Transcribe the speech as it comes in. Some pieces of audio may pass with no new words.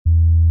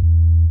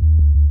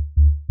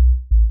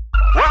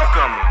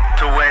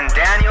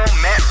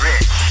They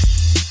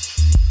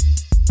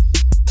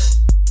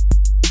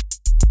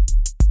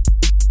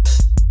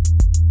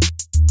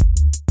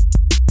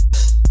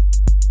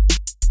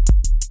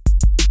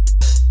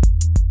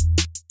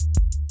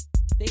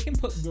can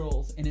put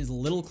girls in as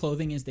little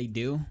clothing as they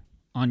do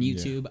on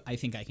YouTube. I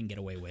think I can get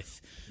away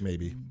with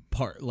maybe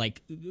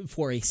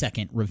for a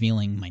second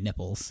revealing my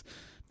nipples,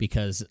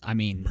 because I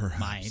mean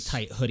my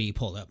tight hoodie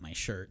pulled up my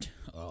shirt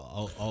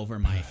over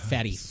my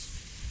fatty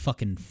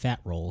fucking fat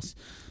rolls,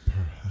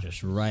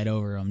 just right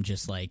over them.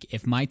 Just like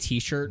if my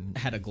t-shirt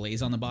had a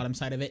glaze on the bottom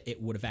side of it, it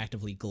would have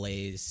actively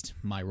glazed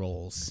my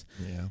rolls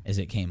as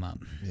it came up.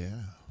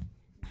 Yeah.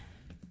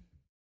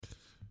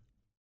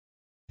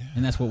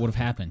 And that's what would have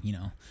happened, you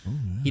know. Oh,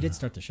 yeah. He did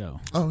start the show.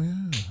 Oh,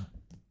 yeah.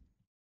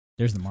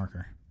 There's the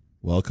marker.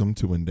 Welcome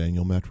to When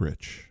Daniel Met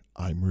Rich.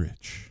 I'm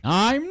Rich.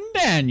 I'm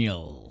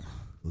Daniel.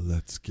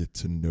 Let's get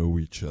to know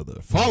each other.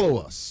 Follow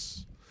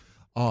us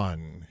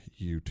on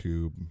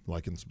YouTube.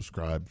 Like and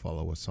subscribe.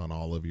 Follow us on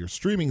all of your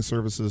streaming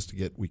services to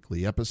get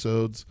weekly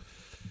episodes.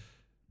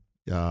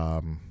 We're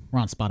on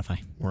Spotify.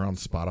 We're on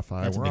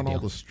Spotify. That's we're on all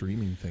deal. the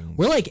streaming things.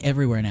 We're like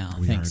everywhere now,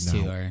 thanks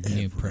to our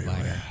new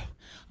provider.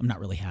 I'm not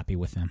really happy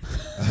with them.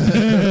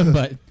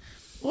 But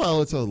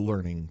well, it's a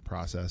learning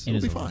process.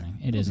 It'll be fine.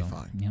 It'll be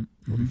fine. Yep.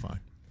 It'll be fine.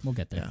 We'll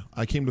get there. Yeah.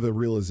 I came to the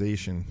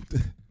realization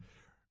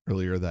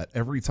earlier that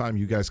every time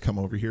you guys come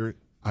over here,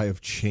 I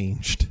have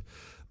changed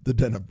the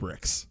Den of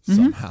Bricks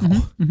somehow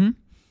in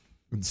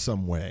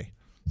some way.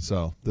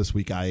 So this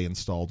week I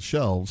installed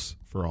shelves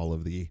for all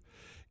of the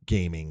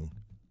gaming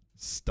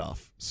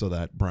stuff so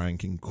that Brian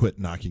can quit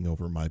knocking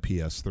over my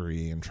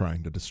PS3 and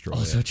trying to destroy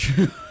it. So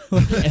true.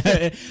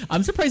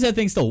 I'm surprised that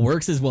thing still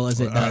works as well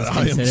as it does.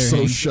 I am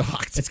so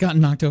shocked. It's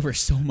gotten knocked over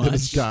so much.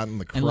 It's gotten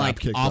the crap and like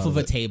kicked off out of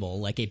it. a table,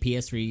 like a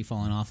PS3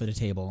 falling off of a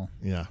table.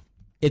 Yeah.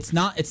 It's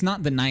not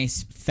the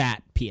nice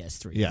fat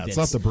PS3. Yeah, it's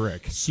not the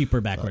brick.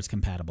 Super backwards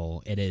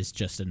compatible. It is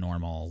just a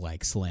normal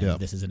like slim. Yep.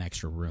 This is an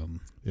extra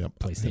room. Yep.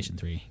 PlayStation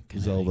 3.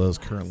 Zelda's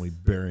currently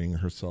burying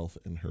herself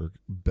in her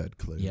bed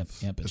clothes. Yep,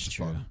 it's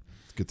true. Fun.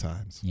 It's good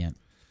times. Yep.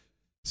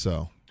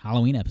 So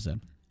Halloween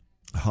episode.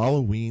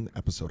 Halloween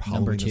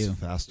Number 2. is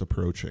fast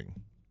approaching.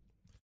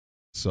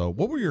 So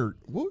what were your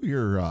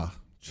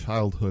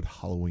childhood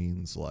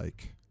Halloweens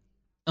like?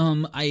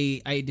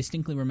 I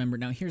distinctly remember.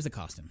 Now here's the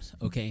costumes.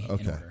 Okay. In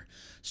order.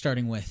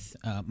 Starting with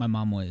my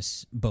mom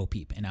was Bo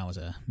Peep and I was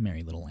a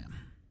merry little lamb.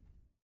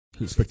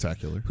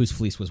 Spectacular. Whose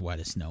fleece was white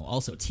as snow.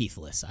 Also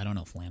teethless. I don't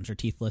know if lambs are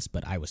teethless,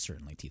 but I was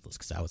certainly teethless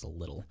because I was a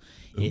little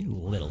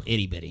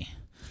itty bitty.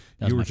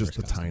 You were just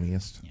the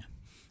tiniest. Yeah.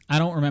 I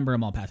don't remember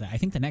them all past that. I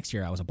think the next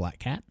year I was a black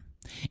cat,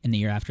 and the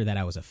year after that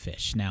I was a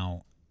fish.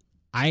 Now,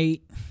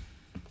 hold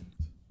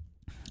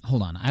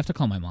on. I have to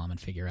call my mom and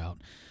figure out.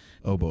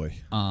 Oh boy.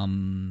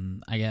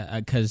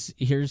 Because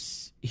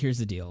here's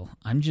the deal.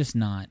 I'm just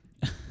not.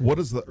 What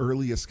is the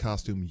earliest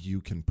costume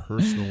you can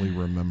personally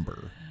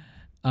remember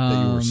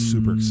that you were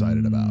super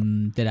excited about?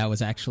 That I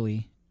was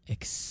actually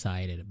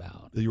excited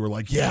about. That you were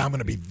like, yeah, I'm going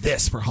to be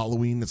this for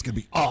Halloween. It's going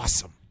to be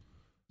awesome.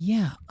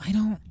 Yeah, I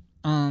don't.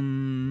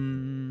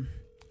 Trying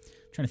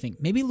to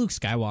think. Maybe Luke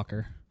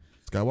Skywalker.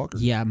 Skywalker?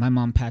 Yeah, my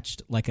mom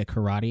patched like a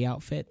karate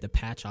outfit, the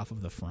patch off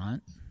of the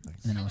front. Nice.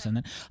 And then I was in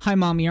that. Hi,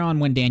 Mom. You're on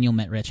When Daniel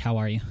Met Rich. How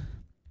are you?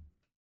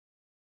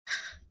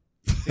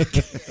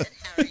 Good.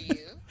 How are you?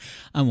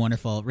 I'm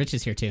wonderful. Rich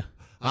is here, too.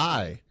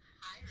 Hi.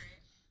 Hi,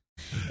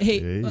 Rich.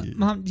 Hey.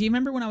 Mom, do you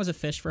remember when I was a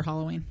fish for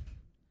Halloween?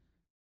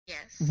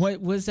 Yes.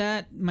 What was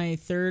that, my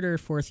 3rd or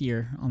 4th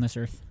year on this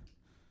earth?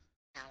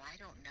 Now, I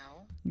don't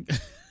know.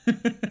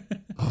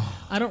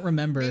 I don't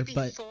remember, Maybe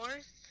but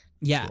 4th?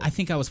 Yeah, I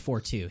think I was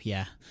 4 too.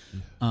 Yeah.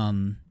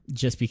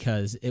 Just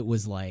because it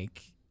was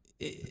like,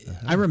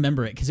 I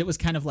remember it because it was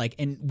kind of like,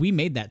 and we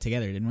made that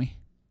together, didn't we?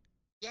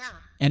 Yeah.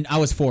 And I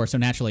was 4, so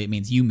naturally it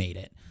means you made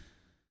it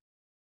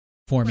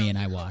for me and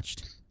I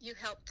watched. You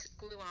helped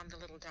glue on the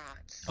little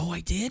dots. Oh, I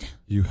did?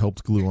 You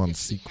helped glue on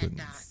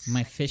sequins.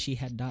 My fishy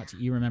had dots.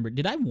 You remember?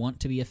 Did I want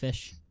to be a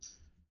fish?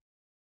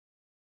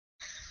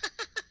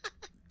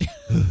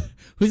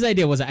 Whose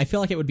idea was it? I feel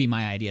like it would be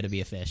my idea to be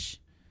a fish.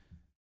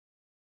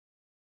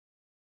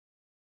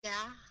 Yeah.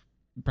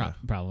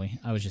 Probably.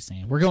 I was just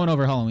saying. We're going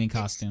over Halloween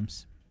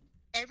costumes.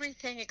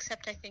 Everything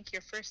except I think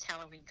your first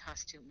Halloween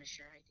costume was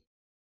your idea.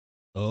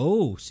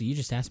 Oh, so you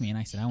just asked me and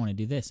I said, I want to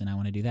do this and I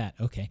want to do that.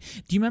 Okay.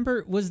 Do you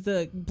remember, was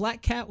the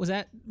black cat, was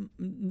I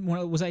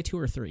 2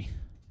 or 3?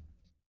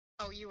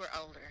 Oh, you were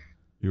older.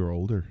 You were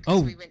older.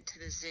 Oh. We went to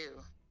the zoo.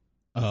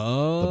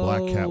 Oh. The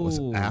black cat was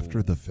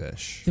after the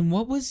fish. Then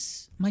what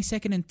was my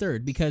 2nd and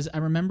 3rd? Because I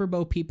remember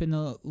Bo Peep and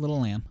the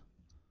Little Lamb.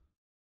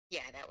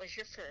 Yeah, that was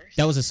your first.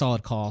 That was a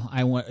solid call.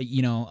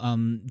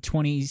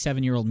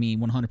 27-year-old me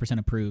 100%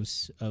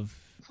 approves of.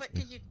 What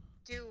did you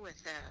do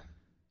with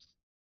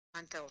a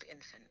month-old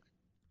infant?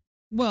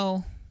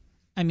 Well,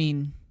 I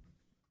mean,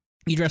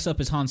 you dress up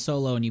as Han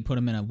Solo and you put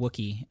him in a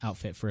Wookiee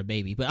outfit for a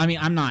baby. But I mean,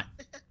 I'm not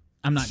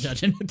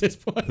judging at this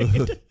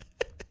point.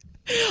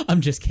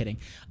 I'm just kidding.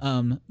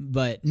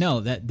 But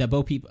no, that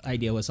Bo Peep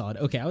idea was solid.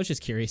 Okay, I was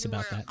just curious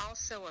about that. You were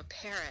also a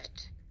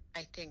parrot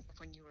I think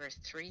when you were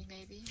 3,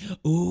 maybe.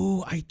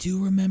 Ooh, I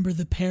do remember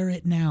the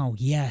parrot now.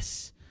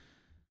 Yes.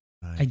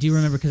 Nice. I do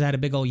remember because I had a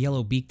big old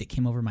yellow beak that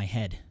came over my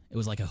head. It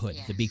was like a hood.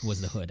 Yes. The beak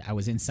was the hood. I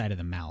was inside of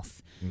the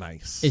mouth.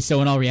 Nice.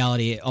 So in all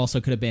reality, it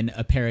also could have been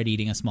a parrot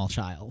eating a small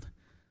child.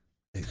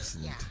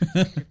 Excellent. Yeah,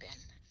 it could have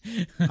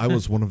been. I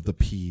was one of the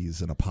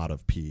peas in a pot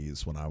of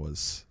peas when I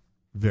was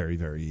very,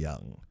 very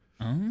young.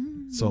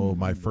 So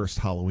my first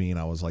Halloween,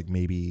 I was like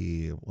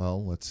maybe,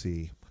 well, let's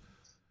see.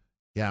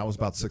 Yeah, I was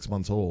about 6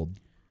 months old.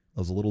 I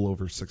was a little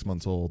over 6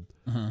 months old,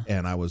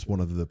 and I was one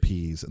of the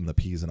peas in the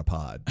peas in a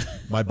pod.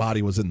 My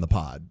body was in the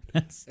pod,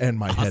 and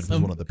my head was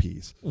awesome. one of the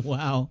peas.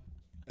 Wow.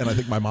 And I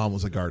think my mom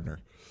was a gardener.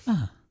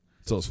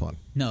 So it was fun.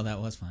 No, that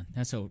was fun.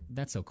 That's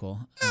so cool.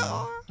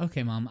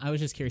 Okay, Mom. I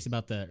was just curious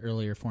about the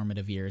earlier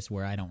formative years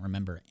where I don't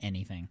remember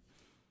anything.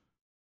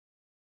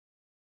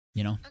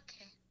 You know?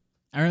 Okay.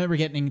 I remember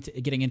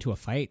getting into a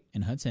fight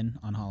in Hudson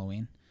on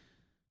Halloween.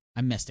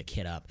 I messed a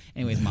kid up.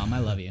 Anyways, Mom, I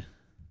love you.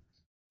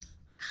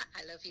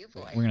 I love you,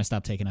 boy. We're going to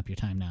stop taking up your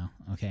time now,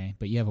 okay?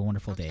 But you have a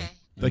wonderful day. Okay.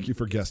 Thank you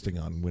for guesting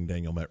on When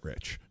Daniel Met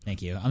Rich.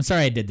 Thank you. I'm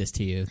sorry I did this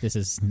to you. This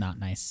is not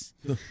nice.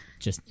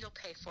 Just, You'll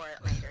pay for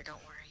it later. Don't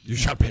worry. You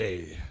shall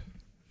pay.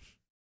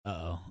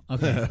 uh-oh.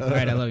 Okay. All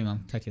right, I love you,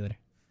 Mom. Talk to you later.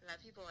 Love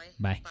you, boy.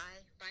 Bye. Bye.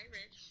 Bye,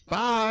 Rich.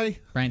 Bye.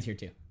 Brian's here,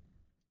 too.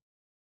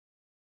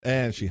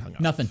 And she hung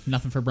up.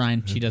 Nothing for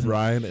Brian. She doesn't.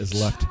 Brian is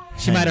left.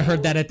 She might have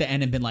heard that at the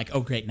end and been like,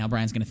 "Oh, great! Now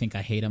Brian's gonna think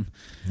I hate him,"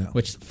 No.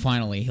 which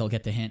finally he'll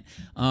get the hint.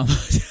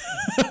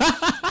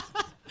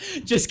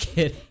 Just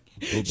kidding.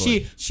 Oh,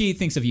 boy. She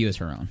thinks of you as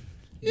her own.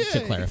 To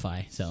Yay.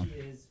 clarify, so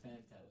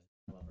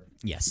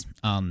yes.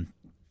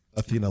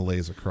 Athena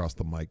lays across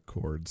the mic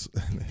cords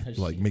and it,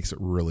 like makes it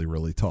really,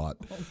 really taut.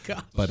 Oh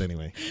God, But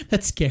anyway,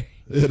 that's scary.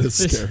 it is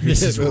scary.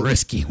 This is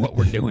risky. What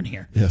we're doing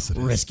here. Yes, it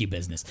is. Risky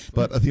business.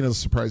 But Athena's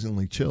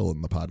surprisingly chill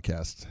in the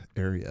podcast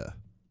area.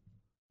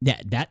 Yeah,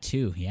 that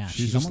too. Yeah,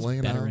 She's just almost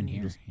laying better out in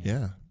here. just-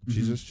 yeah,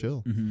 she's just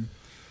chill.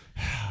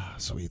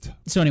 Sweet.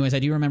 So, anyways, I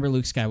do remember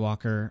Luke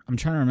Skywalker. I'm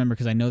trying to remember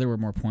because I know there were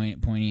more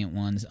poignant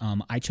ones.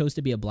 I chose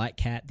to be a black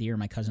cat the year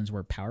my cousins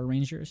were Power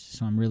Rangers,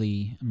 so I'm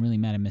really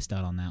mad I missed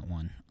out on that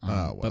one.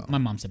 Wow. But my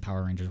mom said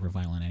Power Rangers were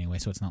violent anyway,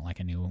 so it's not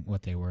like I knew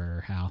what they were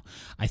or how.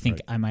 I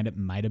think I might have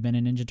been a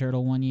Ninja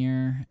Turtle one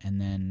year,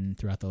 and then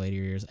throughout the later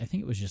years, I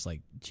think it was just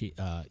like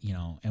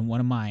And one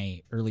of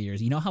my early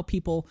years, you know how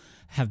people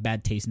have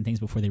bad taste in things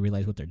before they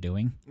realize what they're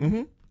doing.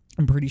 Mm-hmm.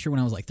 I'm pretty sure when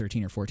I was like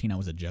 13 or 14, I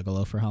was a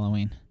Juggalo for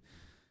Halloween.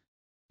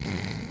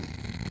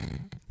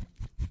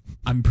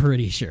 I'm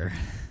pretty sure.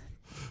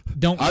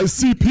 Don't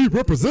ICP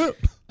represent.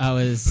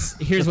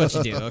 Here's what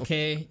you do,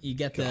 okay? You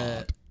get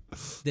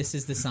this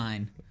is the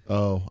sign.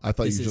 Oh, I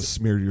thought This you is just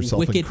smeared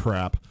yourself in wicked-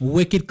 crap.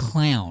 Wicked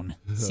clown.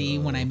 See,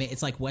 when I make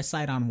it's like West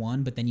Side on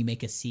one, but then you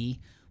make a C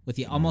with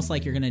the almost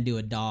like you're gonna do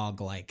a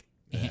dog like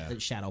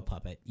shadow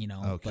puppet,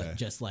 Okay. but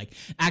just like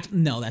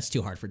no, that's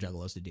too hard for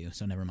juggalos to do,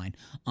 so never mind.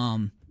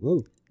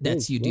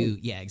 That's you do,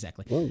 yeah,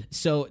 exactly.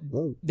 So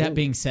that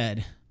being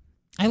said,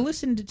 I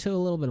listened to a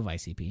little bit of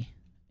ICP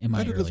in my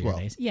I did as earlier well.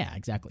 days. Yeah,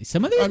 exactly.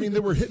 Some of their I mean, they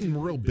were hitting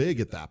real big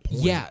at that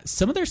point. yeah,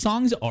 some of their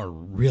songs are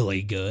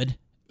really good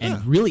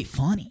and really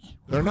funny.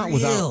 They're not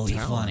without really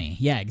talent. funny.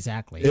 Yeah,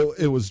 exactly.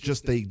 It was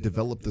just they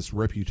developed this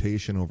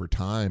reputation over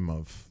time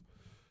of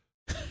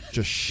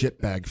just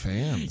shitbag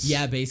fans.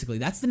 Yeah, basically.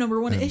 That's the number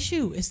one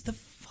issue is the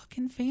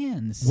fucking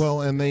fans.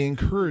 Well, and they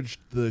encouraged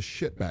the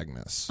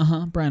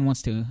shitbagness. Brian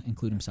wants to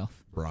include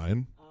himself.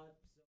 Brian?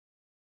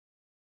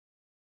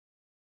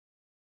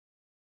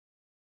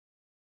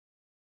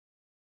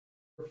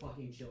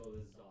 Fucking chill with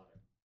his daughter.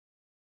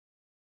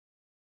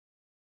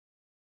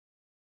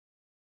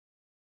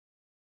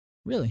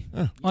 Really?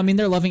 Yeah. Well, I mean,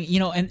 they're loving,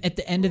 and at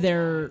the end of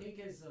their,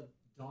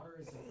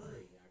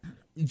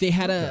 they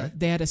had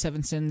a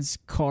Seven Sins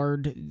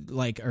card,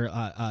 like, or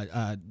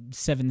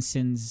Seven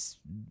Sins.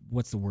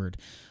 What's the word?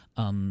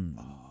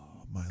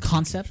 My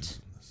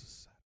Concept.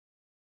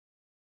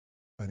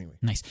 Anyway.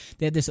 Nice.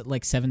 They had this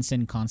like Seven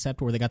Sin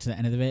concept where they got to the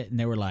end of it and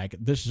they were like,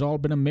 "This has all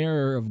been a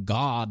mirror of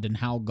God and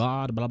how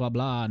God blah blah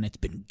blah," and it's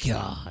been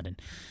God.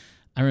 And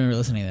I remember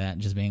listening to that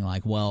and just being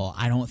like, "Well,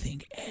 I don't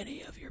think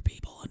any of your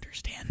people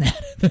understand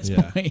that at this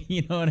point."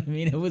 You know what I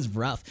mean? It was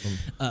rough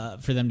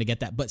for them to get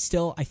that, but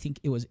still, I think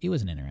it was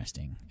an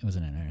interesting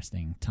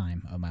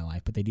time of my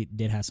life. But they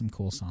did have some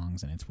cool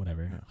songs, and it's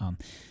whatever.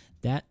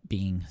 That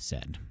being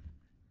said,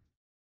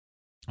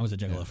 I was a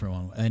juggalo for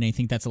one, and I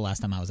think that's the last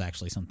time I was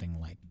actually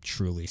something like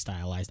truly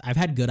stylized. I've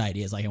had good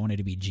ideas, like I wanted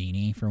to be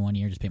Genie for 1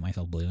 year, just paint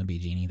myself blue and be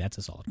Genie. That's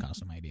a solid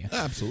costume idea,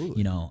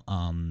 Absolutely.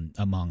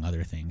 Among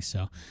other things.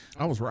 So,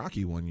 I was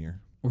Rocky 1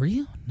 year. were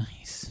you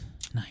nice?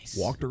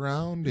 Walked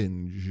around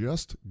in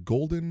just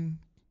golden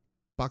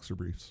boxer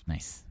briefs.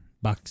 Nice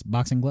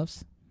boxing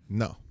gloves.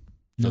 No,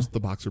 just the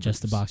boxer briefs.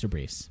 Just the boxer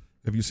briefs.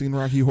 Have you seen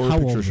Rocky Horror How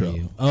Picture old Show? were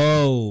you?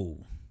 Oh,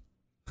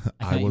 I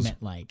I thought you was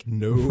meant like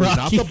no,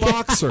 Rocky. not the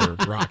boxer.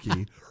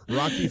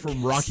 Rocky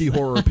from Rocky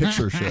Horror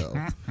Picture Show.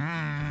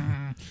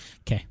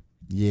 Okay,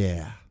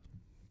 Yeah,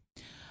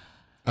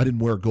 I didn't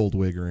wear a gold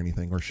wig or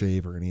anything or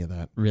shave or any of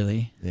that.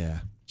 really? Yeah,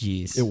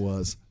 Jeez. it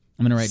was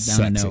I'm gonna write down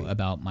Sexy. a note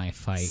about my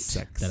fight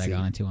that I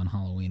got into on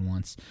Halloween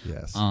once.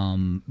 Yes.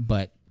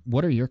 But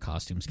what are your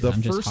costumes? The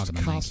I'm just first hogging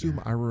the mic costume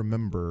here. I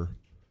remember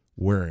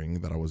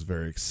wearing that I was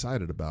very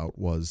excited about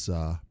was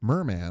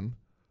Merman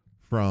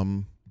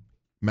from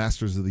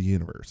Masters of the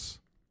Universe.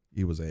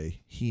 He was a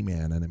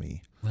He-Man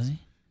enemy. Was he?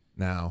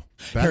 Now,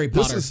 Harry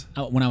this Potter. is-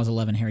 When I was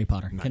 11, Harry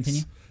Potter. Nice.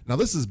 Continue. Now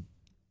this is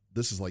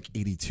like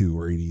 82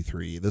 or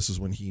 83. This is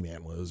when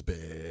He-Man was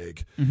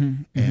big.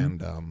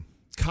 And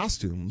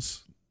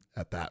costumes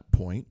at that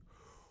point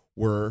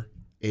were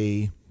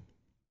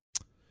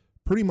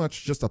pretty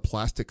much just a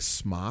plastic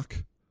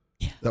smock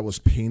that was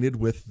painted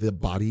with the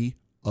body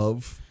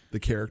of the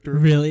character.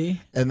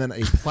 Really? And then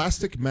a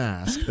plastic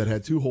mask that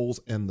had 2 holes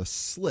and the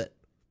slit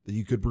that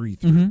you could breathe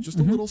through. Just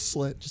a little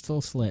slit. Just a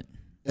little slit.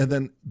 And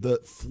then the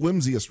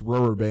flimsiest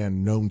rubber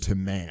band known to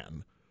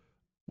man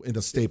in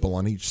a staple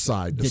on each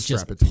side to That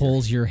strap just it to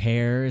pulls your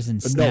hairs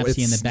and snaps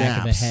you in the back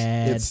of the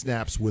head. It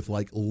snaps with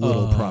like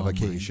little Oh,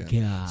 provocation. my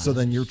gosh. So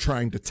then you're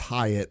trying to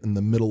tie it in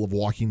the middle of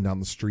walking down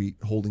the street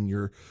holding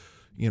your,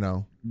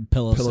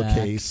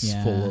 pillowcase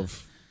sack, full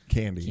of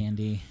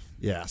candy.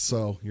 Yeah,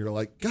 so you're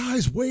like,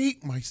 guys,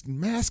 wait, my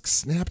mask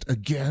snapped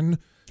again,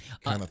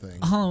 kind of thing.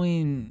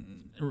 Halloween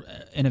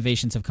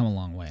innovations have come a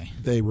long way.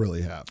 They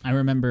really have. I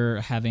remember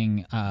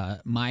having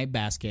my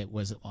basket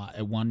was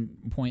at one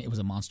point it was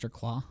a monster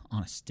claw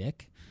on a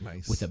stick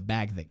Nice. with a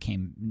bag that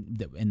came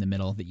in the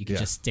middle that you could Yeah.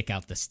 just stick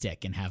out the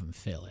stick and have them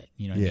fill it.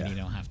 You know what I Yeah. mean? You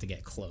don't have to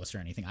get close or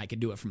anything. I could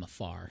do it from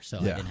afar, so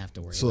I Yeah. didn't have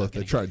to worry So about if they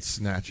getting. tried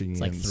snatching It's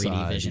you like 3D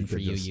inside, vision for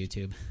could you, just-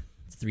 YouTube.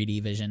 It's 3D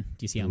vision.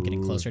 Do you see how I'm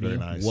getting Ooh, closer to very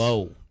you? nice.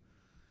 Whoa.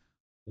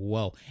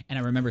 And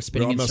I remember We're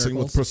spinning all in messing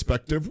circles. with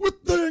perspective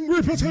with the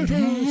angry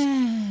potatoes.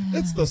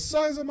 It's the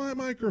size of my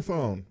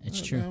microphone.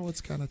 It's true. Now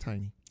it's kind of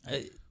tiny.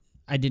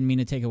 I didn't mean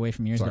to take away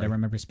from yours, but I Sorry.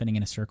 remember spinning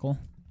in a circle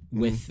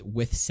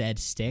with said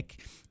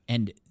stick,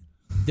 and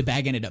the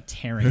bag ended up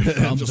tearing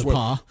from Just the went-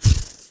 paw.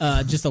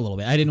 Just a little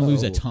bit. I didn't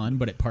lose a Oh. ton,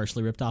 but it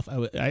partially ripped off.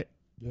 I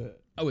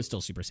was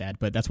still super sad,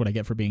 but that's what I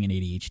get for being an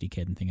ADHD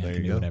kid and thinking I There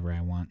can you do go. whatever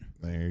I want.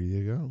 There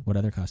you go. What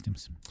other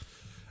costumes?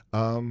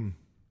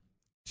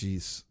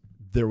 Geez,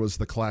 there was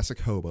the classic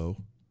hobo,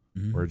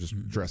 Mm-hmm. where I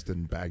just dressed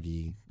in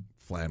baggy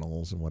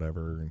flannels and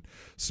whatever, and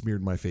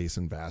smeared my face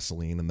in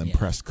Vaseline, and then Yeah.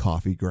 pressed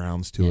coffee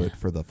grounds to Yeah. it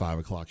for the 5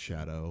 o'clock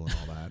shadow and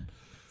all that.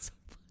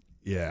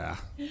 Yeah.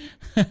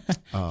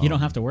 You don't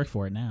have to work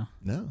for it now.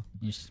 No,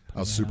 You just I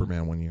was put it on.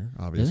 Superman one year,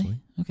 obviously.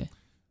 Really? Okay.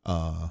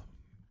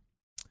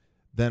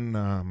 Then,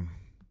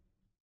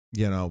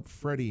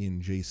 Freddy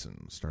and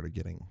Jason started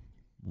getting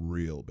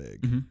real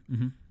big.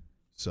 Mm-hmm.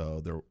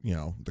 So there,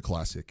 the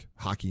classic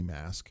hockey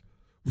mask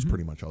was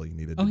pretty much all you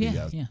needed to Oh, be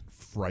yeah, a yeah.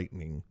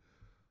 frightening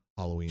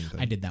Halloween thing.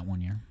 I did that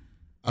one year.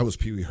 I was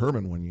Pee Wee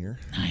Herman one year.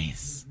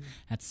 Nice.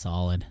 That's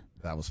solid.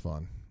 That was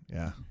fun.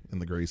 Yeah, in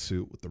the gray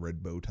suit with the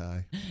red bow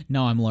tie.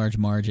 No, I'm Large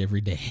Marge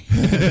every day.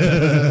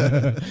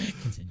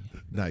 Continue.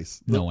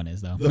 Nice. No one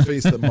is, though. The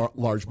face that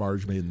Large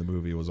Marge made in the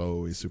movie was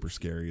always super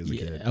scary as a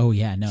Yeah. kid. Oh,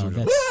 yeah. No, So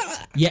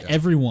that's. Yeah,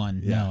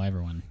 everyone. Yeah. No,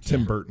 everyone.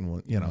 Tim Yeah. Burton,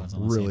 was on the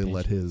same really page.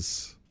 let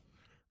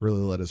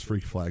his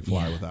freak flag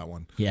fly Yeah. with that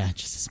one. Yeah,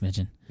 just a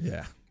smidgen.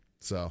 Yeah.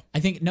 So I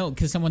think no,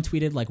 because someone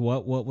tweeted like,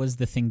 "What was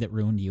the thing that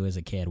ruined you as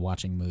a kid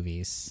watching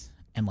movies?"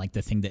 And like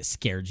the thing that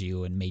scared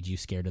you and made you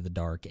scared of the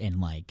dark. And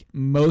like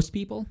most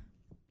people,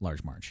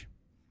 Large Marge.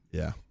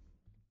 yeah.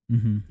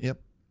 Mm-hmm. Yep.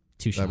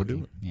 Too That shocking. would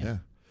do it. Yeah.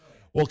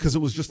 Well, because it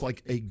was just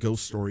like a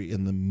ghost story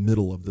in the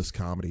middle of this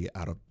comedy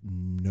out of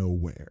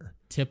nowhere.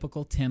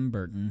 Typical Tim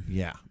Burton.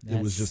 Yeah. That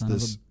It was just son of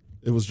this.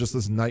 It was just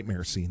this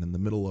nightmare scene in the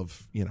middle of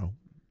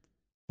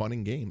fun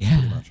and games.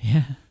 Pretty Yeah, much.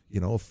 yeah.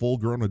 A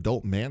full-grown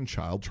adult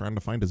man-child trying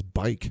to find his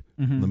bike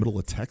Mm-hmm. in the middle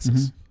of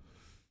Texas.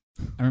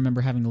 I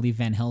remember having to leave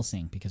Van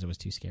Helsing because it was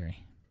too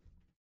scary.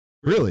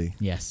 Really,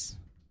 Yes.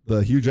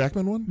 the Hugh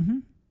Jackman one? Mm-hmm.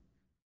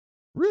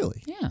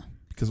 Really? Yeah.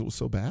 Because it was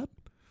so bad.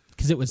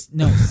 Because it was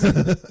no.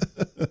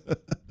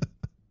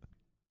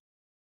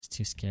 It's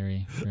too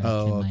scary for a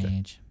Oh, kid my okay.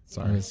 age.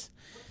 Sorry. It was,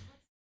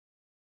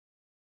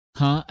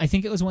 I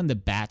think it was when the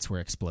bats were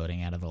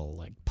exploding out of the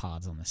like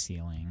pods on the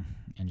ceiling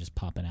and just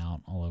popping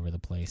out all over the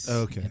place.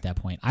 Okay. At that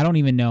point, I don't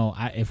even know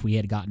if we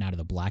had gotten out of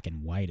the black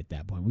and white at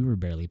that point. We were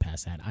barely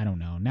past that. I don't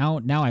know.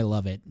 Now I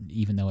love it,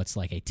 even though it's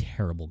like a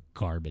terrible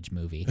garbage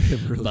movie.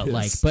 It really But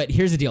is. but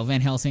here's the deal: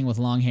 Van Helsing with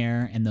long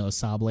hair and those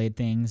saw blade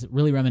things,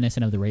 really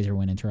reminiscent of the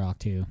Razorwind Interrock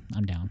too.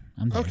 I'm down.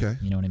 I'm there. Okay.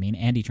 You know what I mean?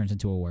 Andy turns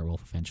into a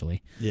werewolf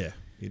eventually. Yeah,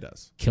 he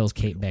does. Kills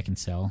Kate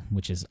Beckinsale,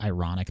 which is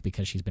ironic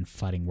because she's been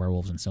fighting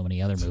werewolves in so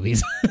many other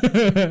movies and I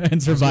was gonna say,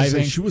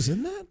 surviving. she was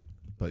in that?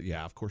 But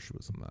yeah, of course she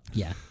was in that.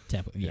 Yeah,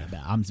 Yeah. but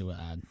I'm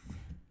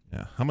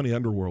Yeah. How many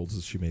underworlds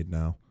has she made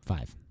now?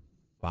 5.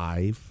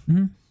 5?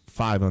 Mm-hmm.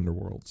 5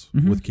 underworlds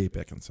Mhm. with Kate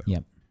Beckinsale.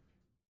 Yep.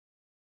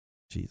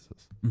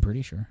 Jesus. I'm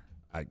pretty sure.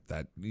 I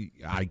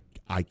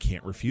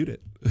can't refute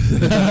it.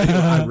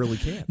 I really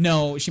can't.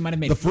 No, she might have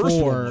made The first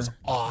 4. one was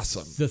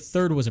awesome. The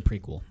third was a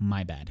prequel.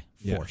 My bad.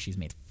 4. Yeah. She's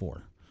made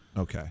 4.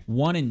 Okay.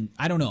 One and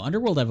I don't know.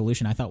 Underworld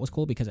Evolution I thought was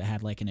cool because it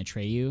had like an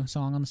Atreyu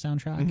song on the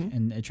soundtrack,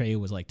 and Atreyu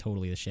was like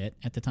totally the shit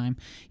at the time.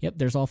 Yep,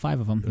 there's all 5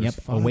 of them. There's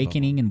 5 of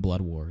Awakening and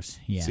Blood Wars.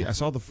 Yeah. See, I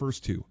saw the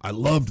first 2. I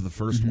loved the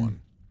first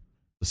one.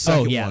 The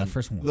second one, the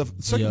first one. The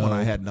second one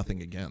I had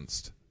nothing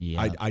against.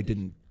 Yeah. I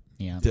didn't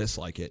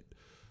dislike it.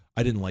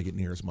 I didn't like it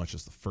near as much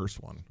as the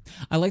first one.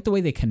 I like the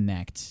way they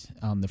connect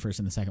the first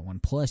and the second one.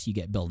 Plus, you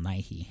get Bill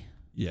Nighy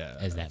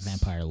as that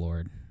vampire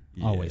lord.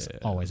 Always a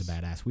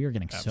badass. We are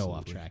getting so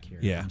off track here.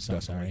 Yeah, I'm so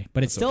definitely. sorry.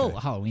 But it's That's still okay. a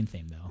Halloween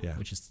theme, though, Yeah.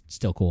 which is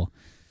still cool.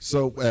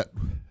 So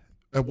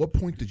at what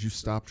point did you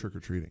stop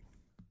trick-or-treating?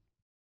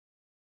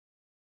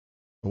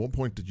 At what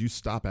point did you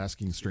stop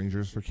asking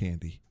strangers for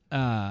candy?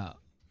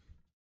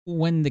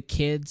 When the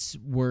kids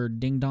were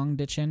ding-dong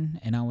ditching,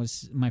 and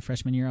my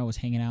freshman year, I was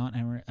hanging out,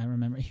 and I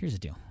remember, here's the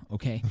deal,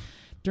 okay?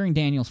 During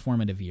Daniel's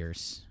formative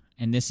years,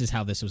 and this is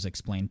how this was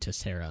explained to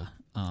Sarah,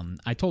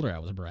 I told her I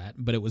was a brat,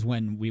 but it was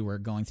when we were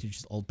going through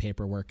just old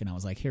paperwork, and I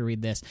was like, here,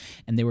 read this,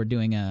 and they were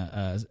doing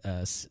a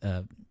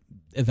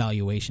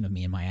evaluation of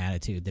me and my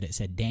attitude that it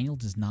said Daniel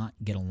does not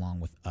get along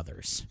with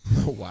others.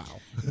 Oh, wow.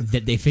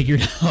 That they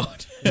figured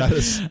out. That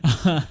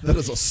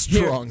is a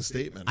strong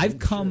statement. I've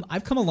come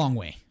a long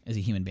way as a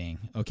human being,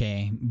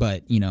 okay?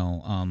 But,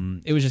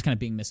 it was just kind of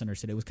being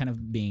misunderstood. It was kind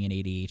of being an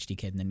ADHD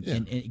kid and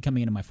then and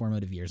coming into my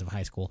formative years of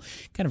high school,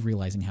 kind of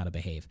realizing how to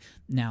behave.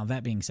 Now,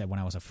 that being said, when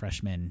I was a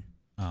freshman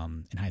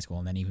in high school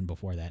and then even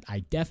before that,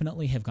 I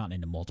definitely have gotten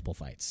into multiple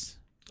fights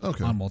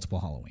on multiple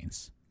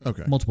Halloweens.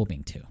 Okay. Multiple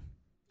being 2.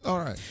 All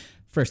right.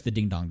 First, the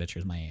Ding Dong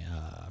Ditchers, my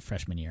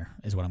freshman year,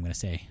 is what I'm going to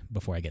say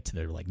before I get to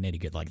the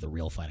nitty-gritty, the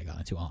real fight I got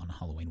into on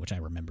Halloween, which I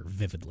remember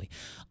vividly.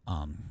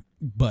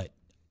 But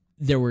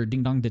there were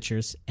Ding Dong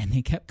Ditchers, and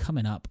they kept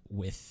coming up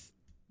with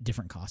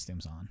different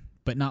costumes on,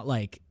 but not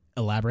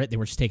elaborate. They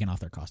were just taking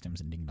off their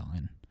costumes and ding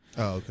donging.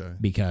 Oh, okay.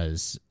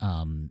 Because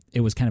it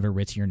was kind of a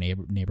ritzier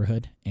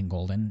neighborhood in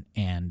Golden,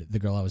 and the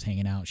girl I was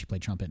hanging out, she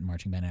played trumpet in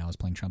marching band, and I was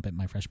playing trumpet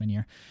my freshman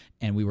year,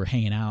 and we were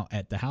hanging out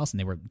at the house, and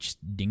they were just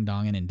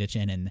ding-donging and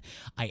ditching, and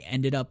I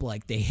ended up,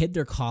 they hid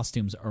their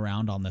costumes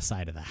around on the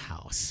side of the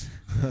house.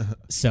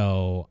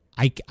 So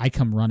I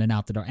come running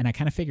out the door, and I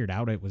kind of figured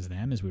out it was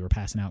them as we were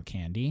passing out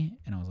candy,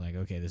 and I was like,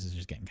 okay, this is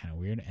just getting kind of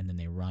weird, and then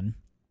they run.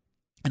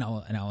 And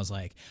I was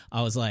like,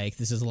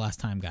 this is the last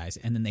time, guys.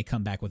 And then they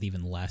come back with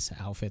even less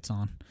outfits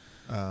on.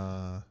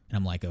 And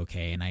I'm like,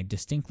 okay. And I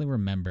distinctly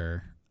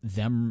remember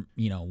them,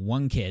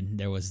 one kid,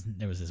 there was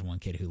this one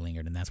kid who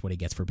lingered, and that's what he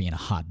gets for being a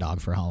hot dog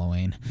for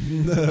Halloween.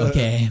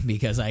 Okay,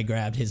 because I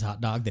grabbed his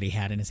hot dog that he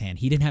had in his hand.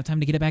 He didn't have time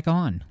to get it back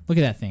on. Look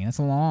at that thing. That's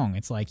long.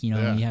 It's like, you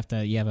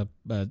have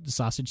a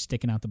sausage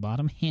sticking out the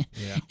bottom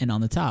and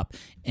on the top.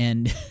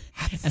 And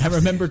I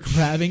remember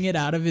grabbing it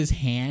out of his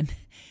hand,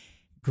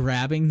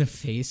 grabbing the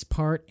face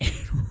part and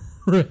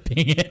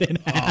ripping it in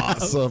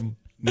half. Awesome.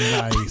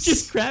 Nice.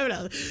 Just grab it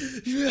out.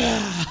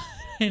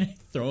 And I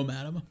throw him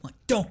at him. I'm like,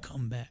 don't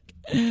come back.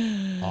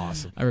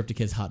 Awesome. I ripped a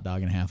kid's hot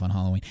dog in half on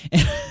Halloween.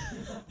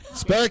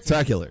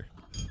 Spectacular.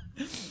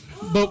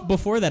 But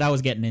before that, I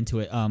was getting into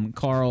it.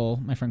 Carl,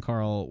 my friend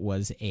Carl,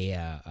 was he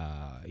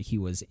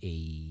was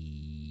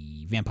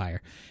a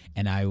vampire,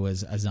 and I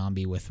was a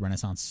zombie with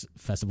Renaissance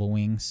Festival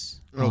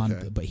wings on.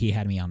 Okay. But he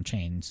had me on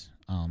chains.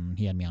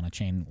 He had me on a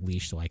chain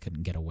leash so I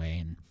couldn't get away,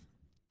 and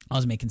I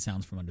was making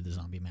sounds from under the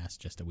zombie mask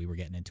just that we were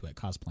getting into it,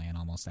 cosplaying,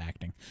 almost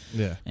acting,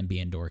 and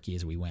being dorky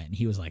as we went. And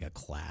he was like a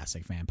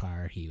classic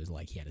vampire. He was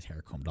he had his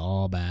hair combed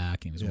all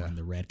back, and he was wearing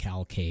the red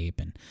cowl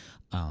cape,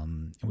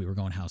 and we were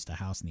going house to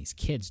house, and these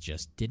kids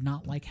just did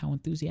not like how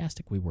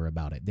enthusiastic we were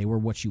about it. They were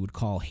what you would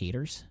call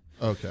haters.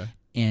 Okay.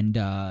 And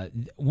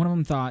one of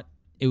them thought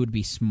it would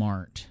be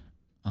smart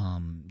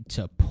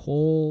to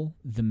pull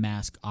the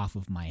mask off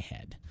of my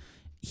head.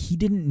 He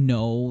didn't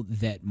know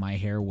that my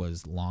hair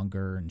was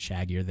longer and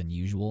shaggier than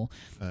usual,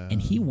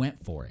 and he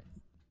went for it.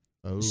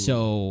 Oh.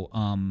 So,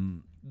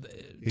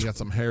 he got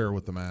some hair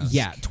with the mask.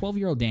 yeah,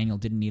 12-year-old Daniel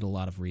didn't need a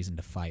lot of reason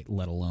to fight,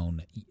 let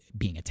alone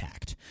being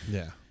attacked.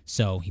 Yeah.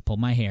 So he pulled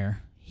my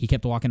hair. He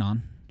kept walking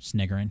on,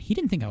 sniggering. He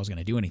didn't think I was going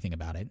to do anything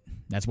about it.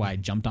 That's why I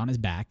jumped on his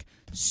back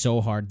so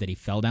hard that he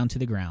fell down to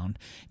the ground,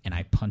 and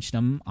I punched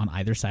him on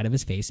either side of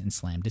his face and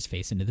slammed his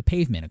face into the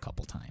pavement a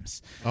couple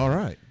times. All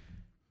right.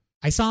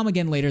 I saw him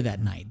again later that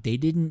night. They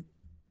didn't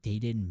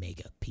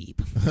make a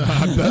peep.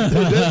 I bet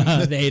they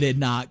didn't. They did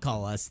not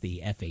call us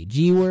the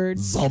FAG word.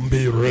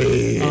 Zombie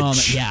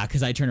rage. Yeah,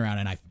 because I turned around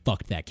and I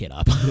fucked that kid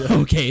up.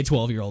 Okay,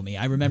 12-year-old me.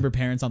 I remember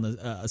parents on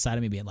the side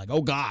of me being like,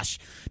 oh gosh,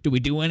 do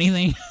we do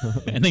anything?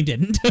 And they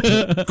didn't.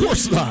 Of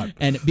course not.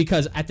 And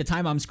because at the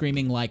time I'm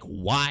screaming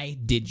why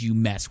did you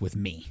mess with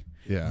me?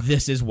 Yeah.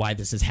 This is why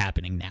this is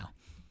happening now.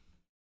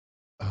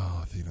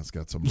 Oh, Athena's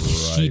got some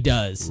She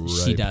does.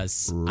 She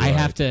does. I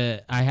have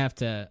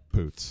to.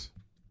 Poots.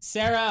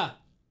 Sarah.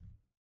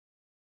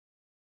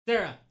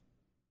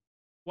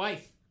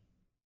 Wife.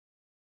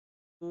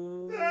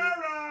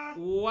 Sarah.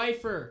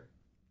 Wifer.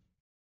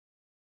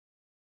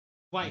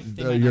 Wife.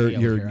 They might not be able to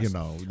hear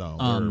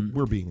us.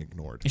 We're being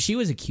ignored. She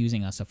was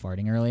accusing us of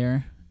farting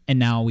earlier, and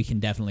now we can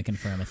definitely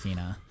confirm,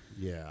 Athena,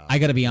 Yeah. I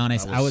got to be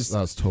honest. that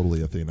was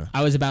totally Athena.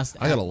 I was about.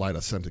 I got to light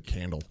a scented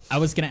candle. I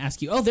was going to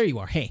ask you. Oh, there you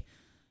are. Hey,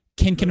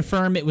 can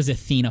confirm it was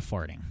Athena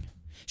farting.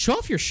 Show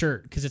off your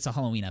shirt because it's a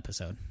Halloween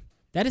episode.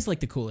 That is like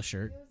the coolest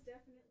shirt.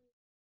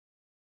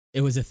 It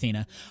was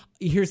Athena.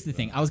 Here's the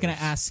thing. I was gonna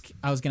ask.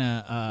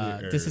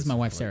 This is my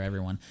wife Sarah.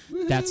 Everyone,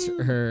 that's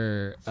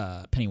her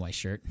Pennywise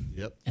shirt.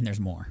 Yep. And there's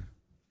more.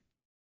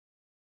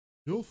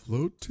 You'll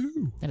float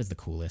too. That is the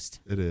coolest.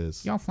 It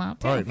is. You'll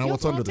float too. All right, now You'll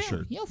what's under float the too.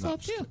 shirt? You'll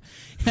float too.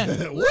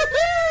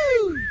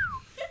 Woohoo!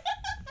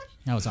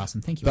 That was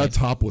awesome. Thank you. That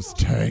top was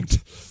tanked.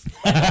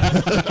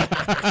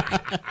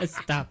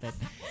 Stop it.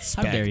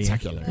 How dare you?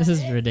 Spectacular. This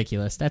is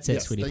ridiculous. That's it,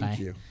 Yes, sweetie thank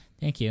pie. you.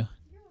 Thank you.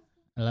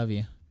 I love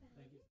you.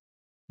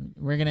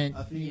 We're gonna.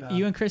 Athena.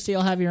 You and Christy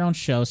will have your own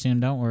show soon.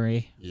 Don't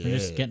worry. We're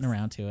just Yes. getting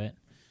around to it.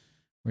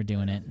 We're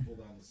doing it.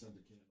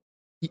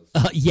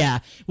 Yeah.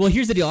 Well,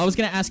 here's the deal. I was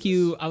gonna ask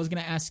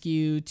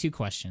you 2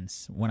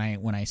 questions when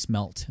I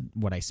smelt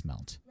what I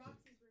smelt.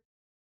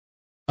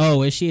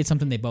 Oh, is she? It's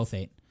something they both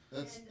ate.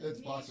 It's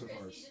boxer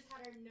farts.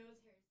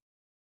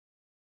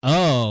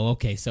 Oh,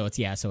 okay. So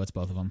it's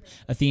both of them.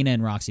 Athena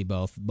and Roxy,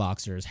 both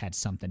boxers, had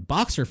something.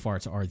 Boxer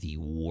farts are the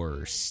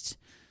worst.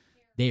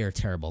 They are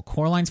terrible.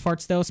 Coraline's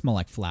farts though smell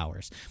like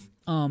flowers.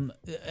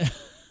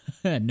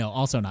 No,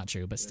 also not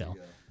true, but still.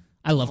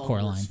 I love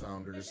Coraline.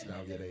 Founders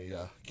now get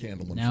a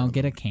candle. Now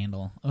get a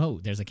candle. Oh,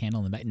 there's a candle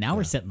in the back. Now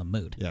we're setting the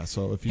mood. Yeah.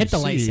 So if you Hit the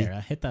light, see-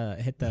 Sarah. Hit the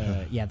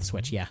the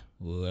switch. Yeah.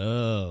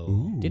 Whoa.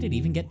 Ooh. Did it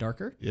even get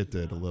darker? It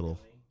did a little.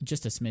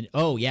 Just a smidge.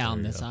 Oh yeah,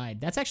 on the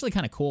side. That's actually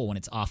kind of cool when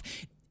it's off,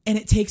 and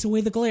it takes away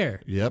the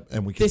glare. Yep,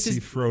 and we can This see is-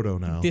 Frodo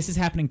now. This is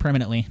happening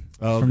permanently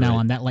Oh, from now great.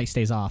 on. That light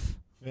stays off.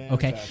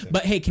 Okay, Fantastic.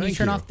 but hey, can you Thank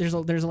turn you. off?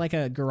 There's like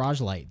a garage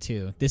light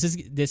too. This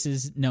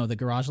is no the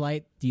garage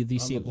light. Do you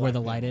see the where the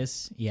black light panel.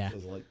 is? Yeah.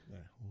 It's like,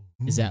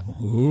 Is that? a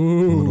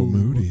little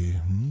moody.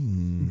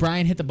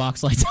 Brian hit the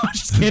box lights. I'm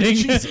just kidding.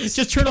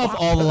 Just turn off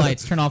all the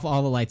lights. Turn off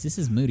all the lights. This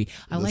is moody.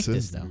 I This like this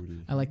is though.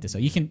 moody. I like this though.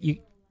 You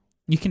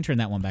can turn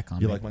that one back on.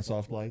 You babe. like my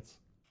soft lights?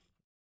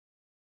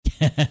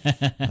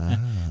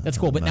 That's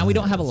cool. But now we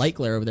don't have a light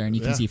glare over there, and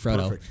you can Yeah, see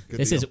Frodo. perfect. Good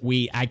This deal.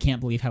 is I can't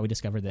believe how we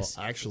discovered this.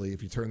 Well, actually,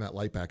 if you turn that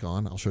light back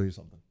on, I'll show you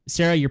something.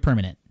 Sarah, you're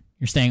permanent.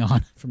 You're staying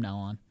on from now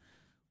on.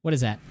 What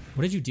is that?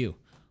 What did you do?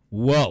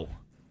 Whoa.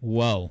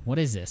 What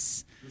is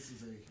this?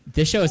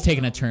 This show is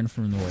taking a turn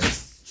from the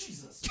worst.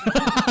 Jesus.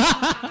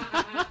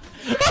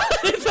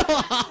 It fell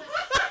off.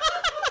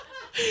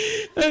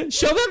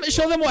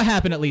 Show them what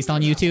happened at least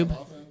on YouTube.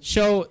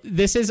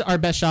 This is our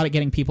best shot at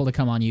getting people to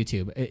come on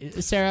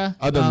YouTube. Sarah,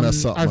 I done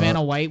messed something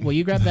Arvana up. White, will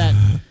you grab that?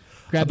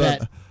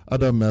 I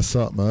done mess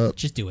something up.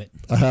 Just do it.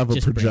 I have a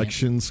Just bring it.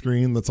 projection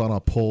screen that's on a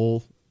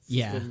pole.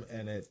 Yeah. system,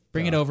 and it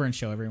Bring it over and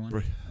show everyone br-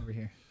 over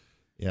here.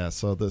 Yeah,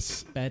 so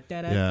this.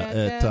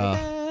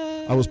 Yeah,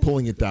 I was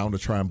pulling it down to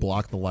try and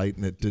block the light,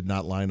 and it did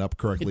not line up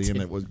correctly,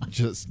 and it was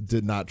just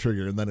did not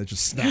trigger, and then it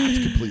just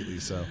snapped completely.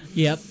 So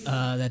Yep,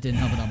 that didn't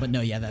help at all. But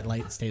no, yeah, that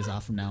light stays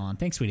off from now on.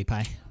 Thanks, sweetie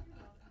pie.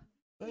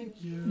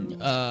 thank you.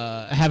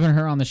 Having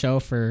her on the show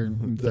for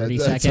 30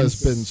 that seconds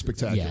has been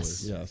spectacular.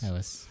 Yes, Yes. that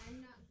was.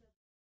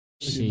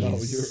 No,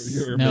 She's,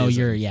 you're no, amazing.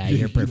 you're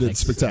You perfect. did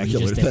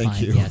spectacular. You just did Thank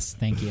fine. you. Yes,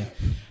 thank you.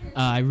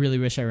 I really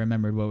wish I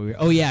remembered what we were.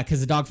 Oh yeah,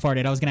 because the dog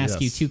farted. I was going to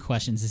ask you Yes. 2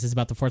 questions. This is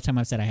about the 4th time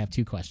I've said I have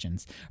 2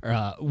 questions.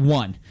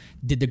 1,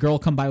 did the girl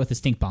come by with the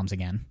stink bombs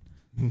again?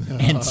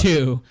 And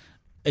 2,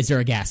 is there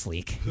a gas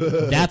leak?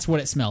 That's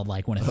what it smelled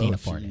like when Athena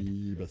farted.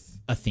 Jeebus.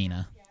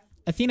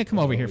 Athena, come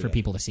over here for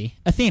people to see.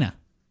 Athena,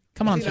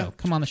 come on the show.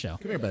 Come on the show.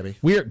 Come here, baby.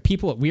 We are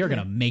going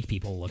to make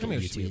people look Come at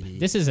here, YouTube. sweetie.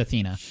 This is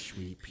Athena.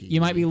 Sweet pea.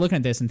 You might be looking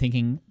at this and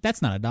thinking,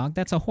 that's not a dog,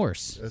 that's a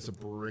horse. That's a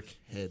brick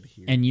head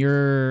here. And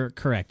you're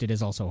correct. It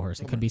is also a horse.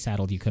 It could be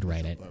saddled. You could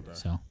ride it.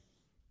 So,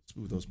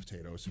 Smooth those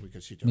potatoes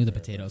because she move the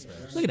potatoes.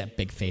 Look at that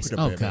big face. Look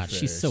at Oh, that God. baby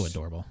She's so face.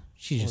 adorable.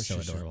 She's just so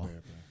adorable.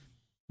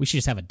 We should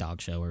just have a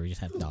dog show where we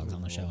just have dogs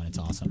on the show, and it's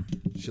awesome.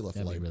 She left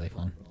That'd be light really back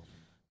fun. on.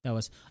 That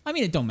was, I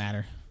mean, it don't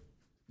matter.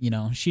 You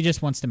know, she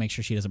just wants to make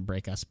sure she doesn't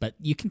break us. But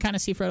you can kind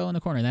of see Frodo in the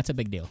corner. That's a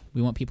big deal.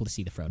 We want people to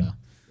see the Frodo.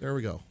 There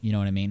we go. You know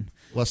what I mean?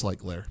 Less light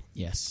glare.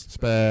 Yes.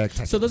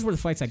 Spectacular. So those were the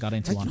fights I got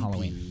into on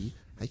Halloween.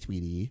 Hi,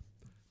 sweetie.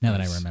 Now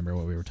that I remember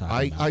what we were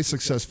talking about. I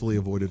successfully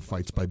avoided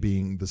fights by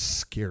being the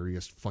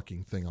scariest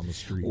fucking thing on the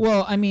street.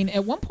 Well, I mean,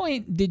 at one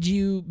point, did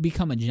you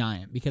become a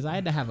giant? Because I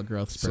had to have a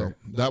growth So spurt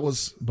that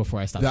was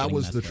before I stopped. that getting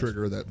was the messed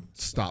trigger that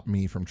stopped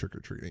me from trick or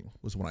treating.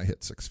 Was when I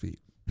hit 6 feet,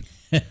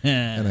 with.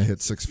 and I hit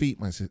 6 feet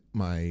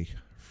my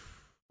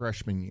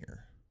freshman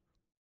year.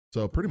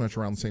 So pretty much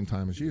around the same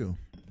time as you.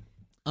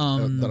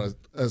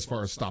 As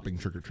far as stopping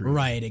trick or treating.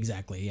 Right,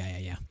 exactly.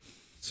 Yeah.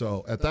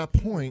 So at that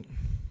point,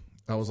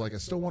 I was like, I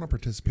still want to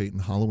participate in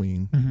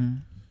Halloween, Mm-hmm.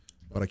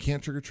 but I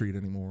can't trick or treat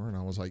anymore. And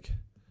I was like,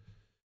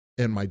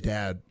 and my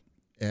dad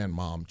and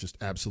mom just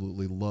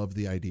absolutely loved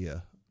the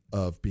idea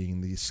of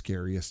being the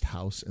scariest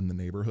house in the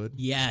neighborhood.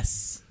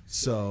 Yes.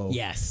 So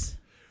Yes.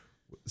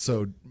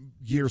 so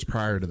years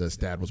prior to this,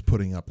 Dad was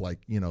putting up like,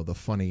 the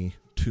funny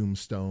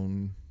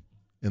tombstone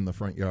in the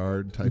front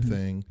yard type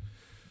thing.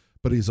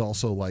 but he's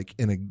also like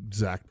an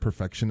exact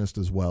perfectionist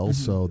as well.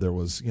 Mm-hmm. So there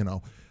was,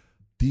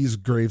 these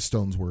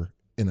gravestones were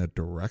in a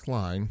direct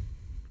line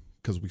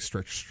because we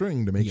stretched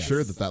string to make Yes.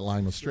 sure that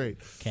line was straight.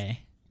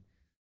 Okay.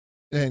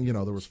 And,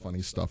 there was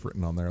funny stuff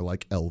written on there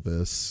like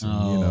Elvis,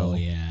 and, Oh,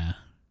 yeah.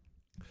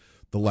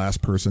 the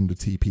last person to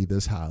TP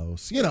this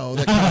house,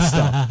 that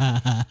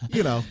kind of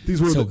stuff.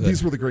 These were So these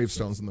good. were the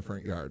gravestones in the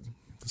front yard.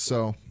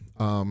 So,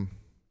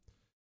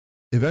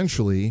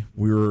 eventually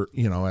we were,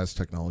 as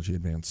technology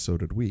advanced, so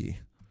did we.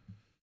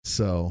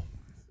 So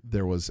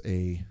there was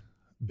a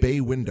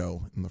bay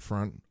window in the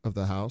front of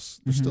the house.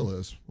 There Mm-hmm. still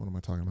is. What am I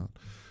talking about?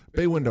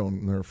 Bay window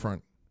in their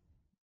front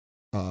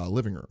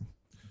living room.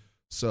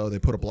 So they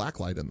put a black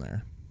light in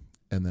there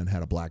and then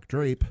had a black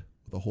drape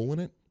with a hole in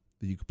it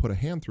that you could put a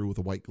hand through with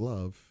a white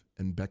glove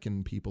and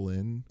beckon people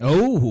in.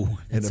 Oh,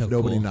 And that's if so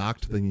nobody cool.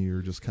 knocked, then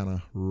you're just kind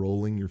of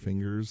rolling your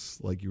fingers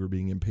like you were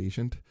being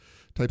impatient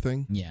type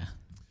thing. Yeah.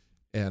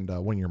 And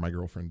one year my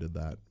girlfriend did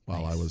that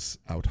while I Nice. was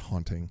out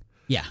haunting.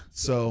 Yeah.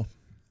 So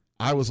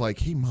I was like,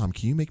 hey, Mom,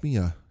 can you make me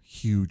a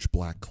huge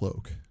black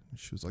cloak? And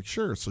she was like,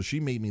 sure. So she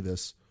made me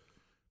this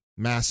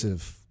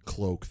massive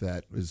cloak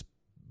that is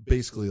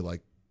basically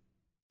like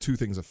 2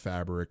 things of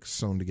fabric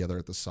sewn together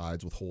at the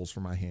sides with holes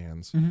for my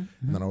hands. Mm-hmm.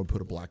 And then I would put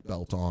a black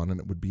belt on, and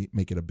it would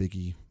make it a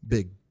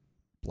big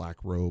black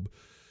robe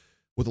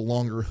with a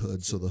longer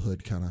hood, so the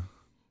hood kind of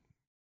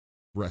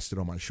rested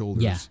on my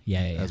shoulders Yeah.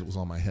 as it was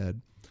on my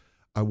head.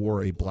 I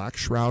wore a black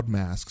shroud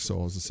mask,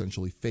 so I was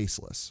essentially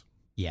faceless.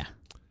 Yeah.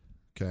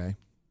 Okay.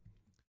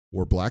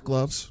 Wore black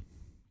gloves,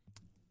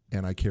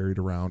 and I carried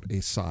around a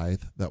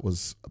scythe that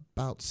was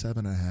about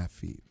 7.5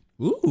 feet.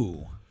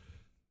 Ooh.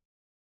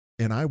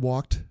 And I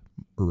walked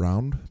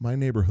around my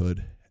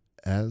neighborhood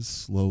as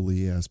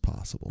slowly as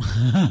possible.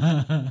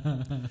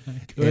 And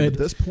at Good.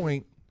 this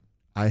point,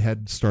 I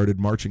had started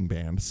marching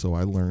band, so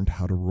I learned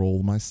how to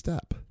roll my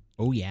step.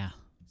 Oh, yeah.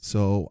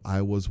 So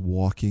I was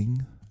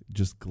walking,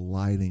 just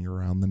gliding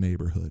around the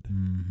neighborhood,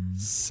 Mm-hmm.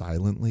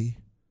 silently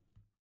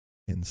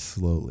and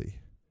slowly.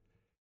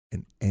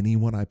 And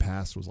anyone I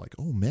passed was like,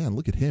 oh man,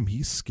 look at him.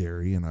 He's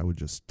scary. And I would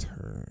just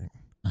turn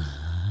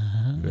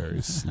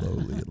very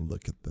slowly and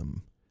look at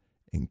them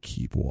and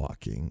keep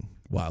walking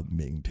while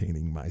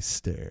maintaining my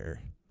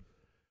stare.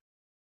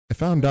 I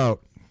found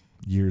out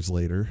years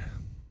later,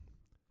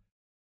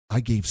 I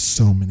gave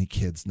so many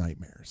kids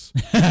nightmares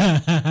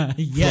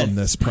Yes. from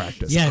this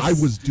practice. Yes. I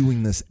was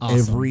doing this Awesome.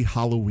 every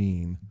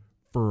Halloween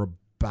for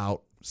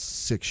about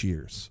 6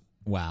 years.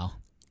 Wow.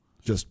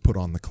 Just put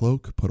on the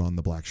cloak, put on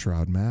the black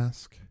shroud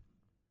mask,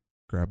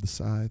 grab the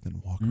scythe,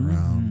 and walk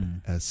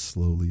around as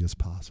slowly as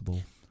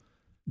possible.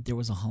 There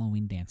was a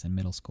Halloween dance in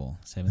middle school.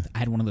 7th. I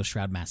had one of those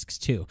shroud masks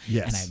too.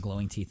 Yes. And I had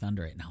glowing teeth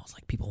under it. And I was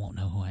like, people won't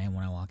know who I am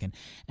when I walk in.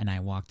 And I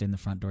walked in the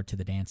front door to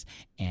the dance,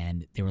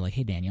 and they were like,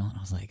 hey, Daniel. And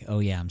I was like, oh,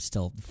 yeah, I'm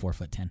still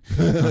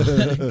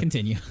 4'10".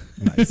 Continue.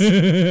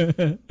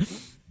 Nice.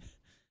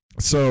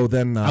 So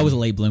then I was a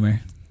late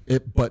bloomer.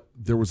 but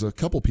there was a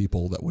couple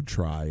people that would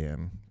try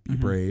and be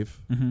brave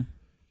Mm-hmm.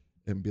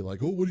 and be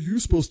like, oh, what are you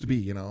supposed to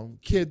be?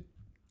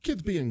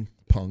 Kids being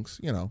punks,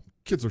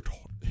 kids are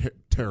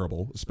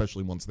terrible,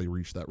 especially once they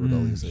reach that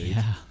rebellious age.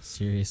 Yeah,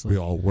 seriously. We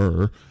all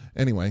were.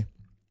 Anyway,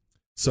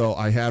 so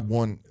I had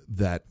one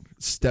that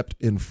stepped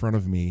in front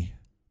of me,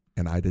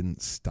 and I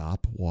didn't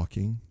stop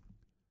walking.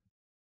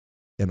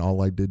 And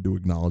all I did to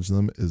acknowledge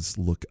them is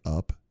look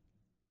up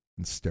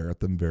and stare at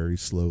them very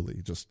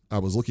slowly. I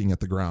was looking at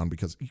the ground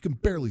because you can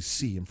barely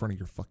see in front of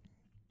your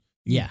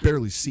you Yeah. can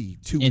barely see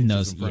 2 In inches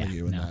those- in front of yeah,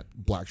 you in no. that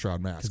black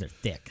shroud Because mask. they're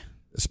thick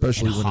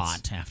Especially and when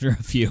hot after a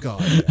few.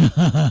 God,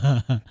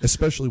 yeah.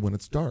 Especially when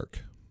it's dark.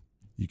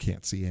 You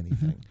can't see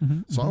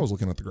anything. So I was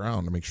looking at the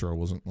ground to make sure I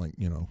wasn't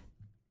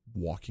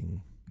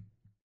walking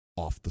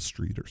off the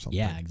street or something.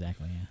 Yeah,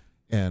 exactly.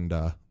 Yeah.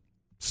 And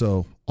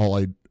so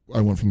I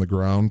went from the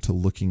ground to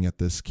looking at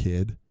this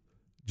kid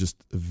just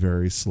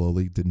very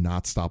slowly, did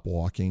not stop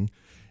walking.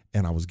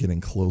 And I was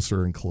getting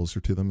closer and closer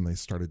to them, and they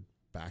started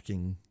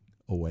backing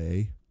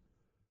away.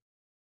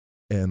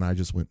 And I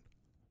just went,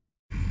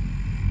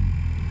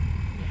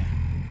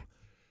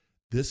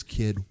 this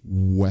kid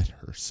wet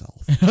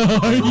herself.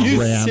 Are you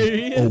Ran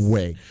serious?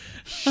 away.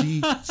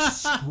 She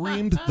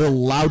screamed the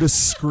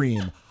loudest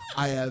scream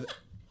I have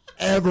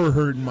ever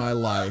heard in my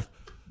life.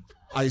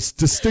 I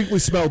distinctly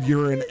smelled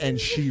urine, and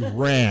she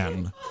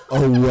ran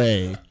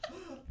away.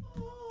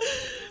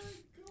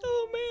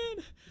 Oh,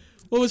 man.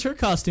 What was her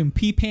costume?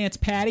 Pea Pants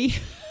Patty?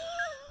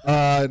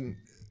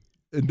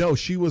 No,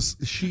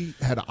 she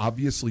had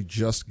obviously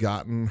just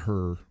gotten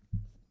her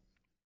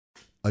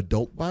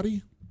adult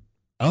body.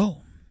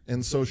 Oh.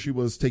 And so she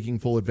was taking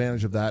full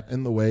advantage of that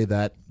in the way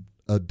that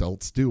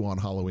adults do on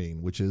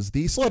Halloween, which is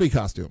the slutty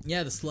costume.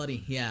 Yeah, the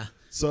slutty. Yeah.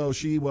 So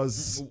she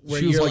was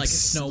Where she was you're like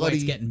Snow White's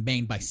slutty- getting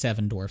banged by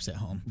 7 dwarfs at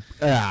home.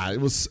 Yeah, it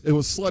was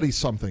slutty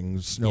something,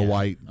 Snow Yeah.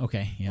 White,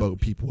 Okay. Yeah. Bo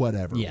Peep,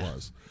 whatever Yeah. it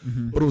was.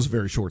 But it was a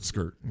very short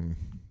skirt, and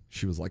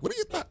she was like, "What are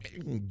you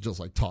talking?" Just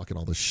like talking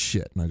all this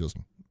shit, and I just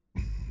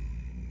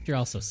You're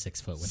also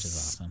 6 foot, which is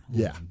awesome. Oh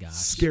yeah, my gosh.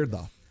 scared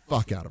the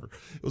fuck out of her.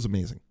 It was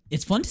amazing.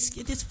 It's fun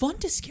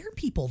to scare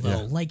people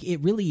though. Yeah. Like it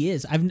really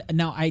is. I'm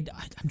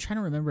trying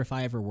to remember if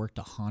I ever worked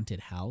a haunted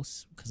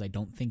house, because I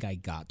don't think I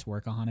got to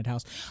work a haunted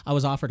house. I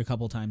was offered a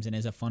couple times, and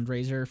as a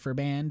fundraiser for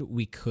band,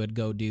 we could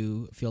go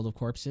do Field of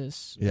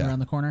Corpses around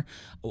the corner.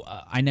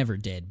 I never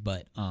did,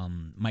 but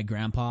my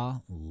grandpa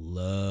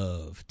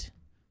loved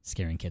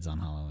scaring kids on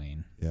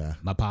Halloween. Yeah.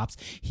 My pops,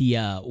 he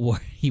got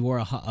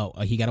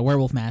a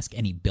werewolf mask,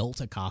 and he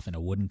built a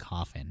wooden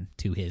coffin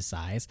to his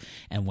size,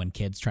 and when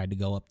kids tried to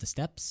go up the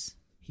steps,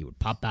 he would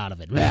pop out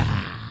of it,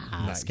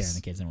 scaring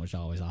the kids, and it was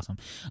always awesome.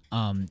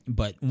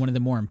 But one of the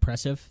more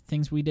impressive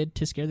things we did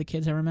to scare the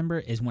kids, I remember,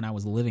 is when I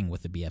was living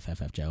with the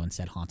BFFF Joe and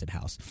said haunted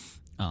house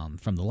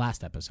from the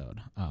last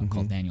episode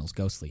called Daniel's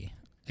Ghostly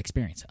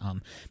Experience.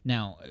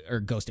 Or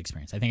Ghost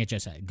Experience. I think it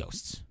just said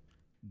Ghosts.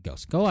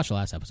 Go watch the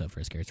last episode for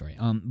a scary story.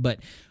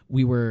 But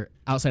we were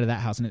outside of that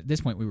house, and at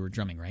this point we were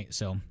drumming, right?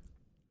 So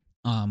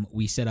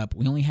we set up.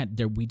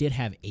 We did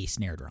have a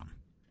snare drum.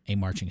 A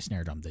marching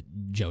snare drum that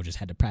Joe just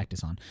had to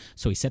practice on.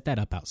 So we set that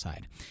up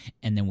outside.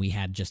 And then we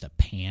had just a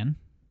pan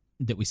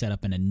that we set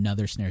up and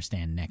another snare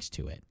stand next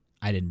to it.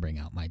 I didn't bring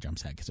out my drum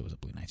set because it was a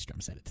Blue Knights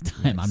drum set at the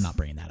time. Nice. I'm not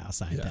bringing that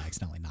outside to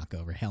accidentally knock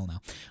over. Hell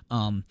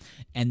no.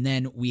 And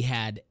then we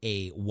had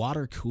a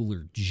water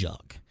cooler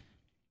jug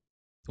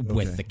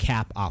with the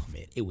cap off of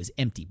it. It was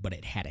empty, but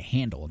it had a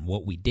handle. And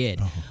what we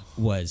did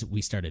was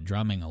we started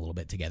drumming a little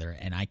bit together,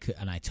 and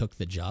I took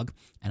the jug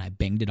and I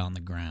banged it on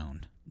the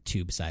ground,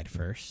 tube side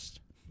first.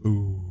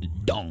 Ooh.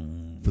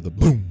 Dong. For the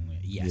boom.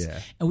 Yes.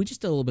 Yeah. And we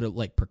just did a little bit of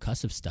like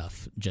percussive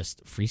stuff,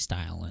 just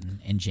freestyle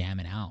and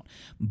jamming out.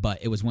 But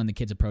it was when the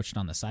kids approached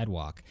on the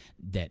sidewalk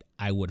that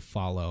I would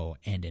follow,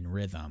 and in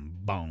rhythm,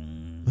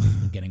 boom,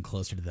 getting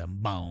closer to them,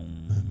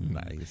 boom.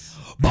 Nice.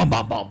 Boom,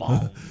 boom, boom,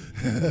 boom.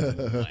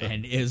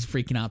 And it was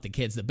freaking out the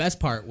kids. The best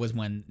part was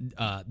when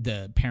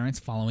the parents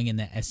following in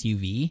the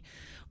SUV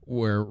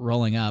were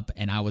rolling up,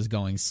 and I was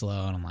going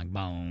slow, and I'm like,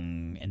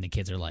 bong, and the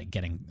kids are like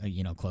getting,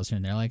 closer,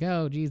 and they're like,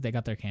 oh, geez, they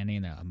got their candy,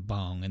 and they're like,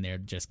 bong, and they're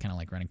just kind of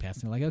like running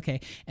past, and they're like,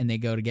 okay, and they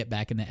go to get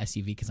back in the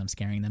SUV because I'm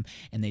scaring them,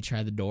 and they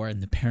try the door,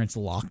 and the parents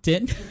locked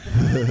it,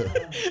 and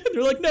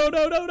they're like, no.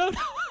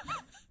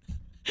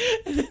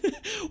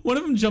 One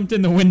of them jumped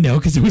in the window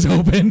because it was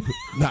open.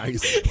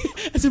 Nice.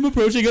 As I'm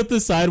approaching up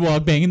the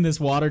sidewalk, banging this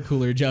water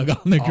cooler jug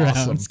on the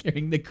Awesome. ground,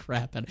 scaring the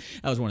crap out.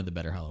 That was one of the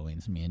better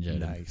Halloweens me and Joe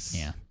did. Nice.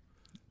 Yeah.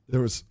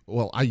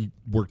 I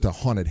worked a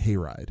haunted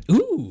hayride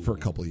for a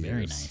couple of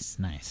years.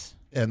 Very nice.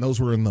 And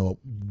those were in the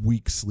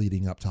weeks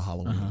leading up to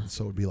Halloween.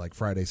 So it would be like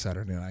Friday,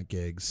 Saturday night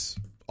gigs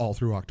all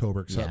through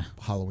October except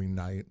Halloween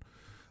night.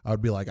 I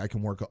would be like, I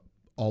can work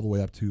all the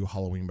way up to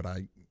Halloween, but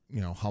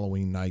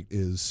Halloween night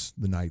is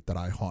the night that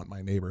I haunt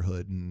my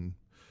neighborhood. And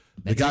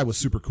the guy was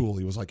super cool.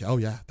 He was like, oh,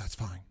 yeah, that's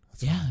fine.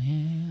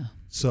 Yeah.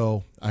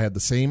 So I had the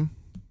same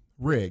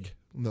rig,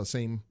 the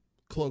same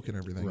cloak and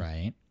everything.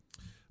 Right.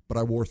 But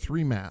I wore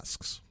 3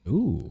 masks.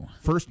 Ooh.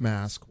 First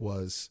mask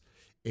was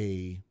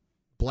a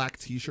black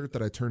T-shirt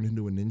that I turned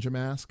into a ninja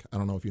mask. I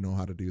don't know if you know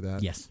how to do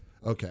that. Yes.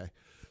 Okay.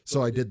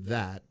 So I did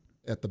that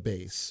at the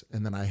base,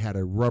 and then I had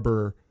a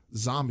rubber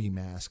zombie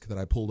mask that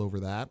I pulled over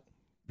that.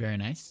 Very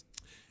nice.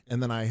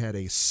 And then I had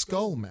a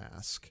skull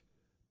mask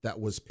that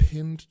was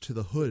pinned to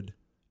the hood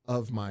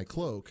of my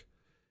cloak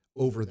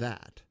over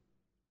that.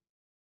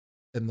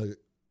 And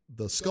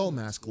the skull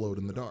mask glowed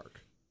in the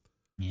dark.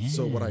 Yeah.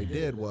 So what I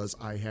did was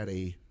I had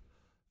a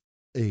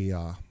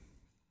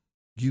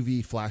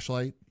UV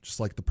flashlight, just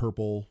like the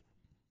purple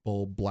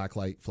bulb black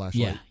light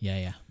flashlight.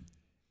 Yeah.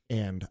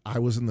 And I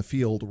was in the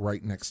field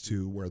right next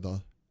to where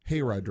the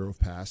hayride drove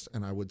past,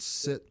 and I would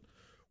sit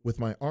with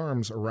my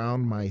arms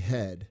around my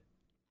head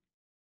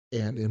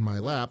and in my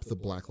lap the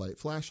black light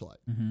flashlight.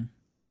 Mm-hmm.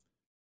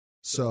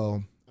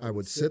 So I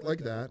would sit like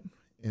that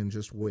and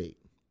just wait.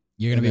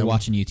 You're going to be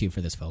watching YouTube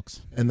for this,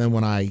 folks. And then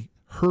when I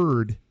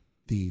heard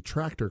the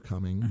tractor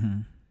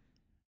coming,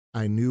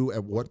 I knew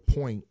at what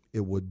point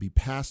it would be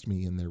past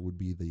me and there would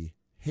be the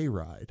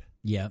hayride.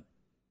 Yep.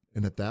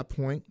 And at that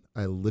point,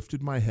 I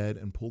lifted my head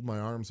and pulled my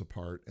arms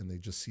apart, and they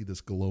just see this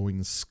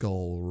glowing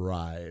skull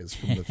rise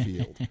from the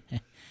field.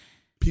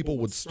 People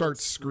would start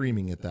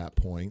screaming at that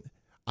point.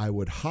 I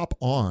would hop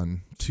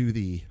on to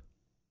the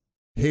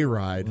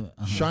hayride,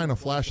 shine a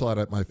flashlight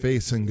at my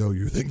face, and go,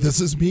 "You think this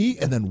is me?"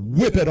 And then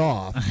whip it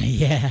off.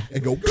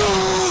 And go,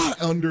 "Gah!"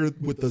 under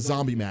with the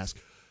zombie mask.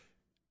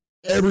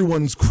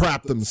 Everyone's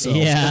crapped themselves.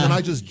 Yeah. And then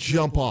I just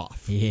jump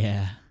off.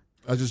 Yeah.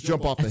 I just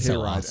jump off the That's so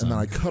hayride, awesome. and then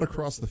I cut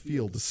across the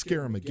field to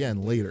scare him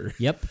again later.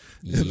 Yep.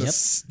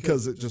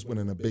 Because it just went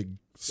in a big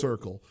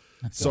circle.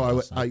 That's so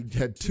awesome. I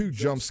had 2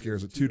 jump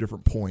scares at 2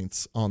 different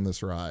points on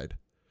this ride.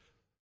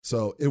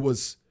 So it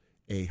was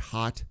a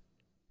hot,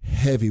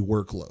 heavy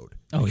workload.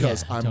 Oh,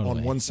 because yeah, I'm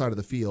totally. on one side of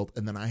the field,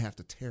 and then I have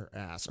to tear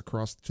ass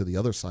across to the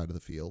other side of the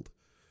field,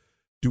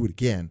 do it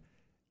again,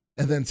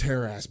 and then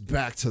tear ass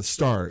back to the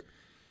start.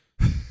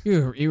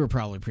 You were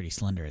probably pretty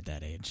slender at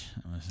that age.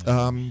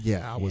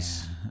 Yeah, I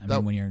was. I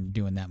mean, when you're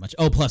doing that much.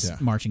 Oh, plus Yeah.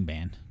 marching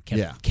band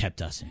Yeah.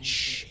 kept us in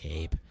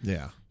shape.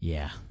 Yeah,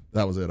 Yeah.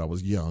 that was it. I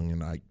was young,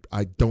 and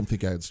I don't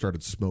think I had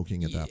started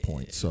smoking at that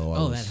point.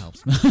 So that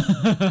helps.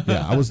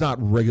 yeah, I was not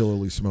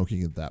regularly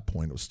smoking at that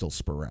point. It was still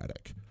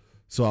sporadic.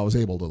 So I was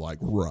able to like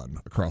run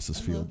across this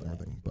field and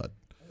everything. But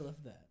I love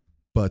that.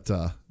 But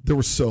there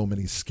were so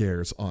many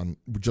scares on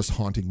just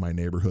haunting my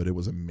neighborhood. It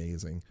was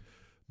amazing.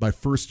 My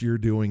first year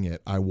doing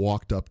it, I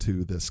walked up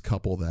to this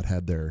couple that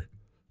had their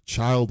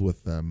child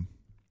with them,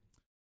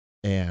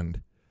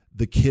 and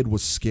the kid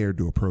was scared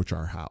to approach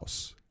our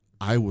house.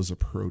 I was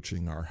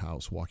approaching our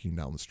house, walking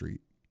down the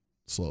street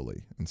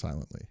slowly and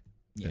silently,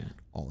 and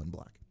all in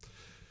black.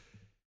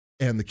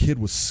 And the kid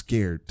was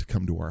scared to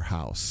come to our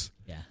house.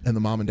 Yeah. And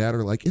the mom and dad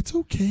are like, "It's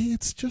okay.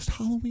 It's just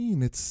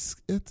Halloween. It's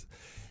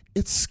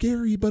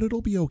scary, but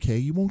it'll be okay.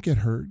 You won't get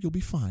hurt. You'll be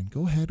fine.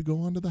 Go ahead,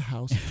 go on to the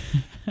house."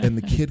 And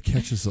the kid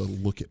catches a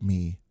look at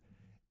me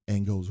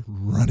and goes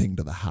running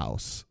to the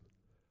house.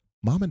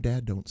 Mom and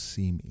dad don't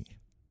see me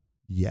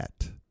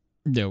yet.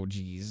 No,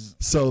 jeez.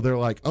 So they're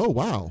like, "Oh,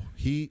 wow.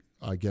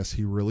 I guess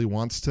he really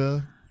wants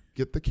to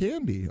get the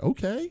candy.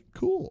 Okay,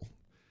 cool."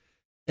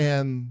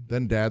 And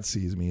then dad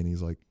sees me and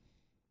he's like,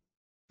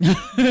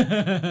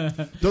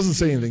 doesn't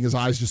say anything. His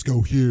eyes just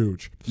go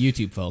huge.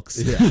 YouTube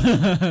folks. Yeah.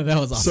 That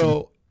was awesome.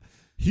 So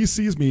he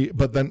sees me,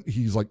 but then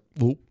he's like,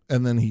 "Whoop,"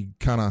 and then he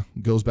kind of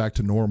goes back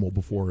to normal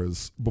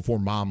before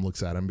mom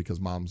looks at him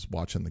because mom's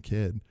watching the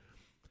kid.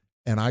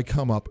 And I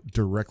come up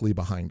directly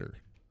behind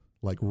her,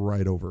 like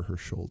right over her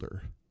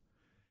shoulder.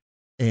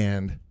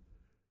 And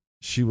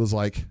she was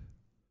like,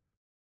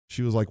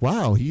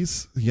 "Wow,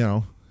 he's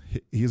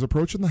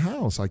approaching the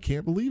house. I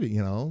can't believe it.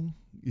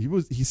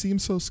 He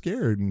seems so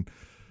scared." And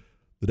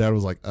the dad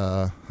was like,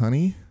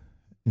 "Honey?"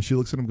 And she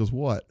looks at him and goes,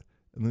 "What?"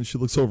 And then she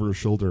looks over her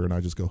shoulder and I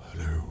just go,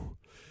 "Hello."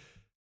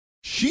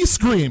 She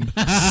screamed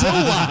so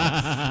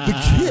loud.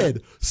 The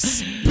kid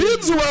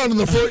spins around in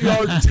the front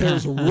yard and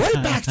tears right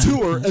back to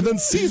her and then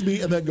sees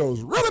me and then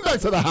goes running back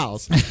to the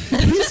house.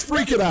 He's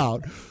freaking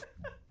out.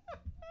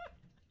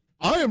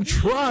 I am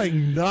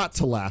trying not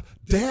to laugh.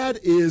 Dad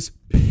is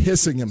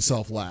pissing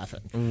himself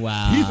laughing.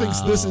 Wow. He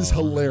thinks this is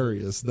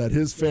hilarious that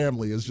his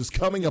family is just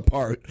coming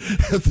apart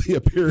at the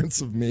appearance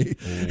of me.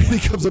 Wow. And he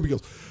comes up and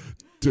goes,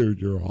 "Dude,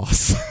 you're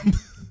awesome."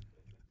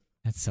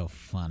 That's so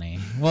funny.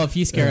 Well, if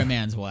you scare a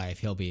man's wife,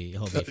 he'll be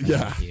friends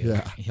with you.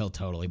 Yeah. He'll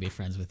totally be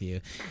friends with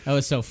you. That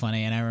was so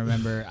funny. And I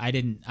remember I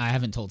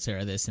haven't told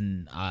Sarah this,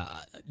 and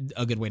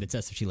a good way to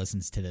test if she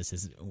listens to this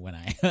is when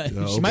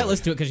she might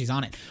listen to it because she's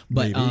on it.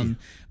 But Maybe.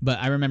 But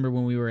I remember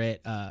when we were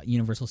at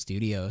Universal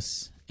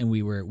Studios. And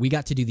we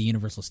got to do the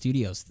Universal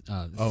Studios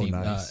theme,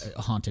 nice.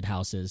 haunted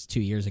houses 2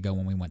 years ago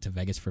when we went to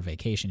Vegas for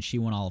vacation. She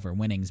won all of her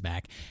winnings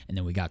back, and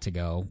then we got to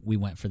go. We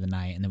went for the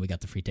night, and then we got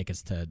the free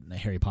tickets to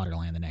Harry Potter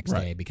Land the next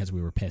day because we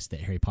were pissed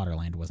that Harry Potter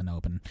Land wasn't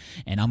open.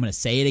 And I'm going to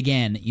say it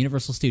again,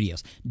 Universal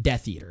Studios,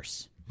 Death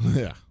Eaters,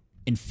 Yeah.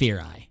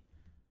 Inferi,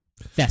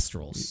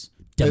 Thestrals,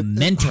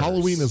 Dementors.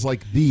 Halloween is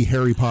like the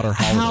Harry Potter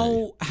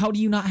holiday. How do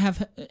you not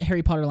have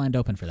Harry Potter Land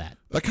open for that?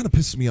 That kind of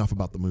pisses me off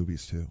about the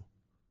movies too.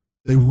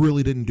 They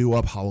really didn't do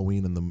up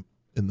Halloween in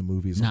the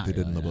movies like they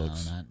did in the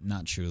books. No,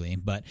 not truly.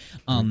 But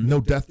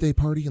no Death Day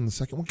party in the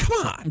second one.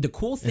 Come on. The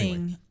cool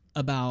thing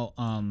about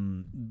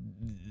when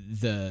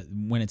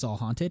it's all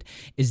haunted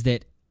is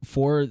that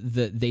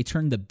they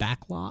turn the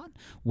back lot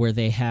where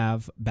they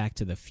have Back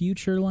to the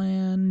Future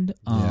Land,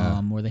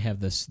 where they have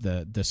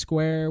the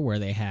square, where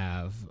they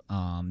have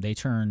they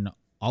turn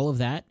all of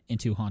that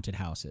into haunted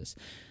houses.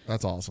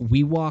 That's awesome.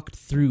 We walked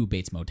through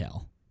Bates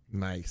Motel.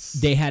 Nice.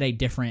 They had a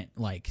different,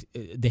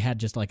 they had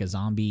just like a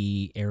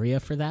zombie area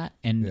for that.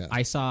 And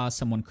I saw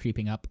someone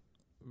creeping up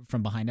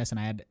from behind us, and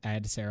I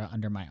had Sarah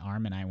under my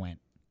arm, and I went,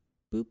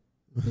 boop,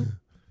 boop,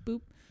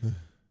 boop.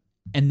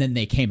 And then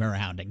they came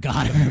around and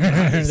got her.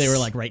 Nice. They were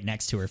like right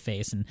next to her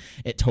face, and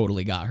it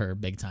totally got her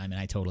big time, and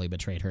I totally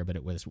betrayed her, but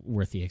it was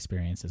worth the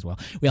experience as well.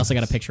 We also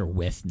got a picture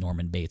with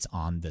Norman Bates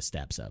on the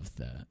steps of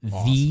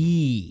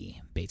the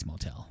Bates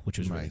Motel, which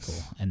was really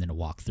cool. And then to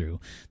walk through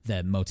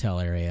the motel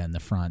area in the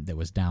front that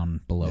was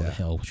down below the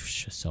hill, which was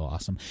just so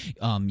awesome.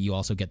 You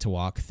also get to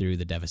walk through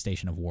the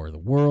devastation of War of the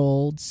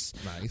Worlds.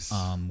 Nice.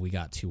 We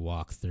got to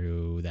walk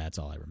through, that's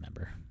all I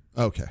remember.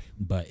 Okay.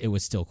 But it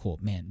was still cool.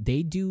 Man,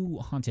 they do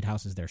haunted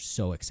houses there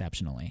so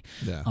exceptionally.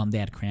 Yeah. They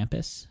had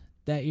Krampus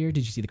that year.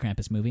 Did you see the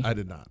Krampus movie? I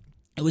did not.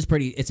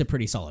 It's a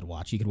pretty solid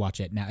watch. You could watch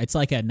it now. It's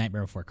like a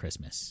Nightmare Before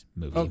Christmas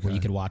movie where you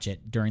could watch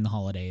it during the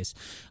holidays,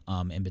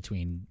 in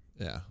between.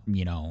 Yeah.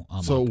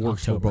 So it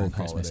works October for and both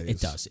Christmas. holidays. It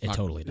does. It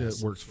totally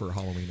does. It works for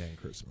Halloween and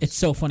Christmas. It's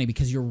so funny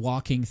because you're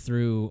walking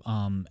through,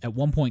 at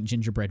one point,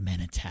 gingerbread men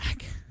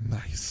attack.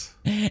 Nice.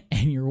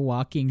 And you're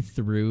walking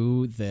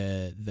through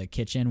the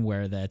kitchen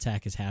where the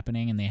attack is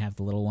happening, and they have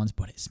the little ones,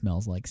 but it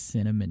smells like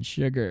cinnamon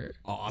sugar.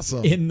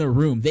 Awesome. In the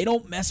room. They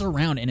don't mess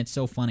around, and it's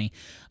so funny.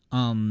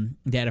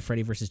 They had a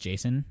Freddy vs.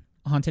 Jason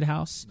haunted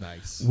house.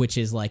 Nice. Which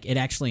is like, it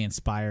actually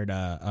inspired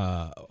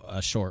a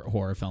short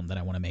horror film that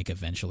I want to make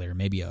eventually, or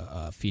maybe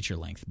a feature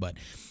length. But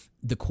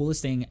the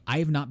coolest thing, I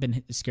have not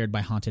been scared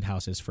by haunted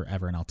houses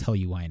forever, and I'll tell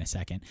you why in a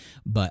second.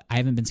 But I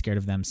haven't been scared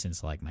of them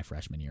since like my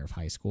freshman year of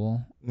high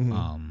school.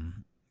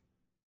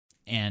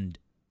 And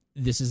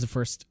this is the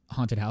first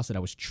haunted house that I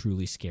was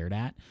truly scared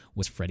at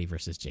was Freddy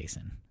versus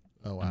Jason.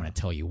 Oh, wow. I'm going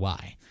to tell you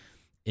why.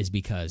 Is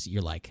because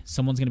you're like,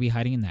 someone's going to be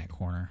hiding in that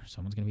corner.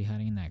 Someone's going to be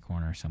hiding in that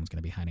corner. Someone's going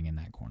to be hiding in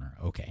that corner.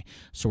 Okay.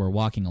 So we're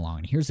walking along,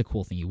 and here's the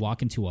cool thing. You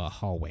walk into a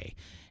hallway,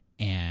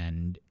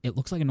 and it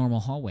looks like a normal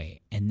hallway,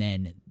 and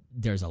then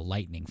there's a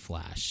lightning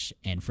flash,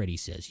 and Freddy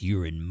says,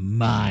 "You're in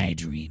my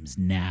dreams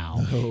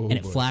now." And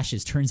it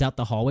flashes. Turns out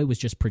the hallway was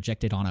just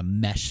projected on a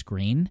mesh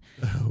screen,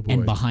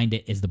 and behind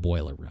it is the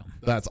boiler room.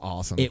 That's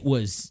awesome.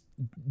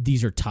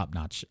 These are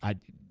top-notch.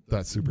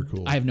 That's super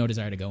cool. I have no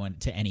desire to go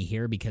into any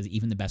here because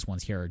even the best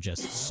ones here are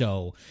just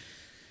so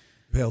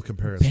pale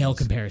comparisons. Pale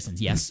comparisons,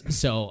 yes.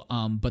 So,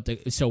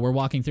 so we're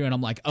walking through, and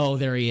I'm like, "Oh,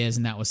 there he is,"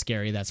 and that was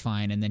scary. That's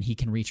fine. And then he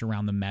can reach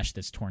around the mesh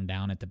that's torn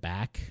down at the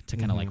back to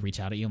kind of like reach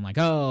out at you. I'm like,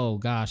 "Oh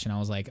gosh!" And I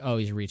was like, "Oh,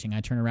 he's reaching."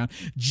 I turn around,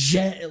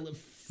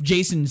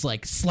 Jason's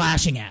like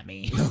slashing at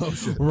me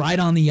right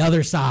on the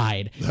other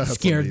side. That's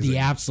scared amazing. the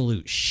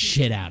absolute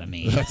shit out of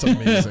me. That's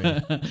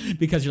amazing.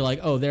 Because you're like,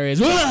 "Oh, there he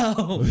is!"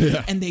 Whoa!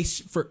 Yeah. And they,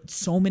 for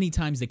so many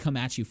times, they come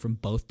at you from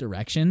both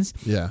directions.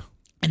 Yeah.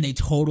 And they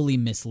totally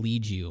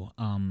mislead you.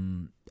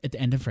 At the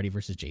end of Freddy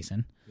versus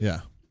Jason,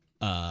 Yeah.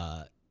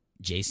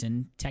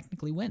 Jason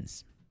technically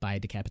wins by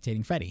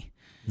decapitating Freddy.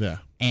 Yeah.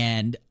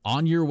 And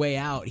on your way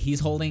out,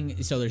 he's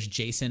holding. So there's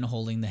Jason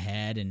holding the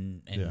head,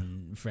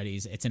 and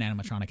Freddy's. It's an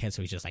animatronic head,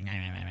 so he's just like. Nah,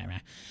 nah, nah, nah.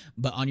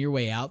 But on your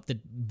way out,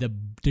 the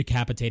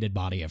decapitated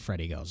body of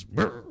Freddy goes.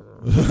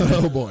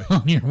 Oh boy.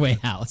 On your way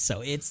out,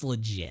 so it's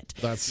legit.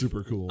 That's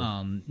super cool.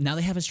 Now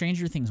they have a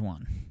Stranger Things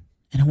one.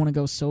 And I want to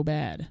go so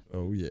bad.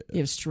 Oh, yeah. They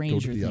have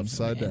Stranger Go to the Things.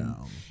 Upside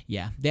Down.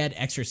 Yeah. They had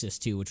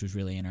Exorcist, too, which was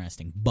really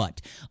interesting.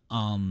 But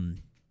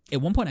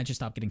at one point, I just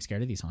stopped getting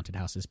scared of these haunted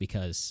houses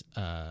because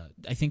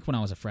I think when I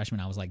was a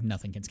freshman, I was like,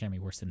 nothing can scare me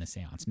worse than the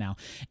seance. Now,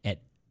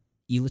 at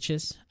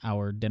Elitch's,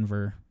 our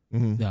Denver,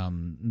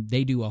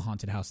 they do a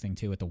haunted house thing,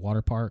 too, at the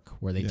water park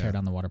where they tear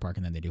down the water park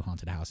and then they do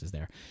haunted houses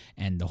there.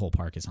 And the whole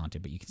park is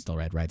haunted, but you can still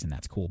ride rides, and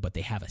that's cool. But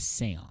they have a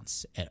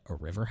seance at a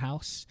river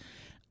house.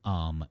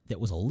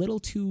 That was a little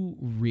too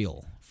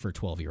real for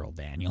 12-year-old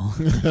Daniel.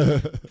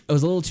 It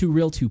was a little too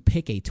real to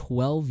pick a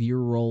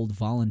 12-year-old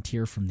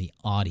volunteer from the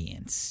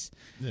audience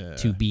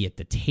to be at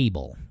the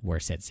table where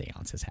said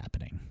seance is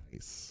happening.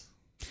 Nice.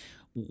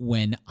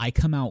 When I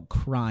come out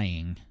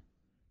crying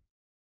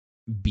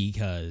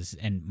because,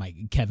 and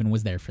Kevin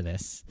was there for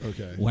this.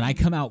 Okay. When I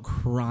come out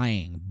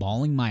crying,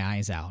 bawling my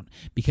eyes out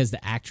because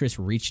the actress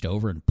reached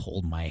over and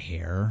pulled my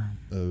hair.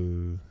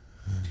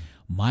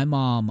 My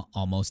mom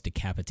almost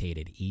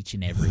decapitated each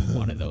and every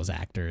one of those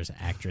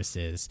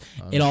actresses.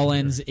 It all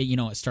ends,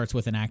 it starts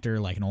with an actor,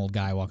 like an old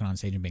guy walking on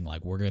stage and being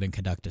like, "We're going to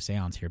conduct a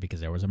seance here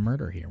because there was a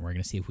murder here. We're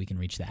going to see if we can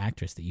reach the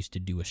actress that used to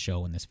do a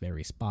show in this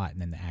very spot."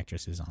 And then the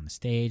actress is on the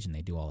stage and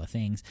they do all the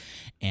things.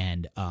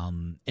 And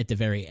at the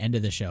very end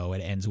of the show, it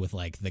ends with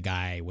like the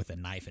guy with a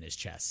knife in his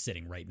chest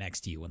sitting right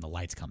next to you when the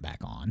lights come back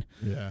on.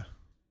 Yeah.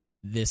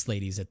 This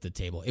lady's at the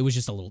table. It was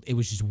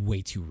just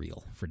way too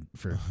real for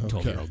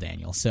 12-year-old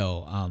Daniel.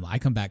 So I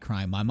come back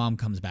crying. My mom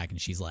comes back and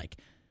she's like,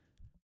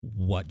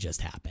 "What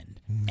just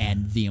happened?"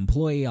 And the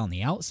employee on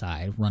the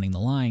outside running the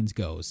lines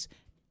goes,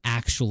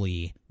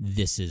 "Actually,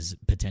 this is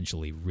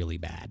potentially really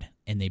bad."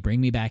 And they bring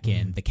me back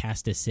in. The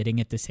cast is sitting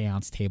at the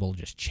seance table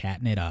just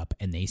chatting it up,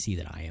 and they see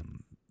that I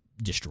am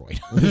destroyed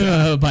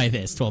by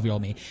this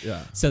 12-year-old me.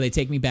 Yeah. So they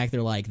take me back.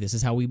 They're like, "This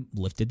is how we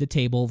lifted the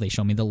table." They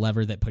show me the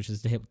lever that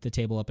pushes the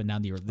table up and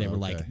down. They were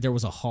like, there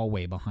was a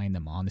hallway behind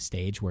them on the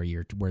stage where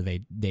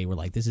they were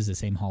like, "This is the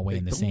same hallway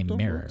in the same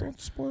mirror."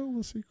 Don't spoil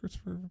the secrets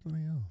for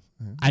everybody else.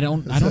 I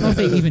don't know if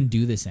they even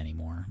do this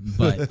anymore,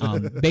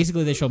 but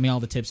basically they showed me all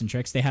the tips and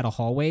tricks. They had a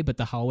hallway, but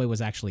the hallway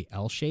was actually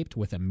L-shaped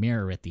with a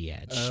mirror at the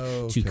edge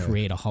to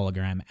create a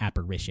hologram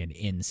apparition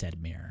in said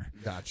mirror.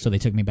 Gotcha. So they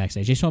took me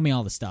backstage. They showed me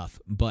all the stuff,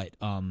 but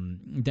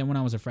then when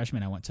I was a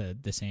freshman, I went to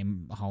the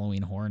same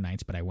Halloween Horror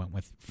Nights, but I went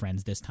with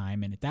friends this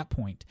time, and at that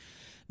point,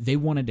 they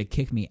wanted to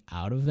kick me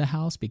out of the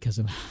house because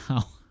of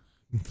how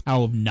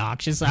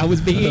obnoxious I was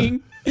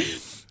being.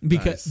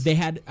 Because they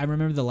had, I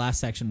remember the last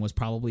section was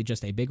probably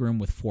just a big room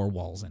with 4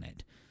 walls in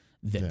it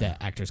that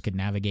the actors could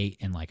navigate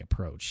and like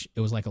approach. It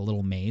was like a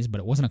little maze, but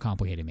it wasn't a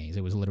complicated maze.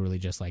 It was literally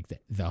just like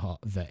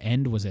the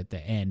end was at the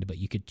end, but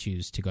you could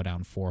choose to go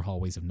down 4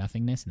 hallways of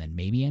nothingness and then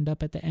maybe end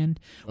up at the end.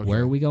 Okay.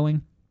 Where are we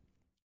going?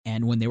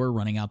 And when they were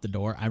running out the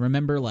door, I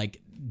remember like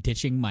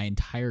ditching my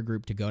entire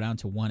group to go down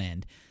to one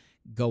end,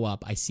 go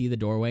up, I see the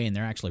doorway, and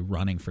they're actually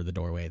running for the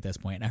doorway at this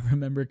point. And I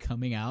remember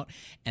coming out,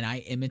 and I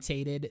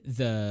imitated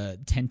the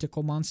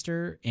tentacle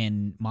monster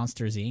in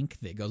Monsters, Inc.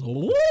 that goes,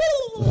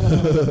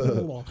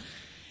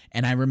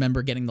 and I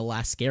remember getting the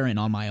last scare in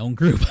on my own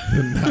group.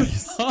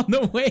 Nice. On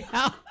the way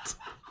out.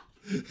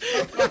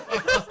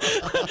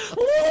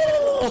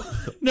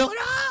 No,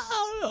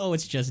 no,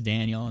 it's just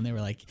Daniel. And they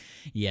were like,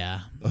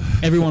 yeah.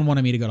 Everyone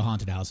wanted me to go to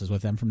haunted houses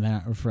with them from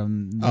then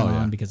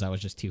on because I was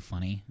just too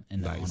funny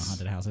and on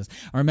haunted houses.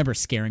 I remember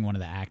scaring one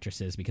of the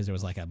actresses because there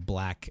was like a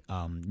black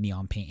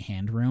neon paint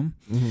hand room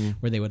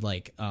where they would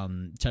like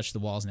touch the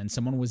walls, and then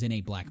someone was in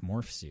a black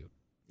morph suit.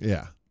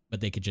 Yeah. But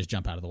they could just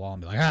jump out of the wall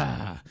and be like,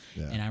 ah.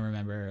 Yeah. And I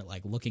remember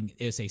like looking,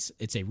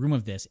 it's a room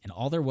of this, and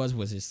all there was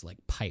this like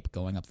pipe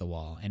going up the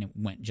wall, and it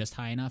went just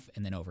high enough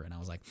and then over. And I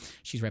was like,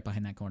 she's right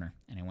behind that corner.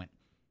 And it went,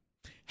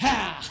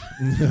 ha!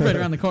 Right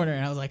around the corner.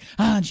 And I was like,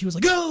 ah, and she was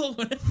like, go!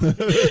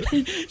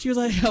 She was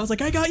like, I was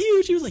like, I got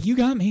you. She was like, you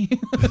got me.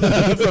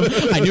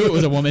 I knew it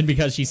was a woman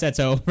because she said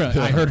so.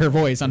 I heard her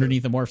voice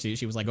underneath the morph suit.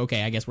 She was like,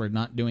 okay, I guess we're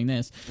not doing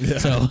this. Yeah.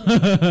 So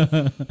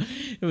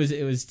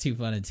it was too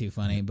fun and too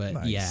funny.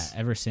 But yeah,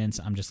 ever since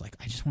I'm just like,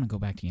 I just want to go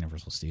back to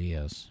Universal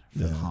Studios for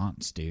the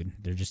haunts, dude.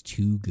 They're just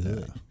too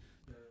good.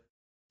 Yeah.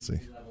 See.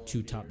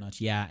 Too top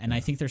notch, yeah, and I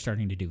think they're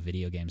starting to do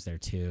video games there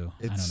too.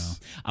 I don't know.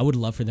 I would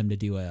love for them to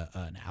do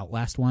an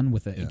Outlast one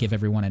with give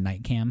everyone a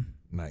night cam,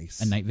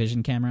 a night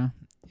vision camera,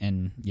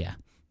 and yeah,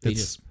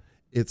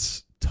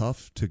 it's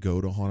tough to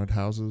go to haunted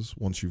houses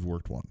once you've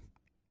worked one.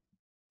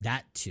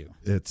 That too.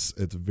 It's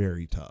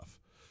very tough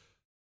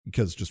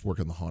because just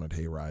working the haunted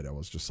hayride, I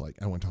was just like,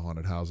 I went to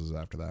haunted houses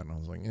after that, and I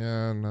was like,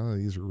 yeah, none of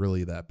these are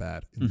really that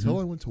bad until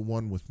I went to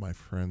one with my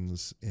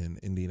friends in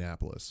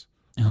Indianapolis.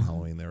 On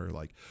Halloween, they were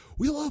like,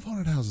 we love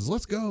haunted houses,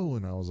 let's go.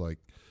 And I was like,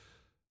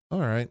 all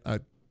right,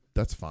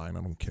 that's fine,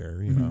 I don't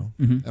care, you know.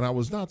 And I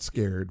was not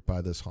scared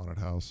by this haunted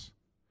house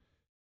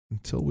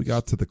until we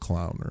got to the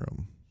clown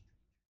room.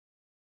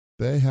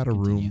 They had a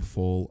room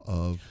full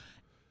of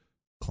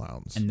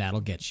clowns, and that'll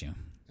get you.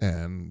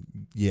 And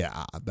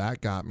yeah, that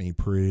got me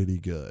pretty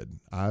good.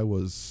 I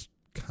was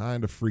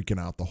kind of freaking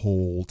out the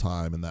whole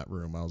time in that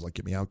room. I was like,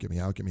 get me out, get me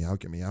out, get me out,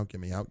 get me out,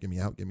 get me out, get me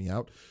out, get me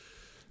out.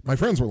 My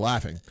friends were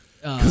laughing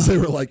because they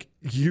were like,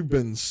 you've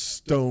been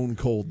stone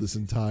cold this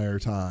entire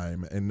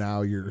time, and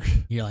now you're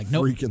like,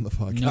 nope, freaking the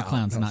fuck out. No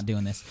clowns, not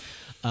doing this.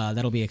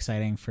 That'll be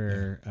exciting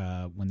for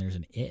when there's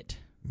an It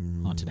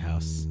haunted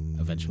house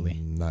eventually.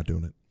 Not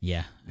doing it.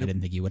 Yeah, I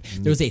didn't think you would.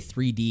 There was a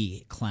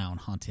 3D clown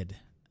haunted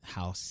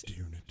house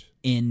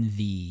in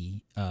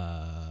the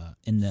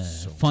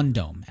Fun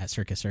Dome at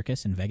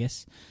Circus in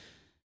Vegas.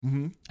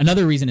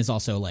 Another reason is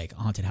also like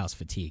haunted house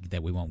fatigue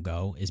that we won't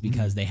go is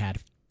because they had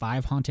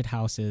 5 haunted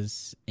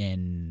houses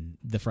in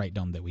the Fright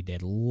Dome that we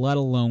did, let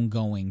alone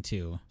going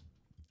to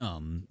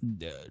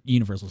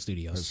Universal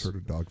Studios. I just heard a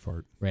dog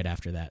fart right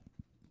after that.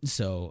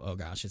 So, oh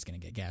gosh, it's gonna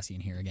get gassy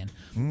in here again.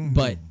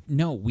 But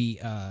no, we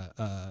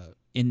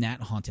in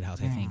that haunted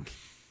house, I think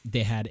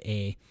they had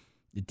a.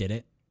 Did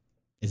it?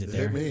 Is it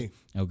there? Hit me.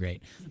 Oh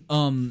great.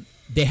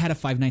 They had a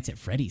Five Nights at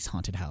Freddy's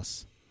haunted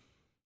house.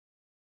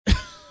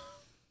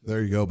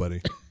 There you go,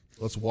 buddy.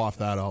 Let's waft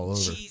that all over.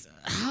 Jeez,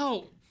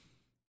 how?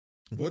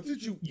 What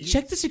did you eat?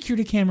 Check the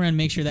security camera and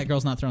make sure that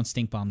girl's not throwing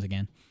stink bombs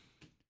again.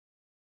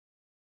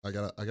 I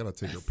gotta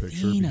take her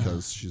picture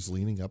because she's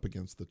leaning up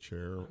against the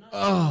chair.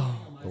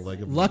 Oh, the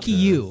leg of lucky the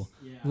chair. you!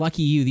 Yeah.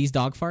 Lucky you! These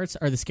dog farts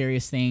are the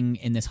scariest thing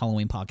in this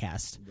Halloween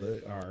podcast.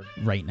 They are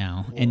right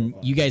now, and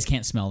you guys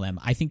can't smell them.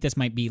 I think this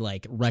might be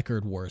like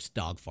record worst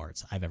dog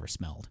farts I've ever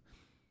smelled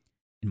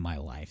in my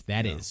life.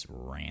 That is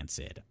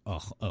rancid.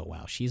 Oh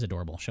wow, she's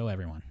adorable. Show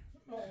everyone.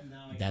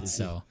 That's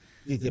so.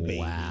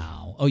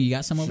 Wow. Oh, you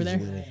got some over there?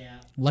 Yeah.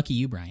 Lucky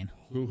you, Brian.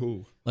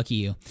 Woo-hoo. Lucky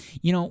you.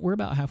 You know, we're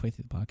about halfway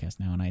through the podcast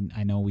now, and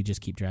I know we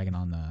just keep dragging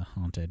on the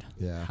haunted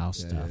house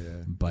stuff.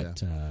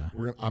 But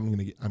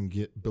I'm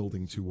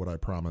building to what I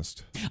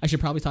promised. I should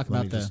probably talk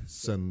about just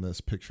send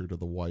this picture to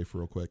the wife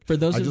real quick. For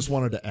those, I just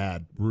wanted to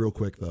add real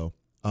quick though.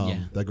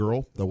 That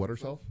girl that wet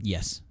herself.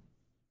 Yes.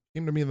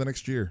 Came to me the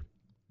next year.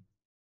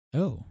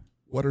 Oh.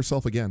 Wet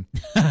herself again.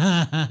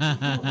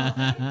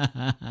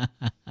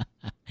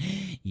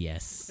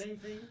 Yes.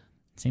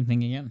 Same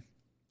thing again.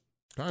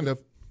 Kind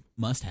of.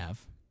 Must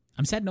have.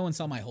 I'm sad no one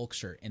saw my Hulk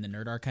shirt in the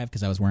Nerd Archive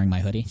because I was wearing my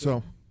hoodie.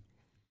 So,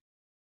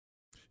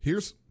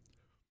 here's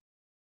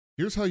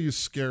how you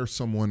scare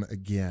someone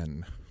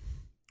again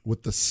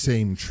with the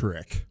same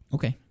trick.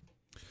 Okay.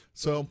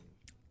 So,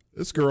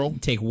 this girl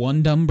take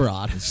one dumb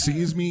broad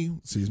sees me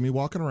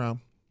walking around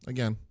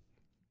again,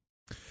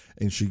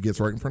 and she gets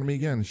right in front of me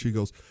again, and she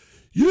goes,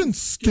 "You didn't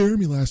scare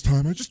me last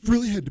time. I just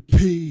really had to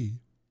pee."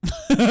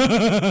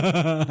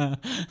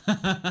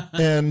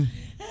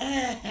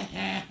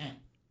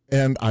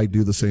 And I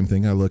do the same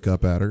thing. I look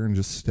up at her and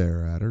just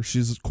stare at her.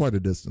 She's quite a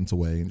distance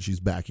away, and she's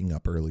backing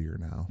up earlier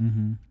now.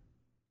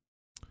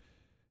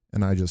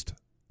 And I just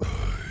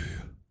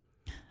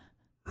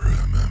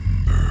remember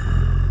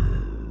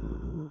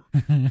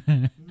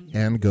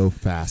and go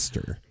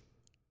faster.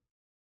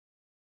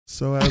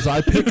 So as I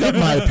pick up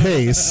my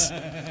pace,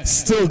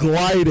 still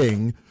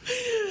gliding,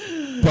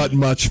 but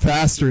much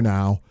faster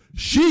now,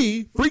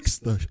 she freaks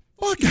the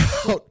fuck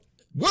out,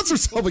 wets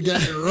herself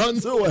again, and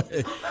runs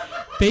away.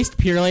 Based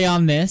purely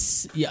on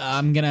this,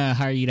 I'm going to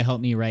hire you to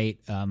help me write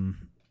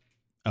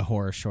a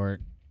horror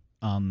short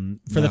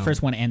for the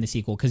first one and the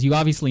sequel, because you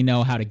obviously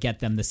know how to get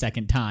them the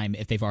second time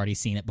if they've already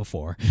seen it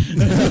before.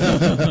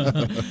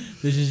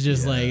 This is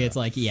just like, it's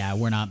like, yeah,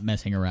 we're not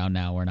messing around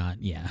now. We're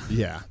not, yeah.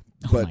 Yeah.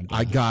 Oh But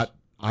my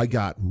I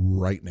got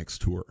right next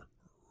to her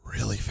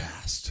really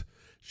fast.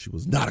 She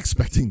was not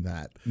expecting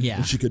that. Yeah.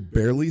 And she could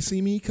barely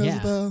see me because Yeah.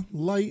 of the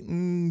light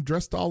and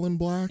dressed all in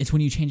black. It's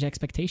when you change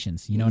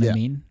expectations. You know what I Yeah.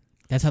 mean?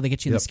 That's how they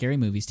get you in the Yep. scary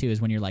movies too,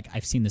 is when you're like,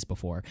 I've seen this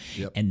before.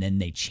 Yep. And then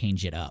they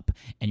change it up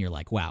and you're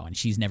like, wow, and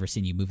she's never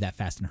seen you move that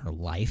fast in her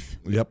life.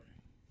 Yep.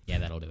 Yeah,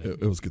 that'll do it.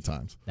 It was good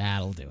times.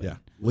 That'll do it. Yeah.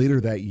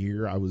 Later that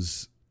year,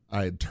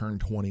 I had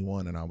turned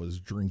 21 and I was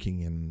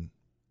drinking in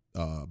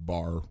a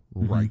bar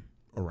right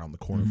around the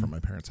corner from my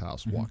parents'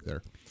 house. Walk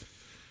there.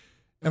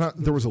 And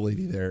there was a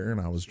lady there, and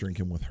I was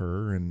drinking with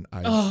her, and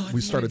we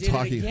started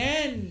talking.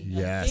 Again.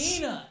 Yes.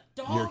 Athena,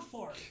 You're dog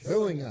fart.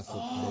 killing us,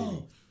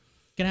 lady.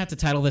 Gonna have to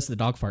title this the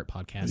Dog Fart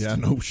Podcast. Yeah,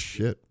 no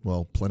shit.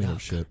 Well, plenty of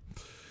shit.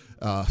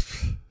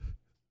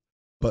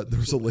 But there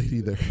was a lady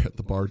there at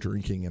the bar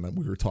drinking, and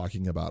we were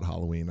talking about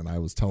Halloween, and I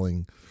was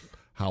telling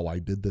how I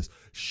did this.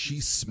 She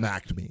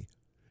smacked me,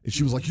 and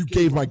she was like, "You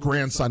gave my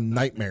grandson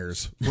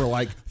nightmares for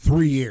like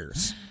 3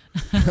 years,"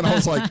 and I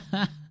was like,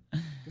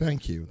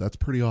 "Thank you. That's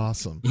pretty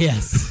awesome."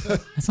 Yes.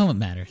 That's all that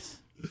matters.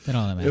 That's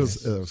all that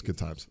matters. It was good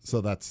times.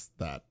 So that's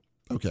that.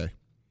 Okay.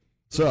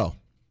 So,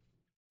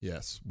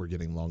 yes, we're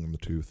getting long in the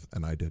tooth,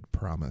 and I did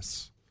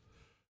promise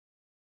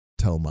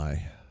tell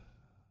my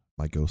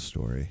ghost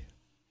story.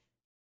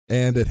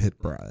 And it hit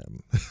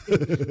Brian.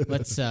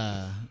 Let's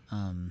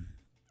I'm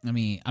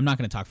not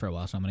gonna talk for a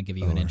while, so I'm gonna give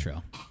you an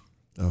intro.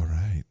 All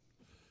right.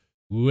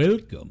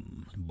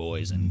 Welcome,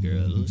 boys and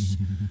girls,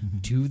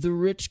 to the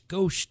Rich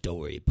Ghost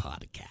Story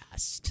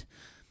Podcast,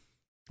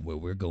 where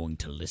we're going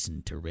to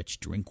listen to Rich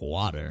drink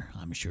water.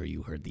 I'm sure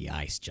you heard the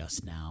ice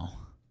just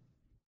now.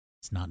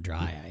 It's not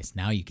dry ice.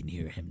 Now you can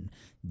hear him.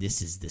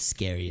 This is the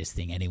scariest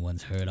thing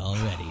anyone's heard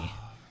already.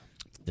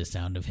 The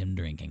sound of him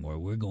drinking, where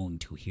we're going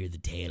to hear the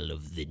tale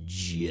of the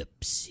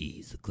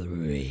Gypsies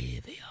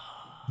Graveyard.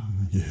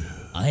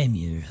 Yeah. I am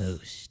your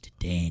host,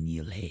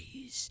 Daniel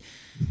Hayes,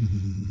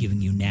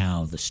 giving you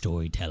now the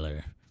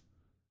storyteller,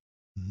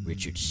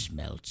 Richard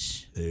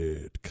Smeltz.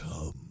 It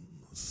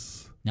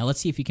comes. Now let's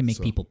see if you can make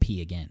people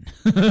pee again.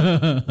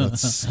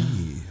 Let's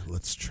see.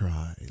 Let's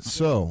try.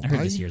 So I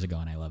heard this years ago,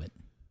 and I love it.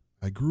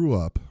 I grew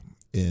up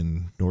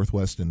in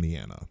Northwest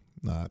Indiana,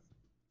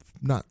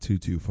 not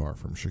too far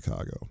from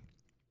Chicago.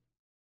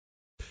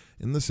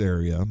 In this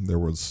area, there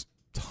was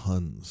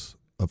tons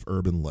of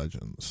urban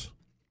legends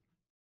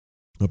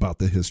about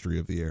the history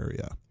of the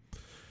area.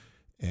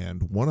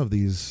 And one of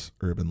these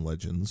urban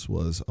legends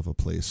was of a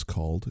place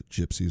called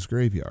Gypsy's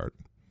Graveyard.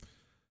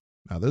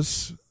 Now,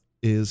 this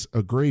is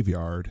a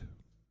graveyard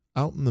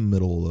out in the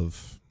middle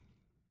of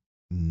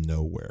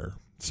nowhere.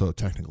 So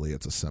technically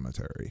it's a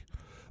cemetery.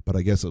 But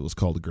I guess it was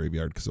called a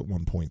graveyard because at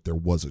one point there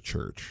was a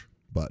church,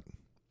 but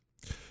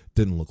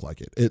didn't look like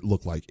it. It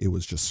looked like it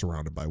was just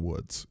surrounded by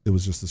woods. It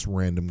was just this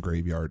random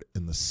graveyard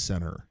in the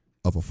center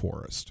of a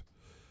forest.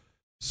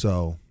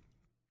 So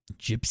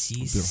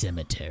Gypsy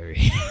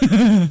Cemetery.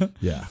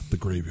 yeah, the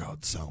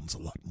graveyard sounds a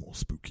lot more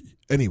spooky.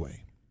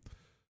 Anyway,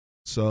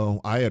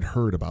 so I had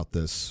heard about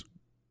this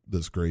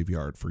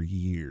graveyard for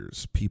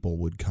years. People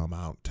would come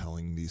out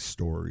telling these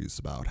stories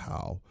about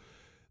how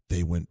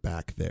they went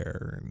back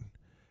there, and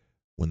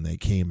when they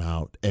came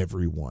out,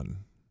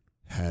 everyone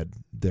had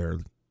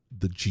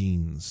the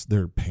jeans,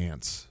 their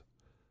pants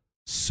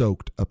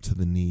soaked up to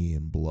the knee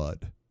in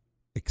blood,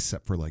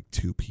 except for like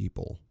 2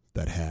 people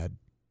that had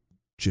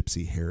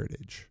gypsy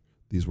heritage.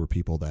 These were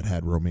people that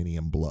had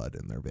Romanian blood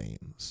in their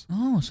veins.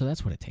 Oh, so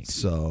that's what it takes.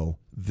 So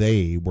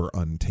they were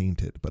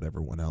untainted, but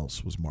everyone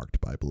else was marked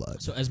by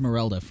blood. So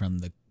Esmeralda from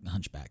The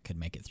Hunchback could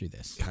make it through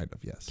this. Kind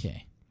of, yes.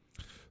 Okay.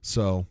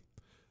 So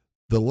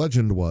the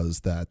legend was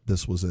that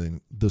this was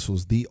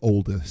the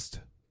oldest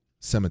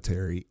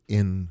cemetery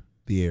in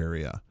the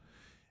area,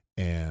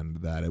 and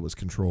that it was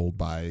controlled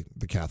by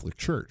the Catholic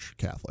Church.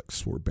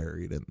 Catholics were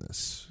buried in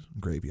this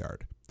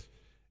graveyard.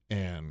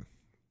 And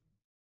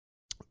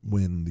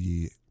when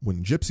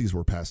gypsies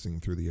were passing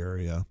through the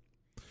area,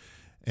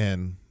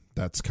 and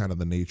that's kind of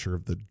the nature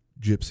of the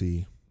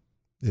gypsy,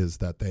 is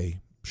that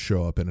they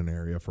show up in an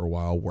area for a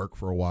while, work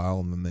for a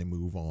while, and then they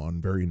move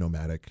on. Very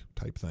nomadic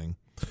type thing.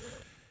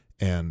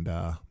 And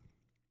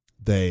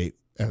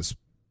as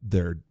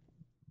their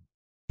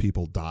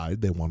people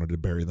died, they wanted to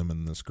bury them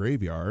in this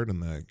graveyard,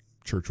 and the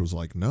church was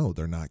like, no,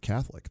 they're not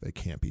Catholic. They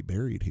can't be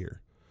buried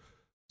here.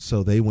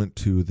 So they went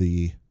to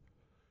the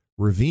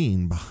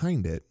ravine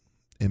behind it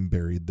and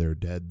buried their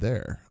dead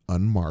there,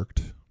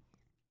 unmarked.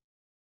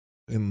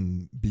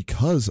 And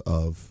because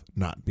of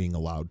not being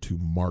allowed to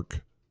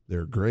mark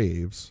their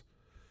graves,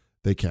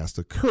 they cast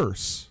a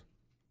curse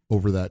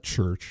over that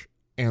church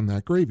and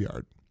that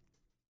graveyard.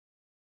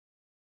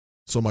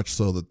 So much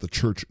so that the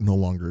church no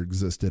longer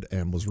existed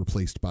and was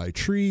replaced by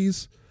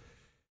trees,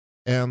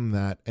 and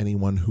that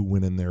anyone who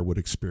went in there would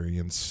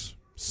experience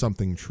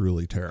something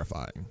truly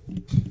terrifying.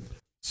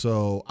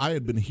 So I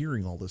had been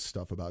hearing all this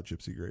stuff about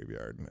Gypsy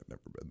Graveyard, and I'd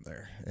never been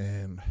there.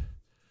 And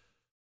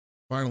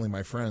finally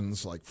my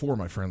friends, like 4 of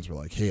my friends were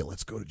like, hey,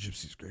 let's go to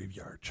Gypsy's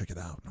graveyard. Check it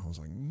out. And I was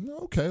like,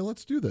 okay,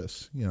 let's do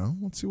this.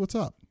 Let's see what's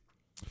up.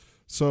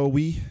 So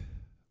we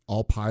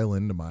all pile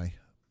into my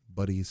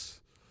buddy's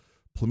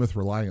Plymouth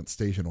Reliant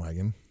station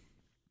wagon.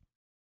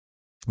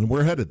 And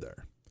we're headed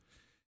there.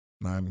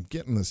 And I'm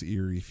getting this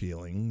eerie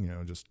feeling,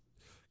 just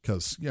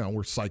because,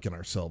 we're psyching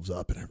ourselves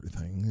up and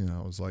everything.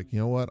 I was like, you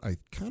know what? I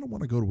kind of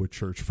want to go to a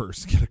church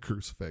first to get a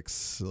crucifix.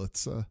 So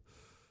let's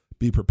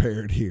be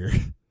prepared here.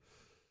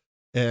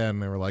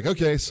 And they were like,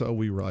 okay. So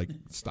we were like,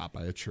 stop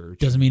by a church.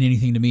 Doesn't mean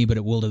anything to me, but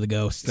it will to the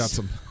ghosts. Got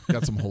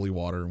some holy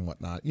water and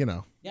whatnot,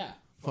 Yeah.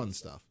 fun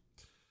stuff.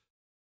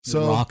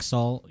 Your rock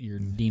salt, your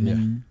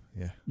demon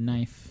Yeah.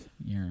 knife,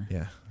 your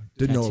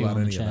Didn't know tattoo about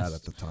on the any of that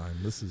chest. at the time.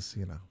 This is,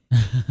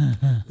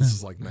 this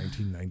is like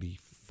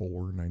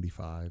 1994,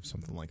 95,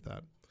 something like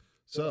that.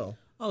 So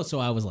I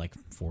was like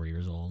 4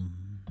 years old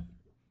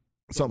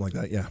something like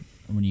that, yeah.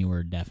 when you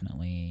were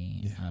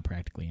definitely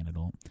practically an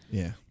adult.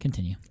 Yeah.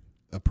 Continue.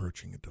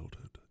 Approaching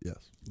adulthood.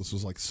 Yes. This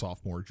was like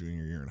sophomore,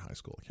 junior year in high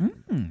school. I can't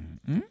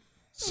remember.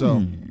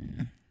 So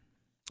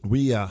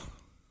we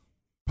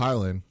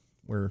pile in.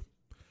 We're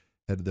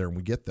headed there and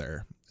we get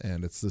there.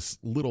 And it's this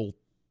little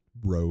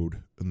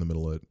road in the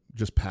middle of it,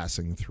 just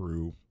passing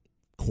through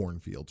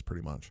cornfields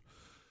pretty much.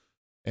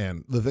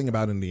 And the thing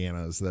about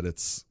Indiana is that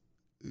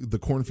the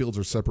cornfields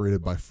are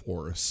separated by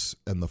forests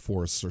and the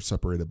forests are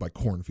separated by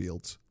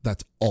cornfields.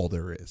 That's all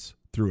there is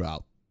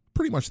throughout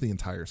pretty much the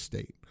entire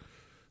state.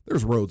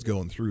 There's roads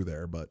going through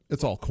there, but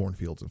it's all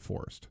cornfields and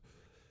forest.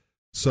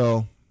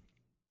 So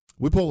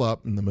we pull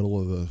up in the middle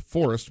of the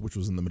forest, which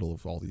was in the middle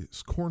of all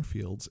these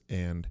cornfields,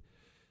 and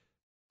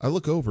I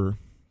look over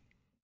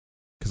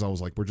because I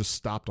was like, we're just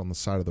stopped on the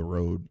side of the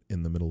road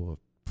in the middle of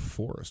a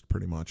forest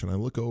pretty much. And I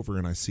look over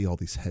and I see all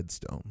these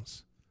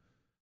headstones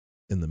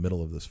in the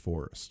middle of this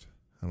forest.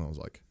 And I was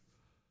like,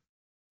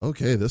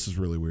 okay, this is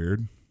really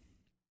weird.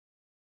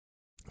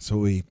 So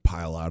we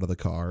pile out of the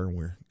car and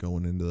we're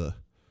going into the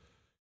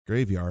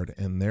graveyard,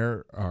 and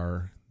there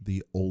are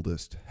the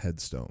oldest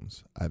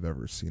headstones I've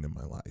ever seen in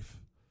my life.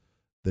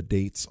 The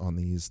dates on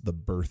these, the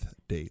birth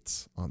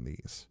dates on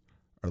these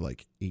are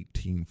like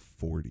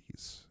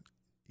 1840s,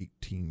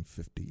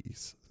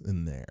 1850s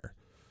in there.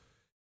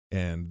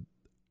 And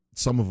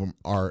some of them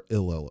are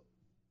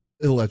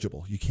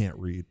illegible. You can't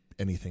read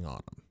anything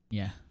on them.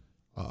 Yeah.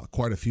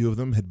 Quite a few of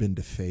them had been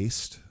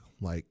defaced,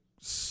 like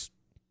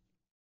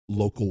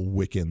local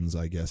Wiccans,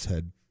 I guess,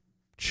 had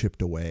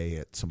chipped away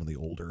at some of the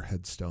older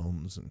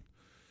headstones, and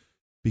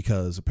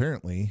because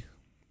apparently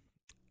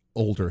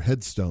older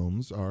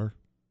headstones are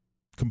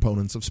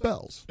components of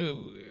spells. I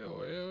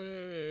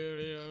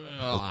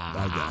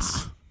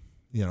guess,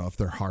 if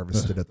they're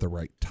harvested at the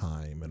right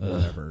time and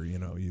whatever,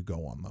 you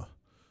go on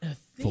the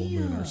full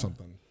moon or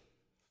something.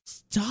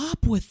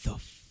 Stop with the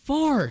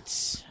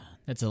farts.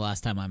 That's the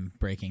last time I'm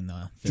breaking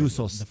the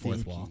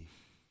fourth wall.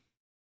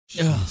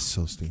 She's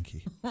so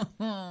stinky.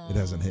 It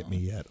hasn't hit me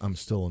yet. I'm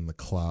still in the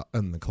cloud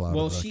of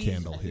the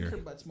candle here. Her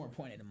butt's more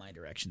pointed in my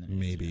direction than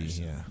maybe, yours,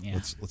 so, yeah.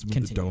 Let's move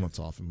Continue. the donuts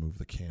off and move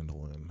the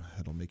candle in.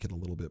 It'll make it a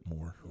little bit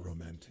more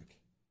romantic.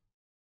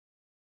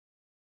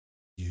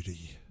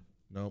 Beauty.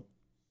 Nope.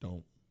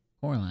 Don't.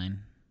 Coraline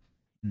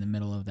in the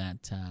middle of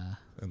that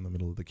In the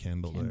middle of the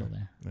candle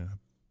there. Yeah.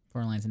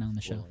 Coraline's now on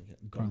the show.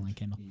 Coraline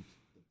candle.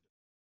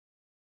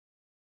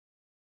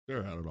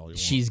 Stare at it all you want.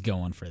 She's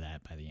going for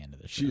that by the end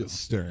of the show. She is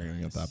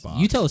staring at that box.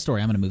 You tell a story.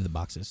 I'm going to move the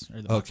boxes.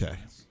 Okay.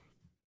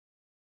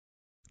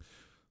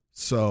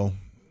 So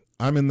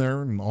I'm in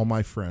there, and all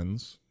my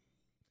friends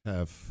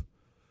have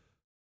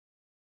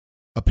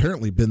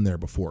apparently been there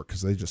before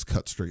because they just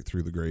cut straight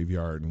through the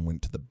graveyard and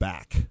went to the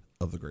back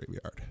of the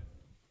graveyard.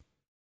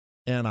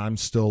 And I'm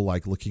still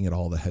like looking at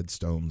all the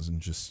headstones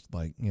and just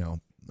like,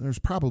 there's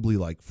probably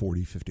like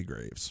 40, 50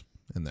 graves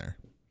in there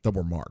that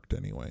were marked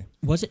anyway.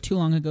 Was it too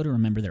long ago to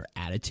remember their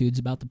attitudes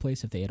about the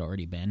place if they had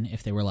already been?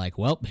 If they were like,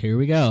 well, here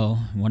we go.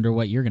 Wonder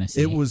what you're going to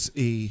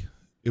see.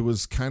 It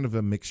was kind of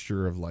a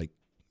mixture of like,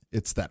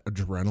 it's that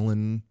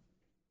adrenaline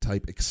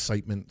type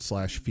excitement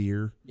 /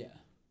 fear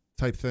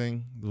type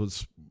thing. It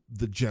was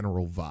the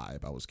general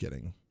vibe I was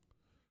getting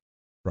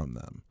from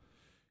them.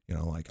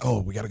 Like,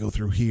 oh, we got to go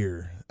through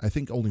here. I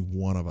think only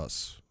one of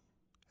us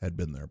had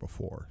been there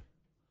before.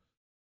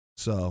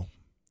 So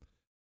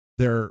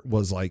there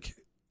was like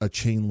a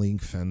chain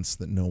link fence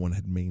that no one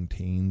had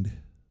maintained.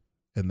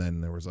 And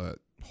then there was a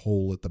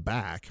hole at the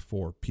back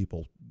for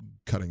people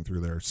cutting through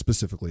there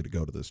specifically to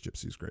go to this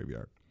gypsy's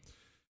graveyard.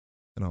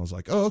 And I was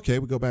like, oh, okay,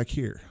 we go back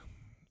here.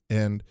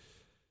 And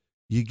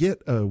you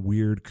get a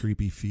weird,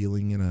 creepy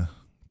feeling in a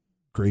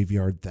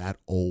graveyard that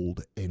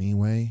old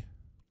anyway.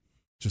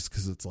 Just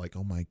because it's like,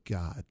 oh my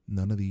God,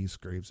 none of these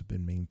graves have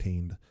been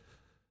maintained.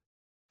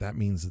 That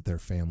means that their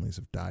families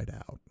have died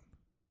out.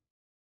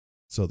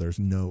 So there's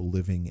no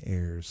living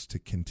heirs to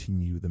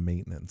continue the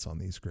maintenance on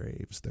these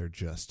graves. They're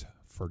just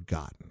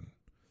forgotten.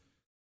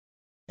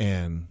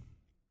 And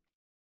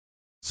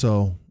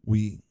so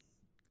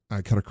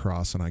I cut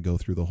across and I go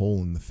through the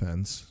hole in the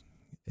fence,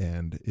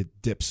 and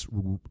it dips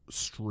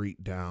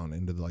straight down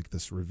into like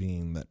this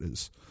ravine that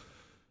is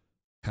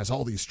has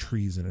all these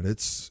trees in it.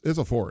 It's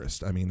a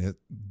forest. I mean,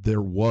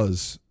 there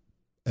was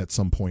at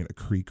some point a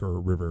creek or a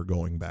river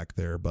going back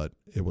there, but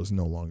it was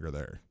no longer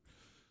there.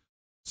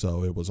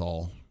 So it was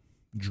all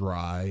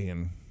dry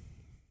and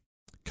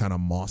kind of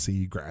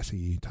mossy,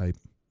 grassy type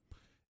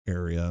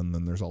area, and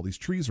then there's all these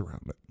trees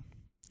around it.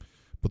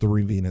 But the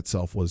ravine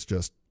itself was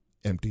just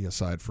empty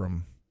aside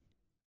from,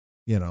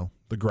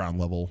 the ground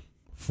level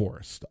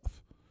forest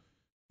stuff.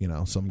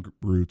 Some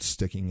roots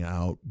sticking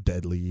out,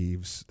 dead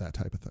leaves, that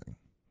type of thing.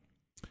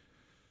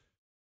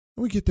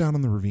 And we get down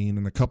in the ravine,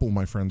 and a couple of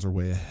my friends are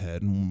way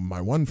ahead, and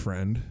my one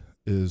friend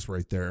is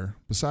right there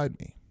beside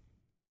me.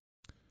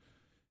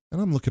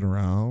 And I'm looking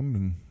around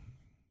and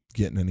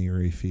getting an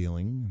eerie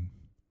feeling.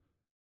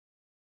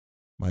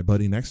 My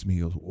buddy next to me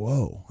goes,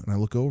 "Whoa." And I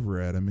look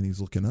over at him, and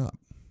he's looking up.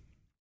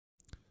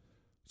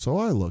 So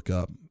I look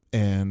up,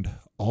 and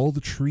all the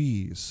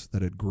trees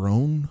that had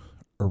grown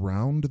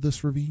around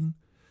this ravine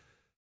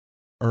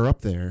are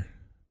up there,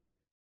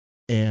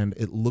 and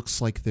it looks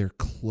like they're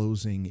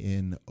closing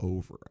in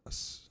over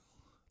us,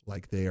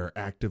 like they are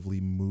actively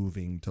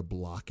moving to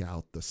block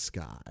out the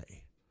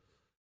sky.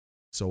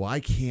 So I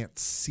can't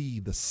see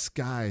the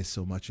sky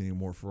so much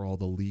anymore for all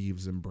the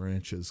leaves and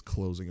branches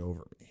closing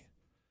over me.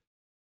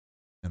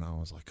 And I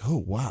was like, "Oh,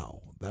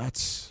 wow,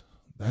 that's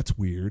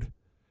weird."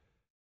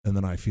 And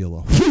then I feel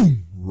a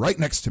whoom right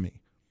next to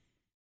me.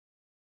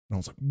 And I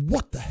was like,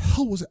 "What the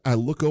hell was it?" I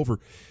look over.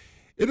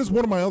 It is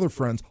one of my other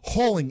friends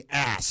hauling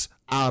ass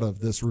out of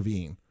this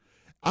ravine.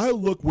 I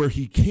look where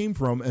he came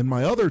from, and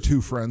my other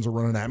two friends are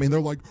running at me, and they're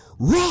like,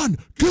 "Run,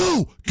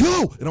 go,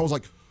 go." And I was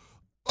like,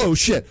 "Oh,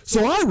 shit."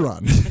 So I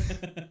run.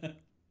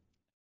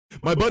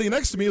 My buddy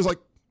next to me is like,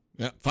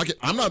 "Yeah, fuck it.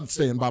 I'm not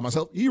staying by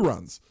myself." He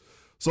runs.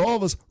 So all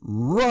of us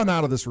run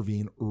out of this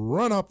ravine,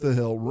 run up the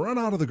hill, run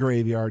out of the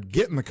graveyard,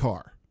 get in the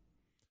car.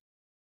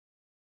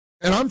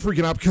 And I'm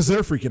freaking out because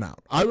they're freaking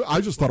out.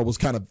 I just thought it was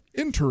kind of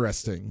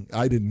interesting.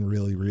 I didn't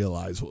really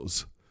realize what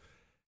was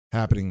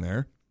happening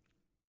there.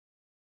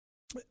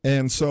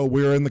 And so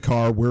we're in the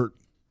car.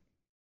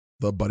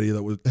 The buddy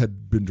that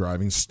had been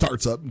driving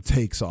starts up and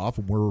takes off.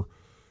 And we're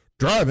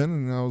driving.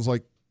 And I was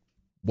like,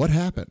 "What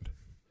happened?"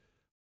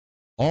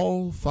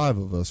 All 5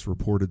 of us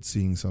reported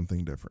seeing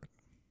something different.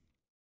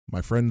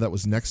 My friend that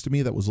was next to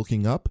me that was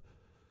looking up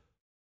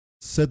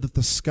said that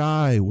the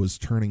sky was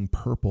turning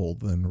purple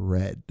then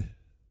red.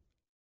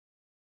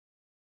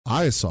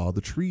 I saw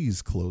the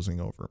trees closing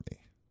over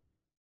me.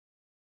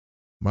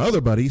 My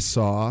other buddy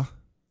saw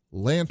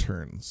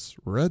lanterns,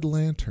 red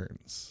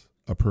lanterns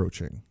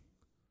approaching.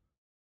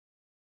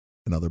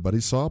 Another buddy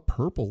saw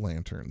purple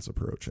lanterns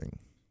approaching.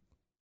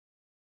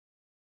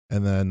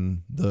 And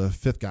then the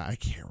 5th guy, I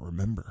can't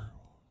remember.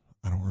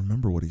 I don't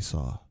remember what he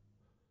saw.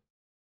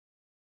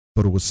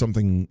 But it was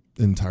something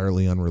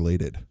entirely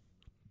unrelated.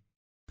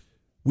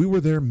 We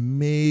were there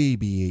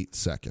maybe 8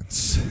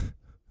 seconds.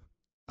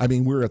 I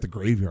mean, we were at the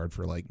graveyard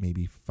for like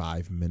maybe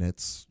 5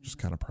 minutes, just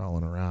kind of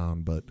prowling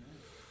around, but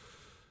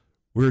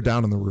we were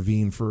down in the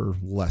ravine for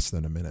less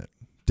than a minute,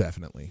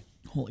 definitely.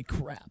 Holy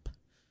crap.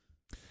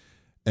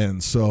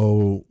 And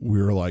so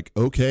we were like,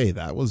 okay,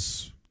 that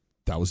was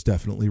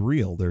definitely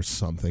real. There's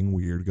something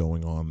weird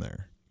going on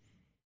there.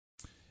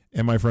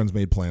 And my friends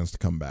made plans to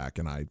come back,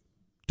 and I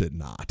did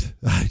not.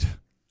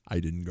 I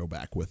didn't go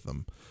back with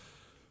them.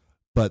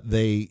 But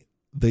they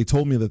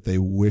told me that they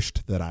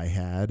wished that I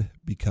had,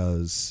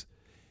 because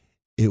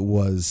it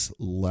was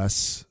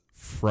less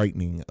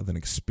frightening of an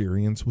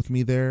experience with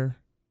me there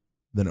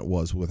than it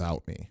was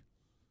without me.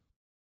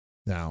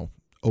 Now,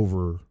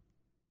 over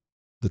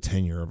the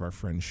tenure of our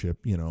friendship,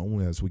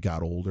 as we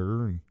got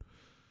older and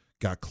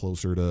got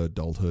closer to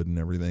adulthood and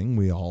everything,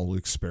 we all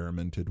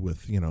experimented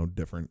with,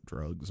 different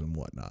drugs and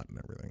whatnot and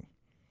everything.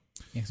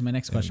 Yeah, because my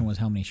next question was,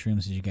 how many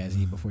shrooms did you guys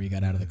eat before you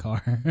got out of the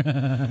car?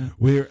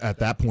 At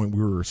that point,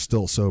 we were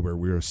still sober.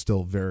 We were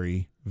still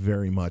very,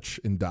 very much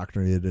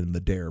indoctrinated in the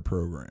DARE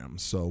program.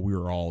 So we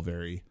were all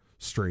very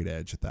straight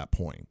edge at that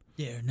point.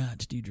 Dare not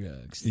to do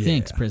drugs. Yeah.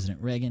 Thanks,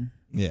 President Reagan.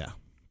 Yeah.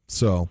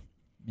 So.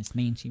 Miss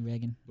Nancy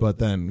Reagan. But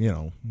then,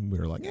 we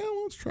were like, yeah,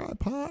 let's try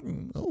pot.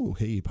 And, oh,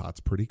 hey, pot's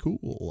pretty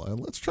cool.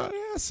 Let's try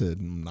acid.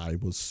 And I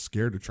was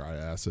scared to try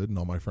acid. And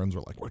all my friends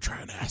were like, we're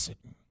trying acid.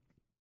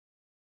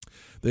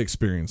 They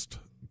experienced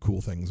cool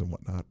things and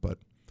whatnot, but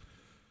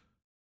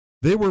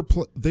they would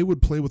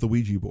play with a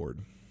Ouija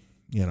board,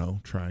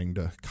 trying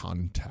to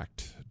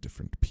contact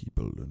different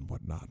people and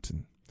whatnot.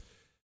 And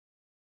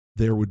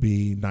there would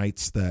be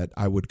nights that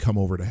I would come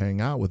over to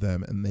hang out with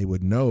them, and they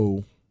would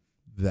know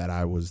that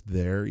I was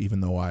there,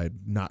 even though I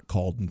had not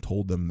called and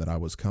told them that I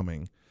was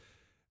coming,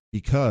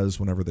 because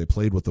whenever they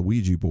played with the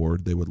Ouija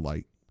board, they would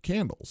light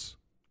candles.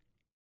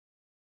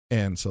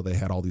 And so they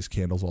had all these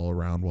candles all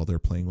around while they're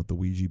playing with the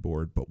Ouija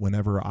board. But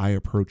whenever I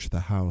approached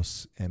the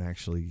house and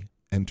actually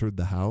entered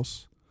the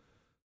house,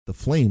 the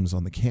flames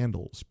on the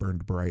candles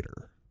burned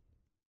brighter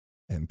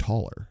and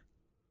taller.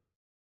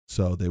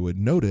 So they would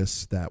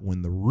notice that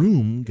when the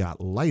room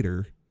got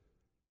lighter,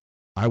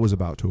 I was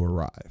about to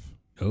arrive.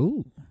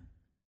 Oh.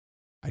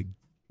 I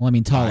Well, I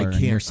mean, taller, and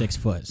can't- you're 6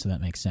 foot, so that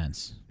makes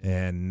sense.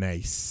 And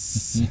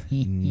nice.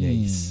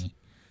 Nice.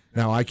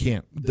 Now, I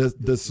can't,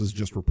 this is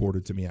just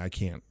reported to me. I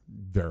can't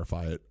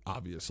verify it,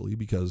 obviously,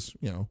 because,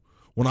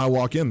 when I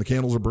walk in, the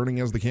candles are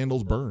burning as the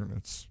candles burn.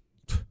 It's,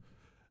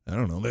 I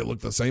don't know, they look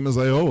the same as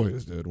they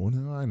always did. Well,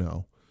 no, I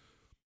know.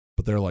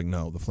 But they're like,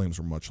 no, the flames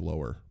were much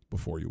lower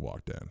before you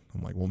walked in.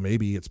 I'm like, well,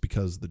 maybe it's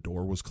because the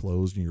door was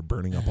closed and you're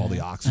burning up all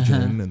the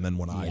oxygen, and then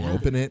when I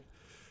open it,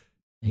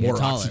 You get more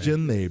taller.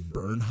 oxygen, they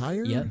burn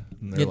higher. Yep.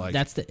 And they're like,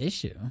 That's the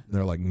issue.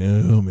 they're like,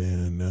 no,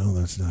 man, no,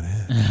 that's not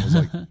it. I was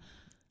like,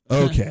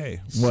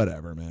 okay,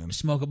 whatever, man.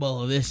 Smoke a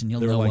bowl of this, and you'll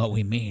They were know like- what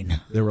we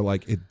mean. They were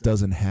like, it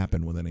doesn't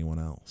happen with anyone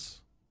else.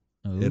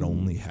 It Ooh.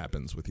 only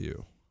happens with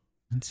you.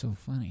 That's so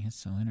funny. That's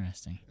so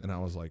interesting. And I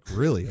was like,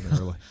 really? And they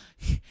were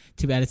like,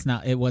 Too bad it's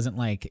not. It wasn't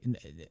like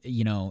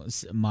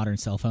modern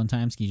cell phone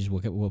times. You just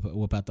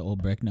whip out the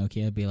old brick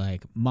Nokia, be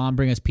like, "Mom,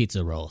 bring us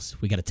pizza rolls.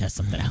 We got to test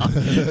something out."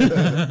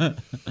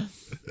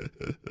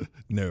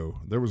 no,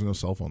 there was no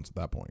cell phones at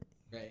that point.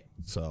 Right.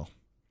 So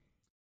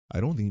I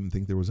don't even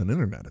think there was an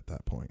internet at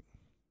that point.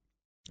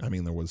 I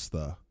mean, there was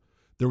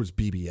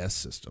BBS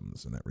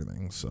systems and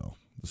everything. So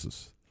this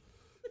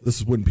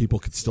is when people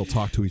could still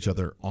talk to each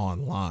other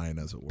online,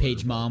 as it were.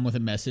 Page mom with a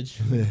message.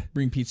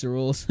 Bring pizza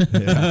rolls.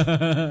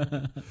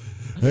 Yeah.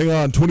 Hang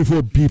on,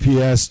 24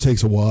 BPS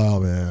takes a while,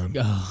 man.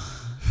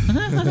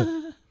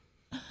 Oh.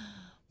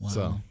 Wow.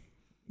 So,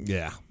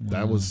 yeah,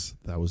 that was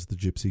the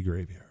Gypsy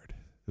Graveyard.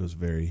 It was a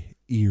very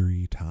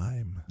eerie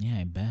time. Yeah,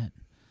 I bet.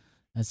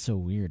 That's so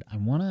weird. I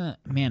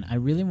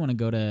really want to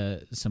go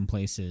to some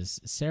places.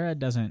 Sarah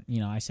doesn't,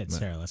 I said,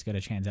 Sarah, let's go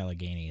to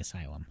Trans-Allegheny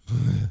Asylum,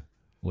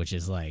 which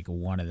is like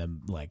one of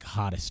the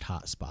hottest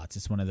hot spots.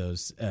 It's one of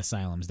those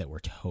asylums that were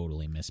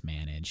totally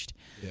mismanaged.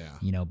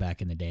 Yeah.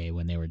 Back in the day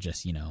when they were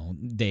just,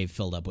 they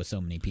filled up with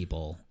so many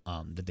people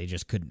that they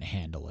just couldn't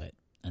handle it,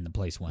 and the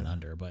place went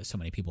under. But so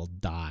many people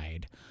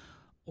died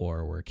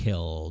or were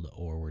killed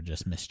or were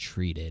just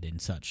mistreated in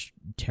such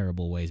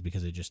terrible ways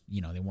because they just,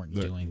 they weren't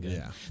doing good.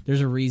 Yeah.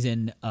 There's a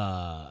reason.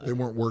 They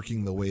weren't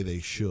working the way they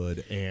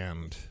should,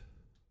 and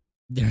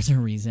There's a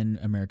reason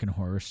American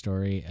Horror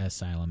Story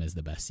Asylum is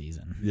the best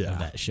season Yeah. of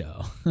that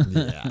show.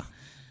 yeah.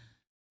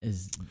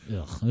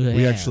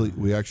 We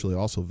We actually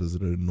also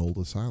visited an old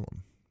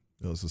asylum.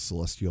 It was a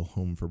Celestial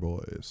Home for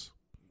Boys.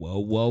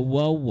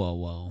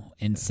 Whoa.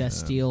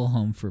 Incestial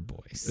Home for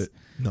Boys.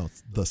 No,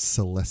 it's the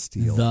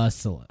Celestial.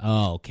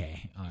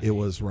 Okay. All right. It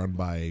was run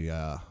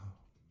by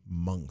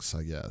monks,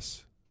 I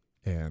guess,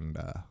 and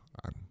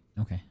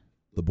Okay.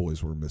 the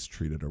boys were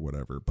mistreated or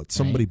whatever. But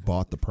somebody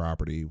bought the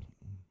property.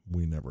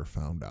 We never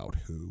found out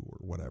who or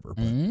whatever.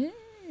 But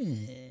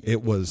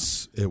it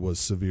was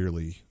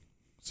severely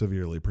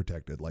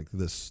protected. Like,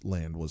 this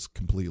land was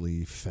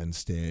completely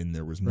fenced in.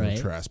 There was no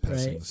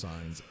trespassing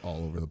signs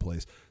all over the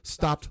place.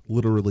 Stopped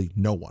literally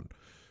no one.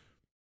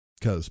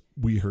 Because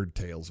we heard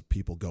tales of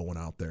people going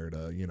out there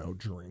to,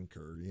 drink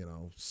or,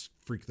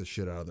 freak the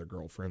shit out of their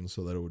girlfriends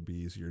so that it would be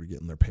easier to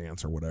get in their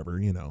pants or whatever,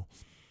 And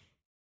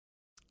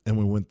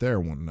we went there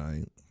one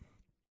night,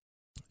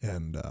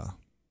 and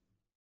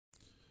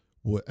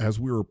as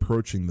we were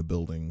approaching the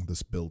building,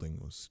 this building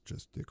was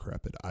just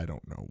decrepit. I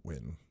don't know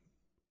when.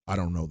 I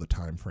don't know the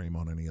time frame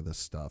on any of this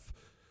stuff,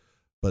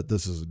 but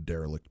this is a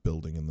derelict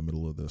building in the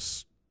middle of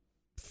this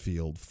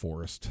field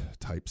forest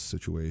type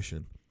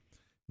situation.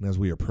 And as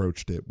we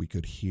approached it, we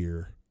could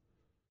hear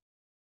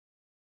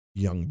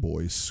young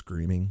boys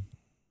screaming.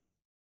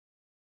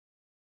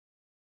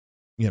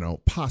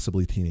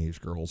 Possibly teenage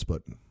girls,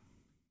 but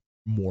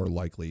more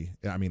likely,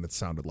 it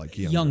sounded like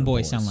young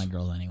boys sound like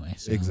girls anyway.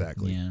 So,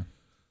 exactly. Yeah.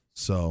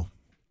 So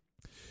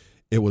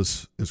it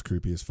was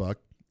creepy as fuck.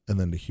 And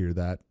then to hear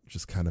that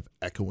just kind of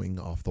echoing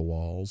off the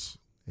walls,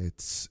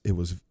 it's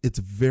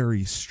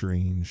very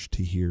strange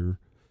to hear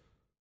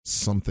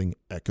something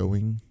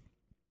echoing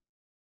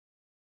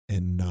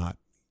and not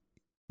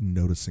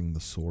noticing the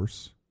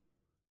source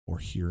or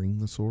hearing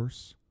the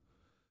source.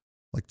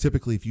 Like,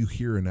 typically, if you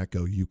hear an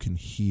echo, you can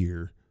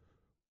hear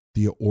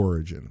the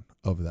origin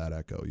of that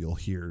echo. You'll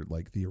hear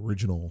like the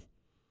original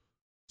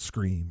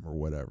scream or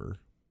whatever.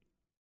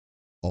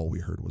 All we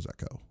heard was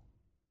echo.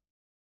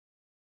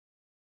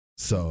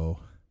 So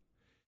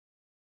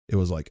it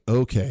was like,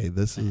 okay,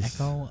 this is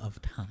Echo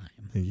of Time.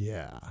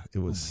 Yeah, it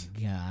was. Oh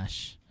my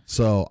gosh.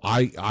 So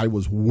I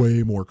was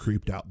way more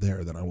creeped out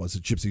there than I was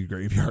at Gypsy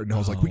Graveyard, and I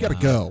was like, we got to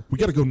go. We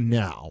got to go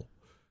now.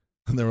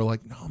 And they were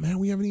like, no, man,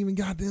 we haven't even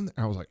gotten in there.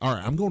 I was like, all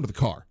right, I'm going to the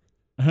car.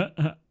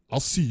 I'll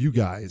see you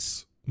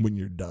guys when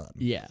you're done.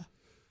 Yeah.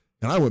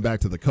 And I went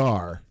back to the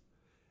car,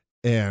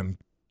 and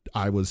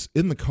I was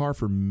in the car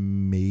for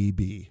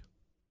maybe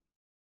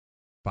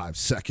 5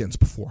 seconds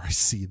before I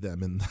see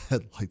them in the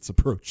headlights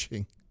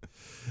approaching.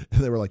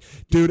 And they were like,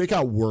 dude, it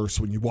got worse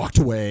when you walked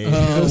away.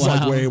 Oh, it was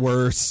like wow. way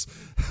worse.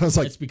 I was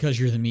like, It's because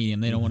you're the medium.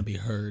 They don't want to be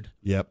heard.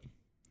 yep.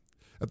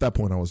 At that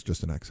point, I was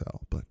just an XL,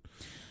 but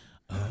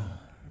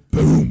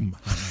boom.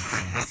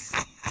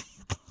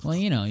 Well,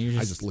 you're just.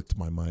 I just licked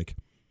my mic.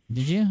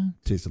 Did you?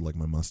 Tasted like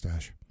my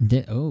mustache.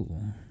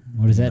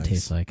 What does that Nice.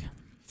 taste like?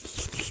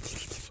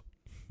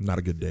 Not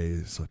a good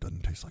day, so it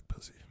doesn't taste like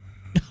pussy.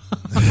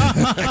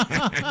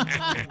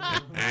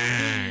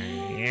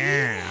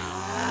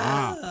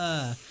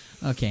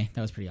 Okay, that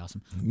was pretty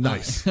awesome.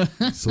 Nice.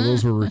 So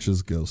those were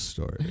Rich's ghost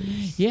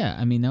stories. Yeah,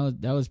 I mean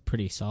that was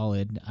pretty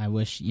solid. I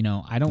wish,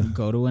 I don't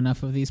go to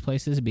enough of these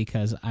places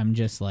because I'm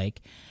just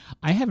like,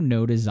 I have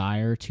no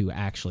desire to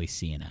actually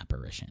see an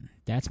apparition.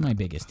 That's my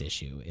biggest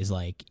issue. Is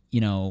like,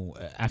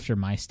 after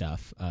my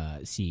stuff,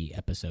 see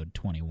episode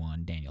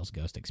 21, Daniel's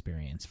Ghost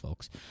Experience,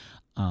 folks.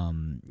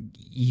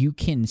 You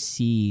can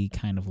see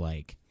kind of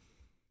like,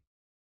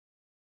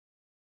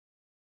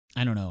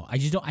 I don't know.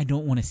 I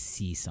don't want to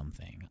see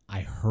something.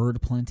 I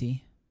heard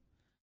plenty.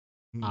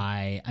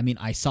 I mean,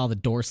 I saw the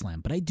door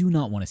slam, but I do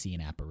not want to see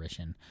an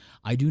apparition.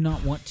 I do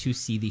not want to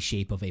see the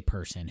shape of a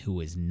person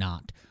who is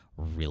not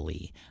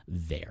really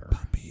there.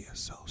 Puppy is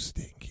so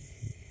stinky.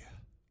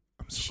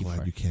 I'm so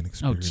glad you can't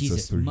experience Oh, Jesus,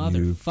 this through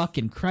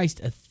motherfucking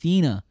Christ,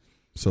 Athena.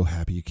 So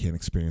happy you can't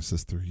experience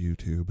this through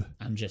YouTube.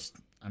 I'm just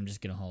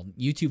gonna hold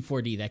YouTube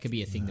 4D. That could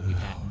be a thing that we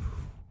patent.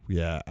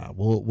 Yeah,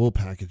 we'll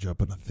package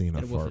up an Athena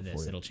It'll fart for this.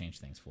 for you. It'll change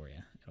things for you.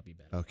 It'll be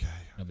better. Okay.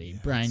 It'll be Yes.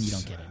 Brian. You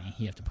don't get any.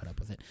 You have to put up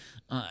with it.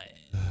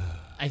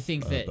 I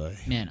think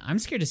that man, I'm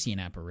scared to see an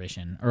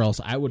apparition, or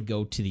else I would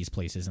go to these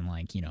places and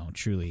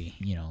truly,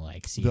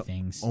 see The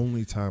things.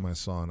 only time I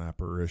saw an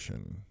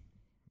apparition,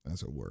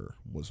 as it were,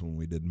 was when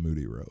we did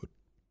Moody Road.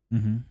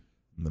 Mm-hmm.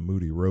 And the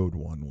Moody Road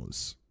one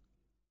was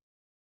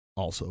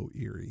also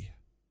eerie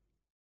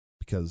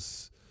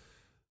because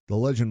the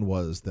legend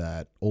was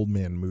that Old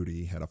Man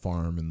Moody had a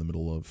farm in the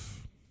middle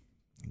of,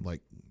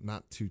 like,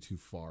 not too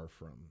far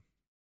from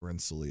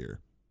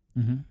Rensselaer,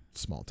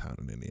 small town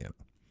in Indiana.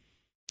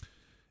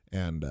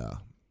 And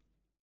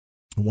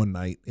one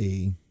night,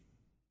 a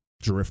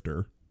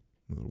drifter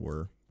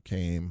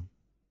came,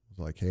 was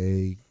like,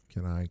 "Hey,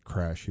 can I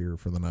crash here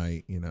for the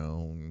night?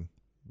 And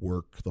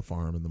work the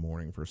farm in the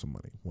morning for some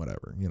money,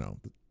 whatever."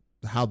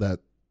 How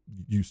that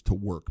used to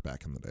work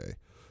back in the day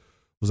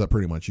was that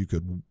pretty much you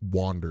could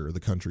wander the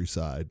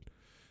countryside,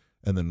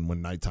 and then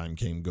when nighttime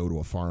came, go to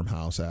a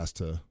farmhouse, ask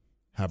to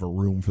have a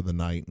room for the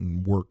night,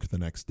 and work the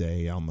next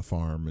day on the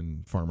farm.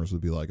 And farmers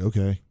would be like,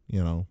 "Okay,"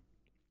 And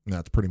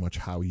that's pretty much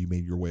how you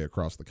made your way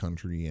across the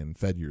country and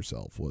fed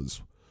yourself,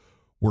 was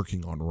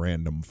working on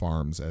random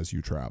farms as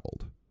you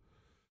traveled.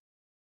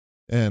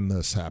 And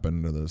this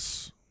happened to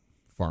this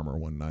farmer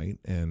one night,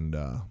 and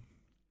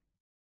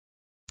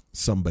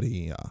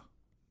somebody,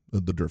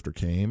 the drifter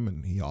came,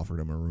 and he offered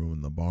him a room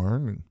in the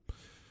barn. And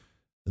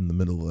in the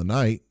middle of the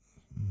night,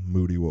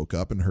 Moody woke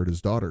up and heard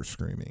his daughter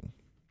screaming.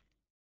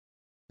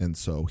 And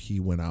so he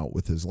went out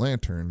with his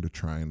lantern to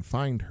try and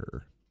find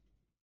her.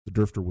 The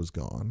drifter was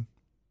gone,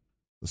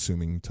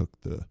 assuming he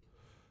took the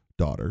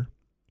daughter.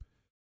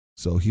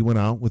 So he went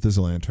out with his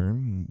lantern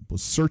and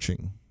was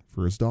searching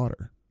for his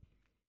daughter.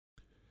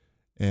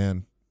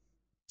 And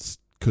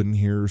couldn't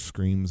hear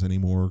screams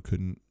anymore,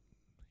 couldn't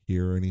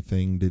hear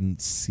anything,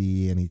 didn't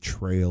see any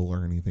trail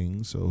or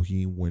anything. So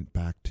he went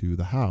back to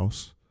the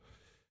house.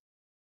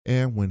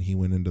 And when he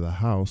went into the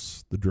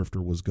house, the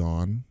drifter was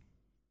gone,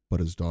 but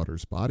his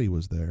daughter's body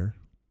was there,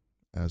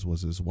 as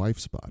was his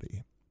wife's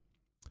body.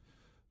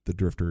 The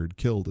drifter had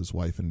killed his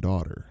wife and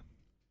daughter.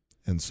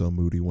 And so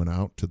Moody went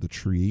out to the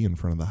tree in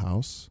front of the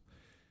house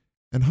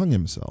and hung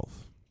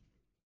himself.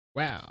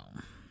 Wow.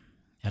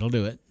 That'll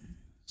do it.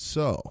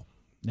 So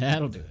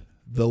That'll do it.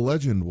 the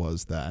legend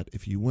was that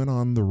if you went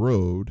on the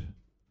road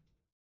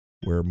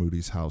where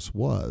Moody's house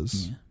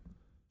was,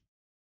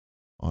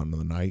 on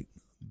the night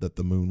that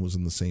the moon was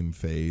in the same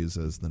phase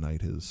as the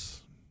night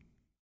his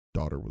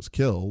daughter was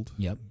killed,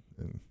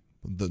 and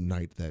the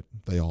night that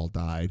they all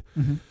died,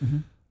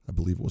 I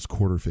believe it was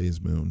quarter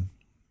phase moon.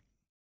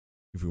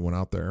 If you went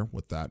out there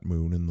with that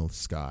moon in the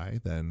sky,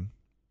 then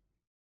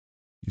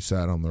you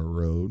sat on the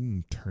road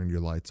and turned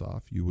your lights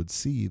off, you would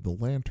see the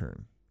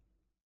lantern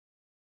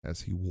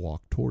as he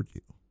walked toward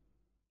you.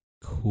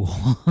 Cool.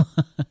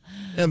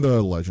 And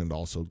the legend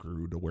also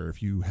grew to where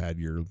if you had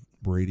your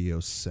radio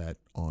set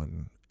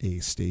on a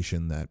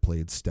station that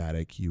played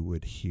static, you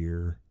would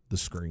hear the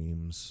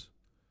screams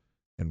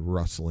and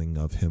rustling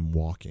of him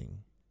walking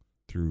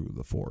through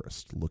the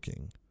forest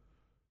looking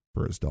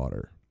for his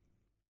daughter.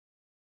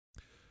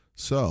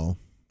 So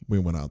we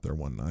went out there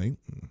one night.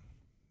 And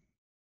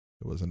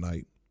it was a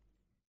night,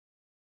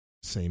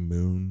 same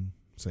moon,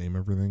 same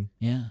everything.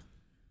 Yeah.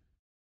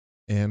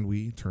 And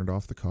we turned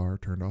off the car,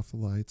 turned off the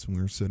lights, and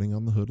we were sitting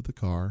on the hood of the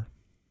car.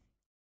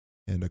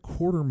 And a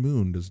quarter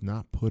moon does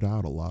not put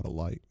out a lot of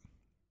light.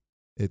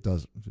 It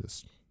doesn't,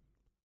 just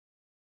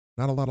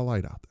not a lot of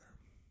light out there.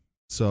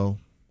 So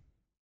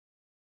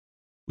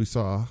we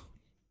saw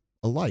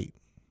a light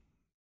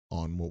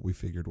on what we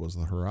figured was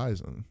the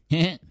horizon.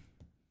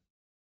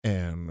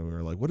 And we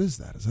were like, what is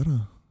that? Is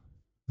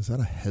that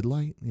a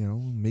headlight?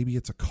 Maybe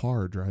it's a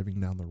car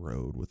driving down the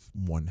road with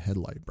one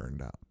headlight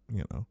burned out,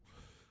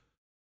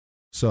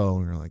 So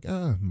we were like,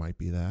 it might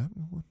be that.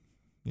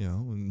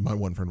 And my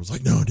one friend was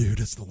like, no, dude,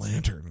 it's the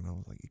lantern. And I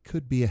was like, it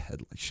could be a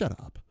headlight. Shut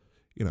up.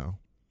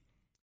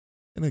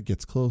 And it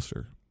gets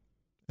closer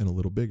and a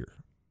little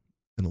bigger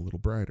and a little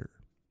brighter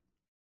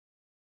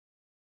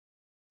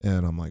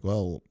And I'm like,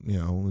 well,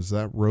 is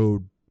that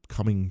road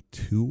coming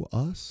to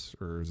us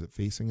or is it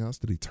facing us?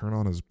 Did he turn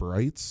on his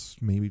brights,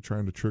 maybe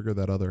trying to trigger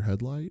that other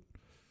headlight?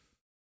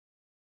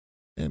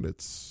 And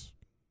it's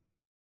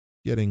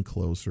getting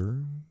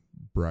closer,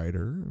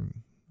 brighter.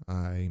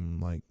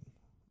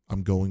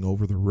 I'm going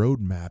over the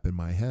road map in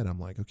my head. I'm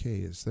like, okay,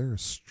 is there a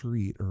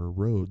street or a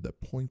road that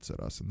points at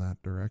us in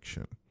that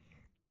direction?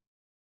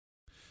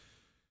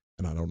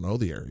 And I don't know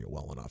the area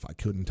well enough. I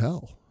couldn't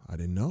tell. I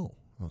didn't know.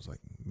 I was like,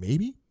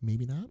 maybe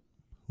not.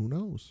 Who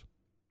knows?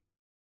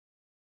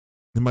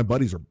 And my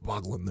buddies are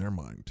boggling their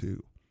mind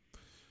too.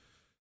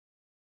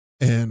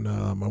 And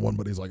my one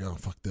buddy's like, oh,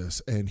 fuck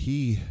this. And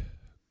he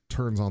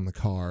turns on the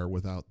car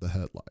without the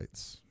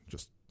headlights.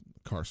 Just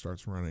the car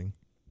starts running.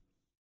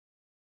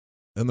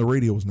 And the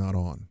radio was not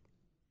on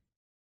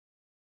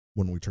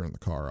when we turned the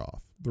car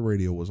off. The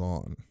radio was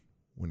on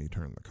when he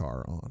turned the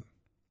car on.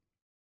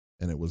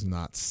 And it was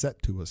not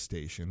set to a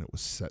station. It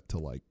was set to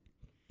like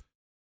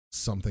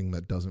something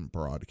that doesn't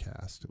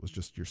broadcast. It was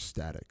just your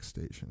static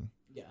station.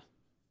 Yeah.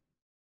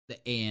 The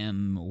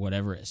AM,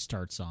 whatever it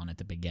starts on at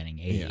the beginning,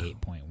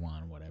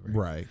 88.1, whatever.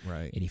 Right.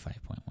 85.1,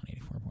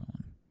 84.1.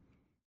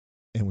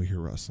 And we hear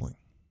rustling.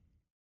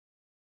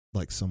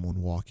 Like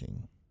someone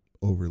walking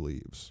over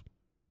leaves.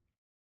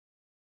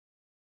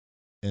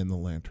 And the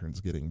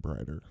lantern's getting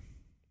brighter.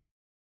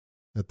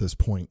 At this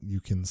point, you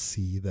can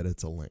see that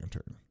it's a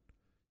lantern.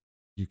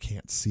 You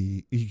can't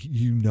see,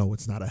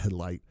 it's not a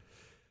headlight.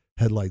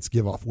 Headlights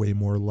give off way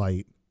more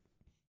light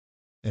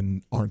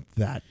and aren't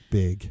that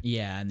big.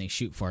 Yeah, and they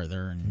shoot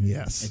farther. And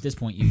yes. At this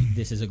point,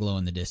 this is a glow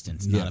in the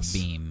distance, not a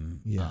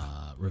beam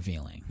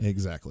revealing.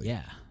 Exactly.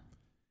 Yeah.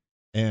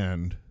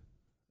 And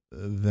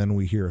then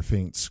we hear a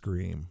faint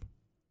scream.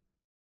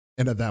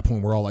 And at that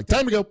point, we're all like,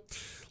 time to go.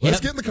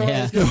 Let's get in the car.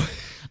 Yeah. Let's go.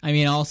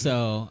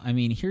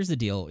 Here's the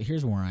deal.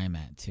 Here's where I'm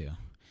at, too.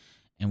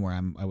 And where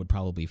I would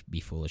probably be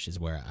foolish is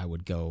where I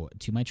would go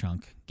to my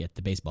trunk, get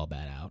the baseball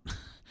bat out,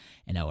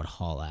 and I would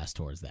haul ass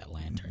towards that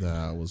lantern.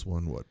 That was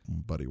what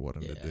Buddy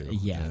wanted to do.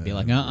 Yeah, be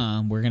like,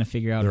 we're going to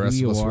figure out the rest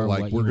who you of us are, were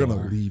like, what we're you going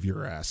to are. leave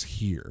your ass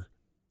here.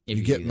 If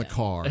you get in the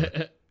car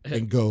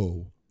and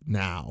go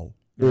now,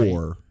 Right.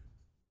 or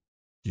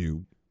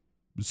you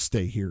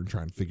stay here and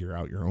try and figure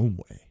out your own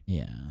way.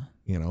 Yeah.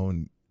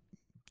 And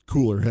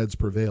cooler heads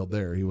prevailed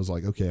there. He was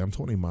like, okay, I'm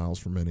 20 miles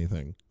from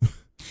anything.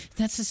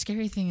 That's the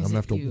scary thing. Is I'm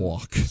going to have to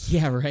walk.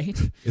 Yeah, right?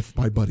 If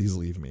my buddies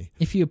leave me.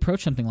 If you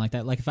approach something like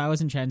that, like if I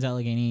was in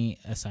Trans-Allegheny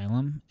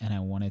Asylum and I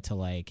wanted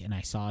to and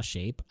I saw a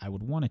shape, I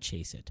would want to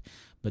chase it.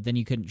 But then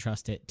you couldn't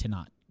trust it to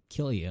not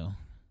kill you.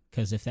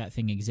 Because if that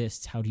thing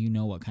exists, how do you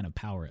know what kind of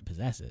power it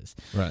possesses?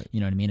 Right. You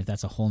know what I mean? If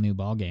that's a whole new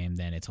ball game,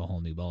 then it's a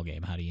whole new ball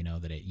game. How do you know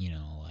that it,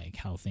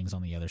 how things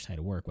on the other side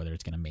work, whether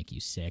it's going to make you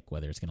sick,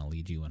 whether it's going to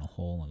lead you in a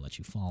hole and let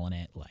you fall in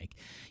it,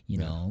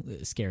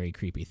 scary,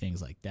 creepy things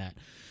like that.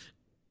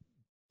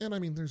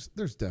 And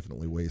there's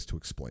definitely ways to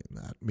explain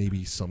that.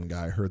 Maybe some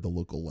guy heard the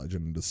local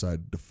legend and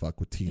decided to fuck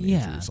with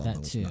teenagers on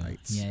those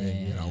nights.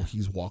 And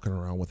he's walking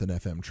around with an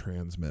FM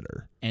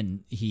transmitter.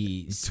 And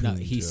he snuck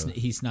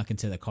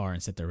into the car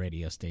and set the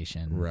radio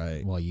station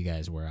while you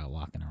guys were out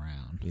walking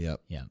around.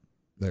 Yep. Yep.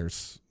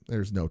 There's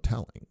no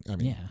telling.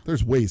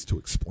 There's ways to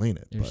explain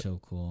it. They're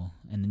so cool.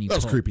 And then that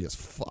was creepy as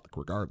fuck,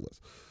 regardless.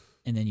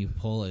 And then you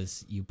pull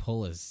his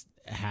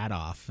hat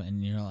off,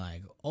 and you're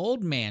like,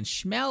 old man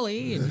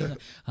Schmelly, and you're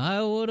like,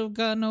 I would have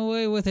gotten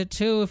away with it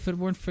too if it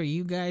weren't for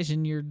you guys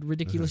and your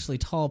ridiculously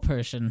tall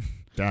person.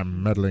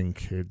 Damn meddling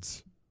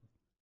kids.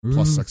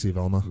 Plus sexy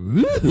Velma.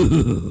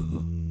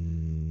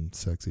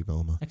 Sexy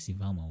Velma. Sexy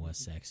Velma was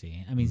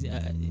sexy.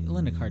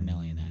 Linda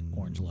Cardinelli in that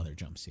orange leather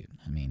jumpsuit.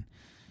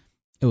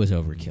 It was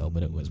overkill,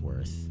 but it was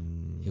worth.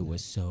 It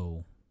was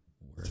so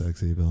worth.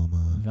 Sexy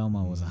Velma.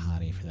 Velma was a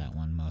hottie for that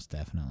one, most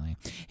definitely.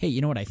 Hey,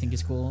 you know what I think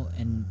is cool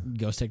in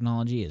ghost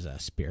technology is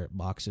spirit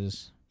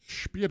boxes.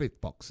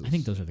 Spirit boxes. I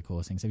think those are the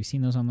coolest things. Have you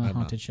seen those on the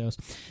haunted shows?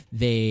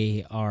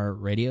 They are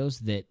radios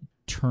that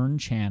turn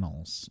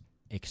channels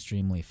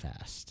extremely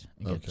fast.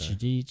 Okay.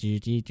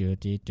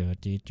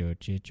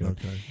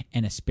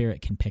 And a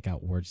spirit can pick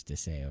out words to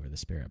say over the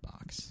spirit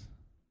box.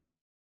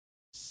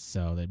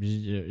 So that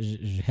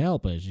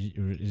help us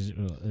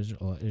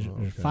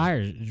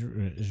fire.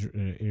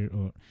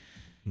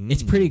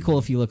 It's pretty cool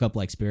if you look up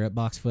spirit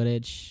box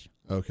footage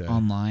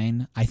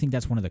online. I think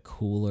that's one of the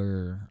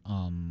cooler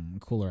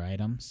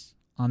items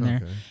on there.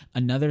 Okay.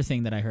 Another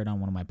thing that I heard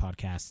on one of my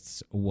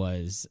podcasts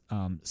was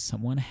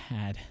someone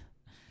had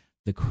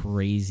the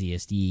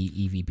craziest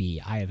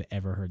EVP I have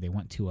ever heard. They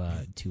went to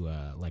a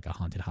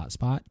haunted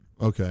hotspot.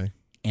 Okay.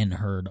 And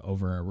heard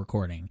over a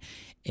recording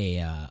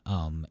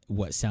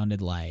what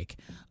sounded like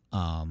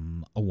a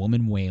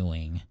woman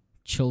wailing,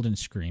 children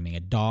screaming, a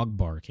dog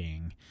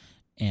barking,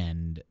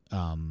 and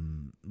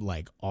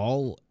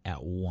all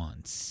at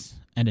once,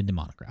 and a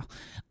demonic growl,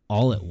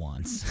 all at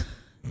once,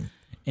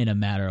 in a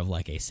matter of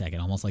a second,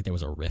 almost like there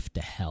was a rift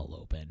to hell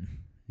open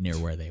near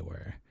where they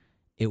were.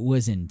 It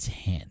was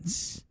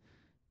intense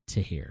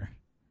to hear.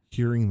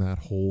 Hearing that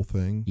whole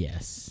thing,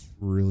 yes,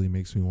 really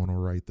makes me want to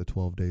write the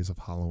 12 Days of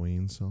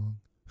Halloween song.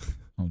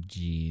 Oh,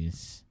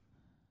 jeez.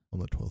 On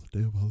the 12th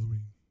day of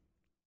Halloween,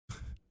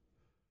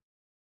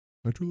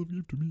 my true love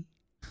gave to me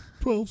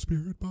 12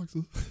 spirit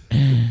boxes,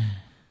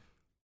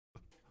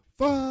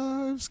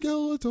 5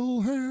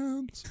 skeletal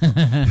hands,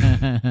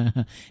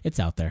 It's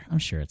out there. I'm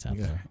sure it's out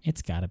there.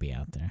 It's got to be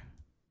out there.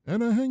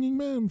 and a hanging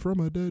man from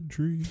a dead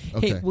tree.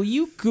 Okay. Hey, will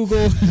you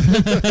Google?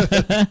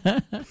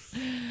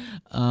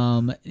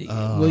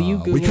 Will you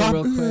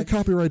Google real quick?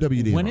 Copyright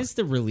WD. When is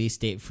the release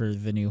date for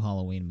the new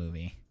Halloween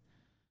movie?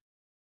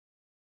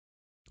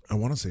 I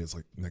want to say it's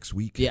like next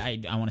week. Yeah,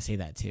 I want to say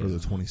that too. Or the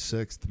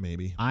 26th,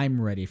 maybe. I'm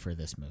ready for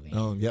this movie.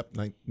 Oh, yep.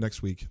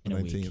 Next week, the in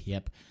a 19th. week.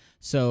 Yep.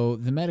 So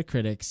the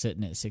Metacritic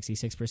sitting at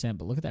 66%,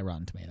 but look at that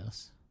Rotten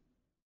Tomatoes.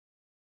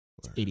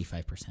 It's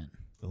 85%.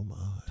 Oh my.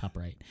 Top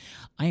right.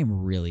 I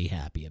am really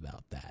happy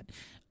about that.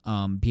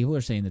 People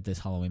are saying that this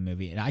Halloween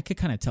movie, and I could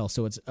kind of tell.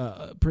 So it's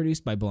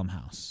produced by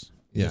Blumhouse.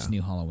 Yeah. This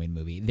new Halloween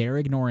movie. They're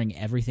ignoring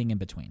everything in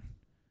between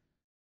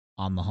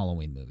on the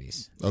Halloween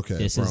movies.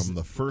 Okay, from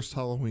the first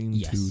Halloween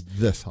to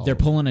this Halloween. They're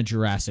pulling a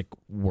Jurassic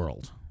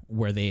World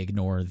where they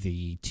ignore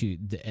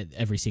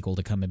every sequel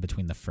to come in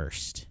between the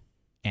first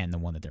and the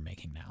one that they're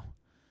making now.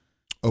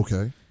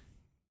 Okay.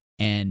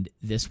 And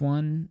this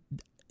one,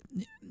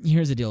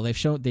 here's the deal. They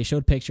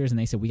showed pictures and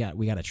they said we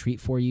got a treat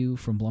for you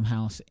from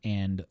Blumhouse.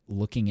 And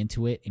looking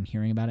into it and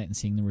hearing about it and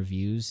seeing the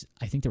reviews,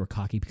 I think they were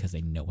cocky because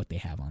they know what they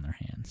have on their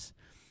hands.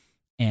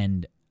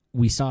 And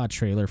we saw a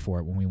trailer for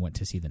it when we went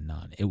to see The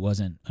Nun. It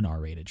wasn't an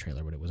R-rated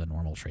trailer, but it was a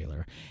normal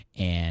trailer.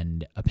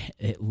 And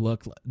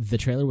the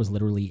trailer was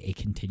literally a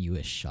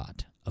continuous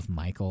shot of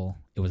Michael.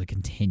 It was a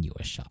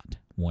continuous shot,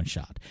 one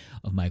shot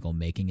of Michael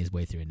making his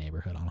way through a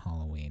neighborhood on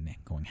Halloween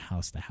and going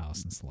house to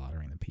house and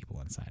slaughtering the people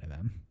inside of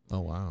them.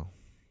 Oh, wow.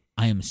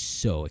 I am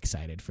so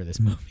excited for this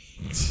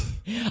movie.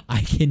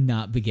 I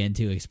cannot begin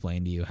to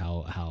explain to you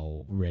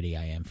how ready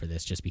I am for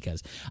this just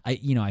because I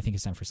think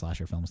it's time for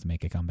slasher films to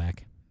make a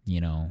comeback.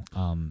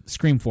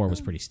 Scream 4 was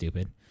pretty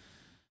stupid,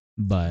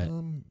 but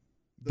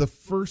the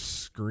first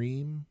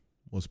Scream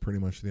was pretty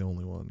much the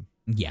only one.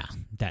 Yeah,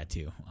 that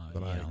too.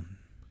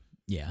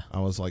 Yeah. I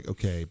was like,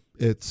 okay,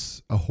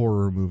 it's a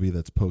horror movie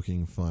that's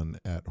poking fun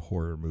at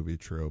horror movie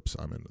tropes.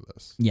 I'm into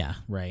this. Yeah,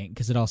 right.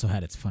 Because it also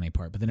had its funny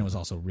part, but then it was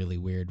also really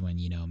weird when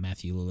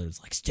Matthew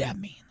Lillard's like, "Stab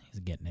me," and he's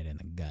getting it in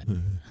the gut.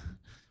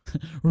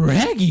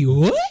 Raggy,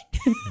 what?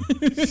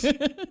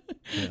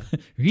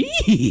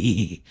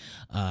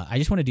 I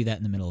just want to do that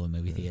in the middle of a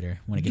movie theater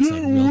when it gets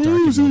like real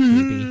dark and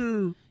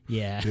real creepy.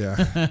 Yeah.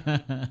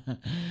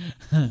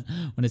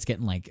 When it's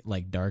getting like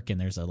dark and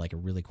there's a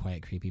really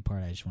quiet, creepy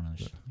part, I just want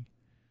to.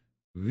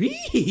 You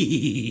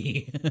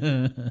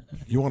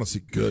want to see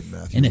good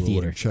Matthew in a Lillard,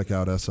 theater? Check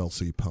out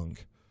SLC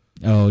Punk.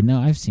 Oh no,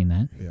 I've seen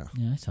that. Yeah,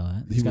 I saw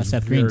that. He It's got was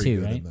Seth Green very too,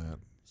 good right? in that.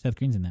 Seth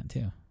Green's in that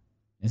too,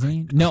 isn't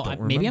he? No, maybe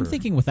I'm remember.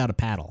 thinking Without a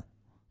Paddle.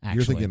 Actually,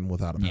 You're thinking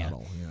Without a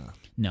Paddle. Yeah.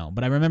 No,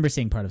 but I remember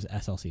seeing part of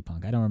SLC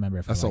Punk. I don't remember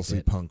if I liked SLC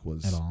it Punk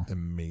was at all.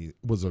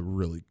 was a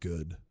really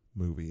good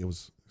movie. It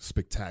was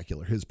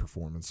spectacular. His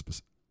performance,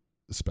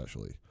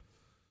 especially.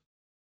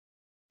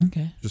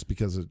 Okay. Just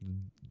because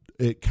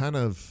it kind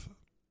of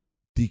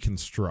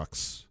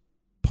deconstructs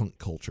punk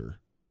culture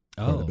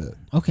quite a bit.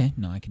 Okay.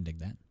 No, I can dig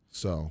that.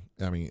 So,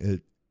 I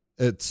mean,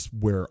 it's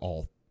where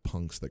all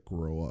punks that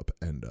grow up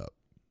end up.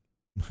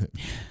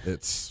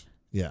 It's,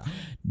 yeah.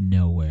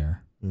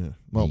 Nowhere. Yeah.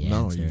 Well, The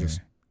no,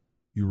 answer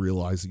you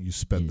realize that you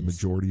spent the is-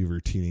 majority of your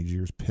teenage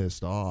years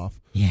pissed off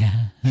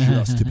Yeah.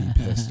 just to be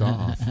pissed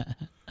off,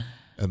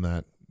 and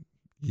that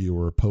you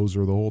were a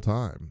poser the whole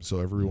time. So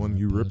everyone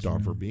you ripped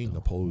on for being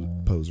a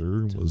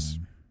poser was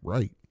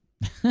right.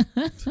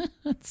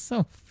 That's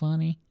so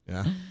funny.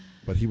 Yeah.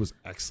 But he was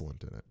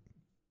excellent in it.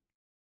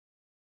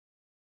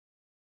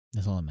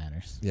 That's all that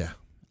matters. Yeah.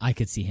 I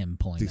could see him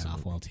pulling Decent that off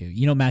movie. well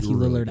too. Matthew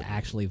Really Lillard good movie.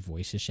 actually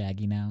voices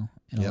Shaggy now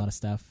in a Yep. lot of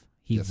stuff.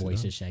 He Yes, he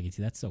voices does. Shaggy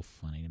too. That's so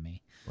funny to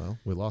me. Well,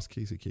 we lost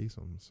Casey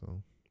Kasem,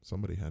 so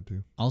somebody had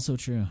to. Also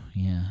true,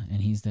 yeah.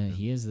 And he is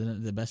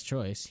the best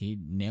choice. He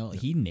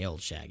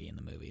nailed Shaggy in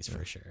the movies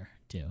for sure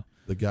too.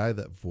 The guy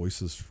that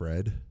voices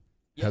Fred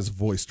has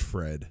voiced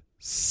Fred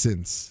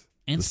since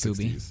And the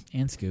Scooby 60s.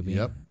 and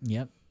Scooby.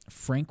 Yep.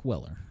 Frank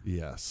Weller.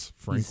 Yes,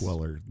 Frank He's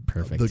Weller,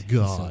 perfect. the He's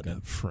so god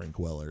good. Frank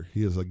Weller.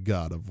 He is a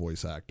god of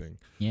voice acting.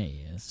 Yeah,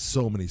 he is.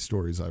 So many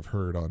stories I've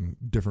heard on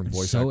different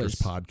voice So actors' is-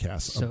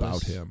 podcasts So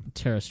about is him.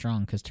 Tara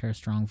Strong, because Tara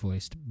Strong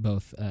voiced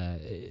both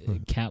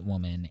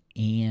Catwoman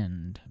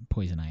and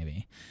Poison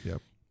Ivy.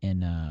 Yep. In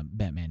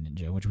Batman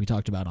Ninja, which we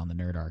talked about on the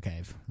Nerd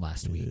Archive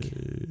last week.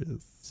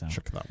 Yes. So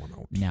check that one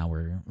out. now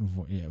we're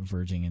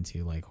verging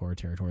into horror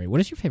territory.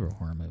 What is your favorite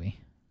horror movie?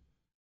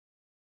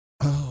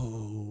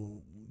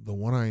 Oh, the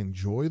one I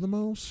enjoy the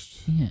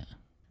most? Yeah.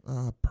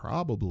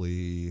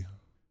 Probably.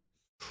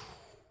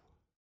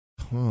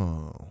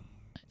 Oh.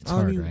 It's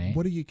hard, right?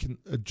 What do you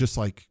just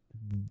like?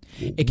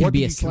 It can what be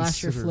do a you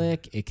slasher consider-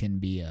 flick. It can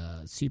be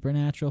a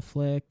supernatural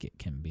flick. It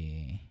can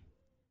be.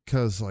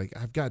 Because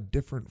I've got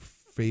different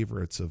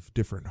favorites of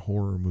different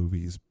horror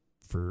movies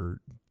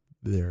for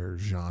their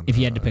genre. If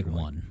you had to pick Like,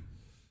 one,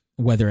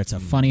 whether it's a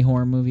funny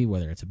horror movie,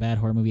 whether it's a bad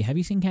horror movie, have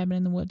you seen Cabin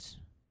in the Woods?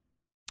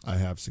 I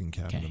have seen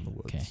Cabin Okay, in the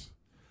Woods. okay.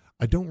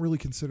 I don't really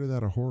consider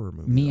that a horror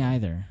movie. Me though.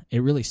 either. It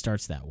really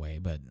starts that way,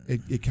 but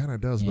It kind of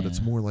does, but it's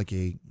Yeah. more like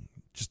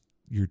just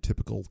your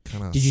typical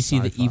kind of. did you see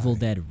the Evil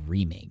Dead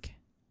remake?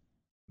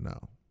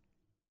 No.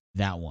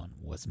 That one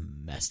was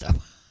messed up.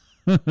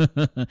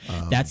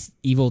 That's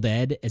Evil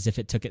Dead as if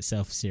it took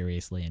itself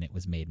seriously and it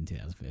was made in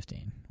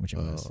 2015, which it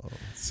was.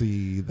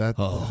 See that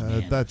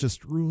Man. that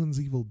just ruins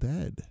Evil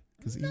Dead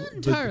because Not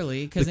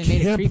entirely, because the they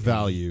made it camp creepy,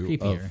 value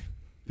creepier. of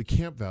the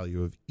camp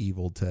value of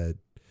Evil Dead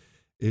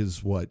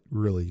is what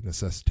really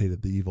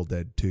necessitated the Evil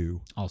Dead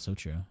 2, Also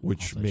true.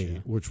 which Also made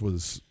true. which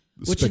was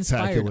Which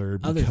spectacular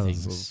inspired other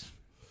because things. of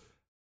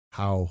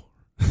how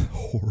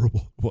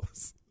horrible it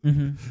was.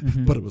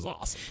 Mhm. But it was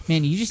awesome.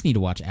 Man, you just need to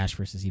watch Ash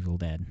vs. Evil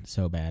Dead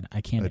so bad. I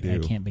I can't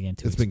do. begin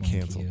to. It's been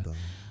explain to canceled you.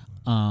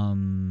 though.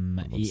 I'm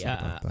upset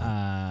Yeah,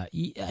 about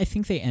I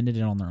think they ended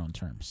it on their own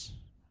terms.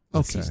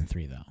 With Okay. season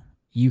 3, though,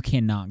 you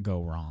cannot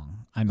go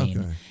wrong. I mean,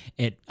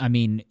 Okay.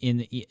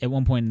 at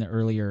one point in the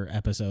earlier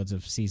episodes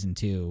of season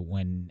 2,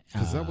 when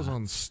Because that was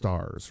on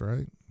Stars,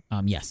 right?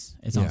 yes,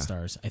 it's Yeah. on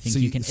Stars. I think See,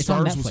 you can. It's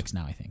on Starz Netflix was-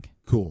 now. I think.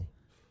 Cool.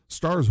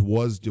 Stars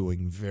was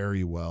doing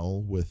very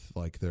well with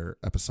like their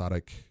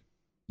episodic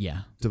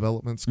Yeah.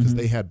 developments because Mhm.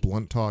 they had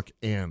Blunt Talk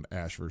and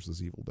Ash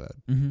versus Evil Dead,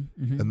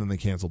 Mm-hmm, and then they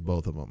canceled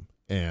both of them.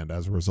 And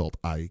as a result,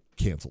 I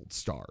canceled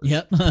Stars.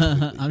 Yep.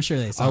 I'm sure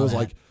they saw. I was that.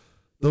 like,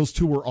 those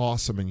two were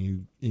awesome, and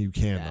you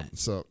canned them.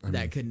 So I mean,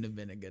 that couldn't have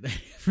been a good idea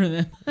for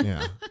them.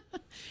 yeah.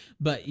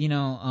 But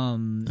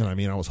And I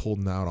mean, I was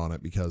holding out on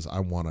it because I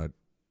want to.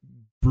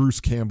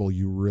 Bruce Campbell,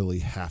 you really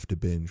have to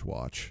binge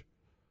watch.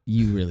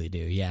 you really do,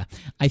 yeah.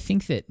 I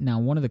think that now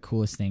one of the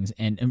coolest things,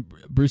 and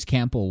Bruce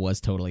Campbell was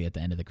totally at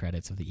the end of the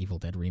credits of the Evil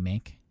Dead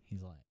remake.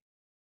 He's like,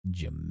 "Did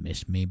you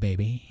miss me,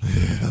 baby?"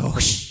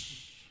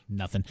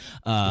 Nothing.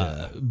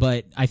 Yeah.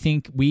 But I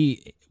think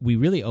we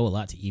really owe a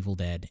lot to Evil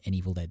Dead and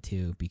Evil Dead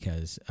 2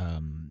 because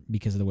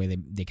of the way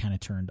they kind of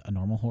turned a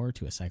normal horror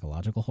to a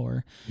psychological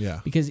horror. Yeah.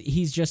 Because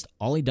he's just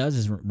all he does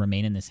is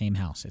remain in the same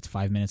house. It's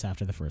 5 minutes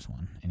after the first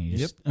one, and he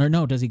just or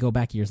no, does he go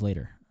back years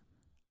later?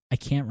 I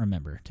can't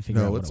remember to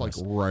figure out. No, what it's it like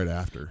was. right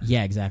after.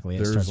 Yeah, exactly. It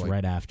There's starts like-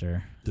 right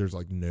after, There's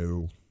like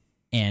no.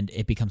 and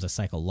it becomes a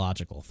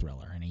psychological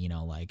thriller, and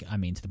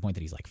to the point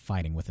that he's like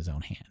fighting with his own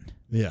hand,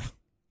 Yeah.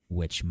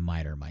 which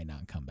might or might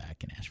not come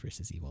back in Ash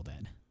vs. Evil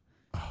Dead.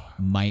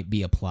 Might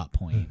be a plot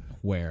point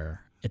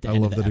where at the I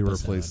end love of the that he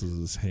episode, replaces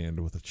his hand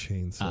with a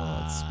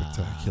chainsaw. It's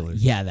spectacular.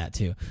 Yeah, that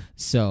too.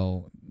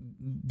 So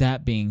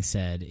that being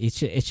said, it's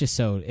just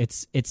so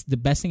it's the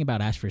best thing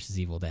about Ash vs.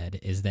 Evil Dead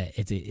is that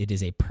it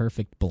is a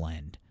perfect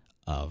blend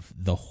of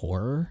the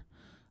horror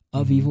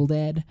of Evil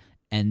Dead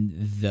and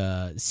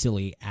the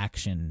silly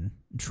action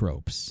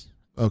tropes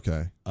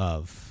Okay.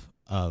 of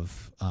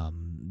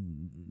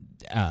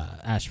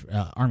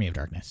Army of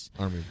Darkness.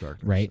 Army of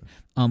Darkness. Right.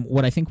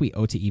 What I think we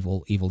owe to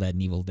Evil Dead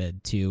and Evil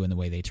Dead 2 and the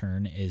way they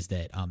turn is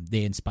that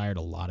they inspired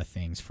a lot of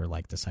things for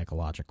like the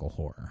psychological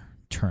horror,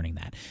 turning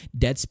that.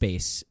 Dead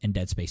Space and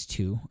Dead Space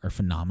 2 are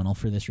phenomenal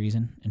for this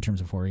reason in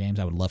terms of horror games.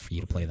 I would love for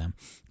you to play them.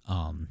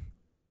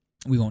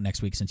 We won't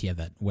next week since you have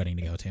that wedding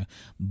to go to.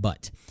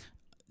 But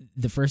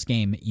the first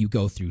game, you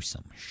go through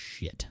some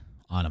shit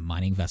on a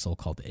mining vessel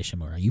called the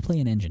Ishimura. You play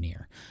an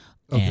engineer.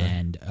 Okay.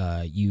 And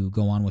you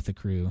go on with the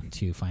crew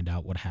to find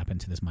out what happened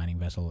to this mining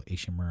vessel,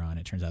 Ishimura, and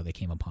it turns out they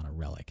came upon a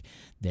relic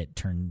that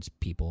turns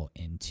people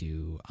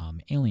into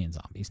alien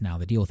zombies. Now,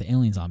 the deal with the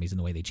alien zombies and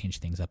the way they change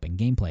things up in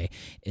gameplay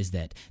is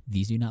that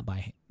these do not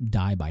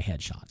die by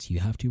headshots. You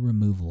have to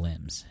remove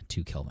limbs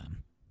to kill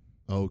them.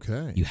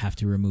 Okay. You have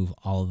to remove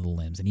all of the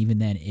limbs. And even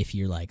then, if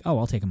you're like, oh,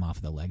 I'll take them off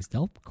of the legs,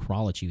 they'll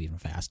crawl at you even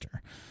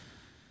faster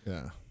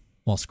Yeah.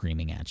 while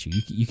screaming at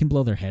you. You can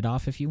blow their head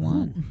off if you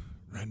want. Ooh,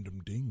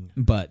 random ding.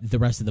 But the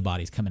rest of the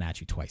body's coming at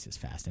you twice as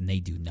fast, and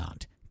they do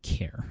not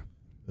care.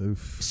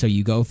 Oof. So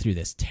you go through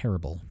this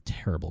terrible,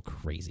 terrible,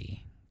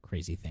 crazy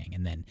thing,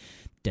 and then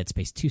Dead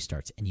Space 2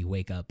 starts, and you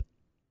wake up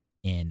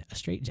in a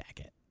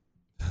straitjacket.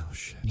 Oh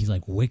shit. And he's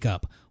like, wake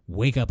up,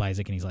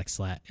 Isaac, and he's like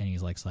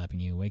slapping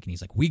you awake, and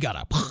he's like, we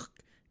gotta.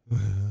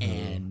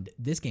 And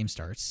this game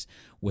starts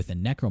with a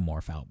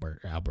necromorph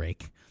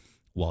outbreak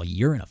while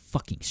you're in a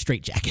fucking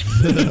straitjacket,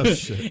 Oh,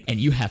 shit. and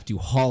you have to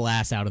haul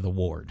ass out of the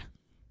ward.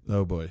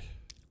 Oh boy.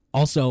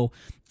 Also,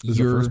 Is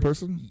it you're first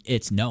person?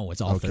 It's all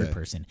Okay. third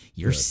person.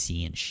 You're Good.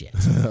 seeing shit.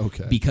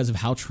 Okay. Because of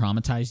how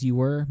traumatized you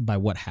were by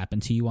what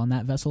happened to you on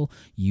that vessel,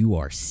 you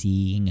are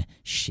seeing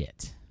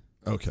shit.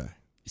 Okay.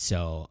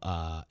 So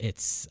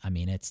it's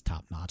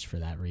top notch for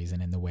that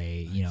reason, and the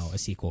way a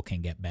sequel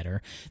can get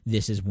better.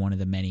 This is one of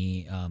the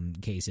many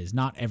cases.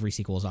 Not every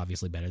sequel is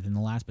obviously better than the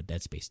last, but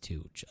Dead Space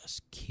 2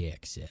 just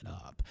kicks it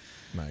up.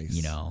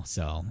 Nice.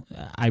 So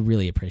I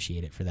really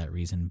appreciate it for that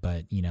reason.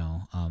 But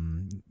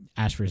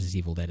Ash vs.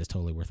 Evil Dead is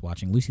totally worth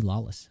watching. Lucy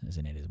Lawless is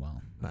in it as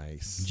well.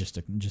 Nice. Just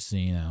so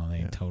you know, they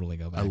Yeah. totally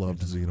go back. I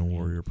loved Xena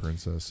Warrior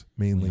Princess,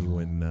 mainly We all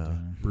when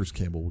do. Bruce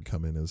Campbell would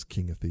come in as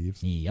King of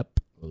Thieves. Yep.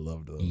 I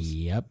loved those.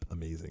 Yep.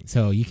 Amazing.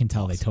 So you can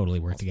tell they Awesome. totally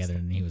worked Awesome together,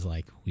 stuff. and he was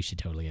like, "We should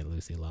totally get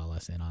Lucy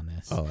Lawless in on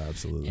this." Oh,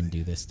 absolutely. And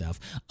do this stuff.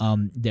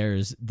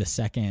 There's the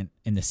second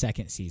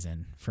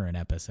season for an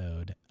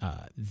episode,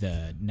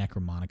 the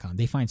Necromonicon.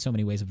 They find so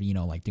many ways of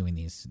like doing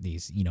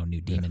these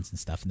new demons and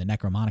stuff. And the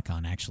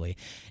Necromonicon actually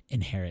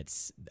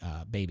inherits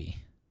Baby,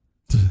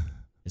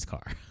 his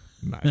car.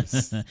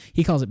 Nice.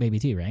 He calls it Baby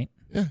too, right?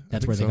 Yeah,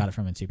 That's where they got it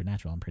from in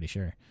Supernatural. I'm pretty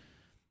sure.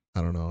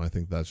 I don't know. I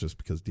think that's just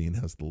because Dean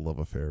has the love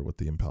affair with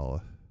the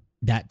Impala.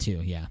 That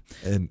too, yeah.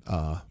 And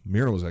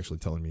Mira was actually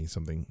telling me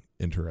something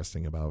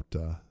interesting about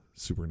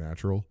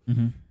Supernatural.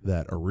 Mm-hmm.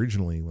 That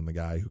originally, when the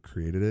guy who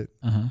created it,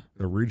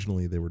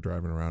 originally they were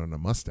driving around in a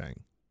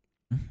Mustang,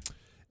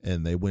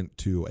 and they went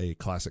to a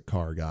classic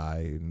car guy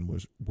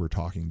and were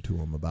talking to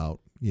him about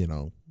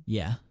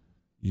Yeah.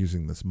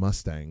 using this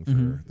Mustang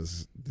for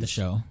The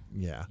show.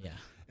 Yeah. Yeah.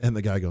 And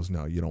the guy goes,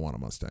 "No, you don't want a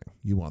Mustang.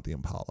 You want the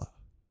Impala."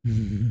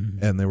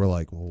 And they were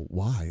like, "Well,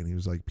 why?" And he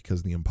was like,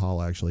 "Because the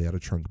Impala actually had a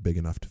trunk big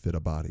enough to fit a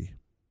body."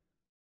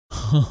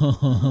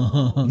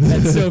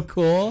 That's so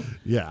cool.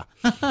 Yeah.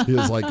 He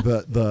was like,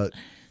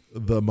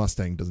 the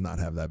Mustang does not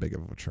have that big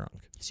of a trunk.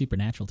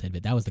 Supernatural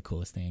tidbit. That was the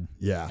coolest thing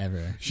Yeah.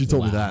 ever. She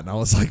told me Wow. that, and I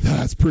was like,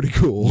 that's pretty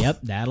cool. Yep,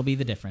 that'll be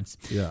the difference.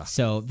 Yeah.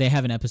 So they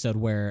have an episode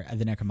where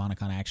the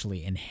Necromonicon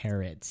actually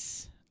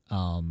inherits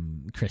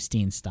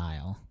Christine's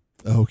style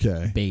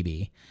Okay.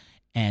 Baby.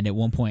 And at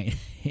one point,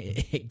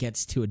 it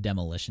gets to a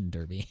demolition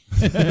derby.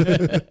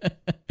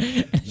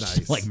 It's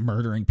just like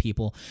murdering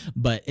people.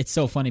 But it's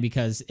so funny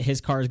because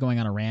his car is going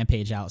on a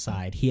rampage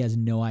outside. He has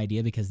no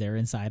idea because they're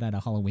inside at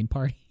a Halloween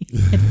party.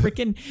 And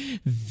freaking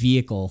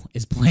Vehicle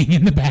is playing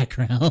in the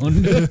background.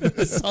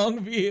 The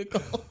song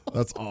Vehicle.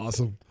 That's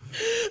awesome.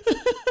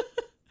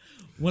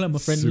 Well, I'm a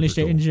friendly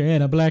Super cool. stranger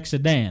in a black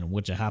sedan.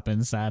 Would you hop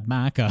inside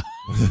my car?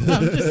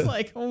 I'm just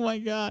like, oh my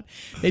god!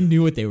 They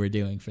knew what they were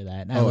doing for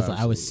that. And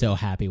I was so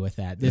happy with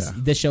that.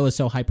 This show is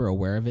so hyper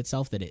aware of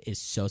itself that it is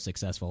so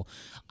successful.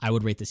 I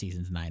would rate the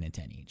seasons 9 and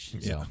 10 each.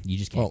 So you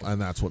just can't. Well,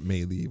 and that's what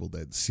made the Evil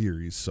Dead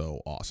series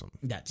so awesome.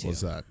 That too.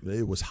 Was that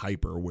it was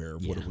hyper aware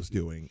of what it was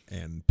doing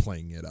and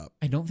playing it up.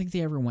 I don't think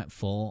they ever went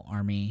full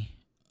Army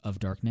of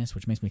Darkness,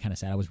 which makes me kind of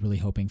sad. I was really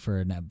hoping for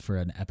an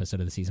episode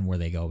of the season where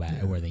they go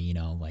back, where they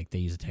they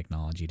use the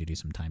technology to do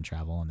some time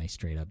travel and they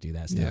straight up do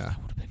that stuff. Yeah. That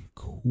would have been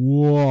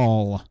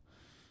cool.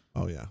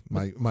 Oh yeah,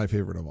 my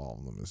favorite of all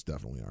of them is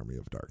definitely Army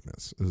of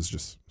Darkness. It was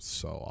just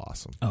so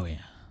awesome. Oh yeah,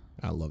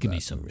 I love give that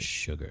me some movie.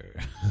 sugar.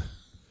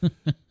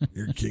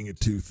 You're king of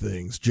two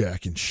things,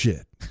 Jack and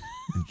shit.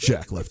 And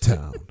Jack left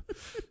town.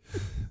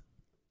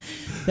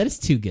 That is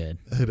too good.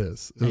 It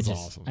is. It was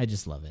awesome. I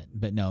just love it.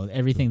 But no,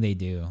 everything they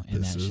do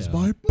in This that is show.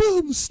 my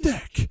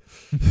boomstick.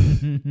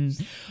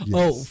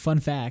 Oh, fun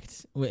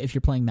fact: if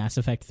you're playing Mass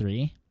Effect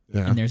 3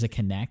 and there's a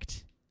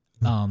Connect,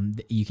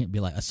 you can be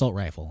like assault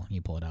rifle.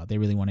 You pull it out. They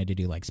really wanted to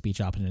do like speech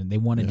option. They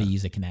wanted to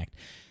use a Connect.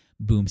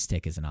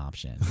 Boomstick is an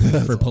option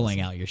for pulling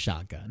out your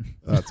shotgun.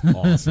 That's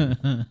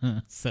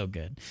awesome. So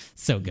good,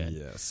 so good.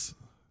 Yes.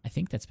 I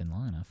think that's been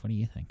long enough. What do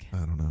you think? I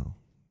don't know.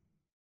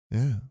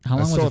 Yeah. How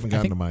long I still was it? haven't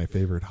gotten to my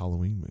favorite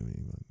Halloween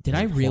movie. Did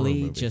I horror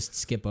really movie. just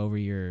skip over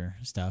your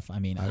stuff? I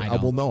mean, I well,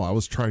 don't. no, I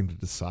was trying to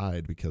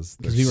decide because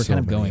We were so kind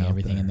of many going out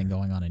everything there. and then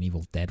going on an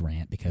Evil Dead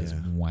rant because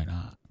why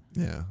not?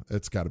 Yeah,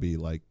 it's got to be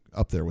like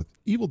up there with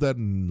Evil Dead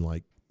and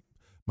like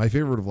my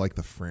favorite of like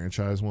the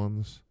franchise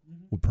ones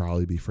would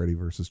probably be Freddy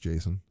versus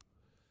Jason.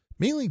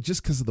 Mainly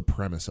just because of the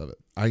premise of it.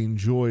 I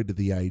enjoyed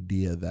the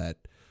idea that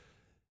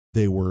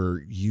they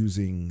were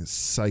using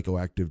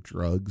psychoactive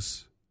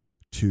drugs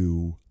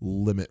to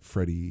limit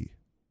Freddy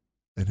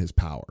and his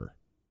power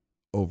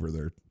over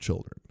their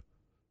children.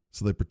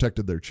 So they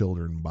protected their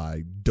children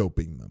by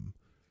doping them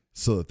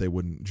so that they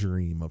wouldn't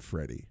dream of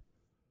Freddy.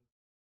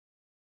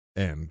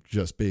 And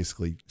just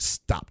basically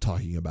stop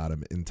talking about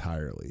him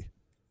entirely.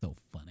 So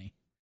funny.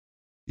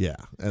 Yeah.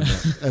 And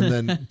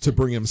then to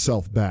bring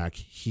himself back,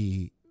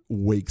 he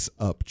wakes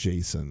up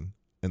Jason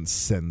and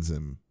sends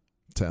him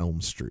to Elm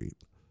Street.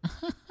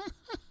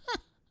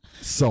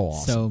 So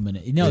awesome. So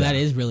many. No, that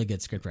is really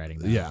good script writing.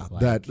 Though. Yeah,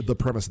 Like, the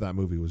premise of that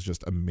movie was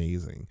just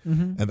amazing,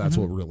 and that's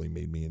what really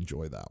made me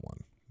enjoy that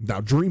one.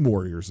 Now, Dream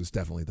Warriors is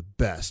definitely the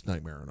best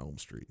Nightmare on Elm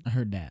Street. I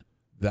heard that.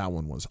 That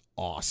one was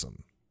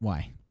awesome.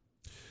 Why?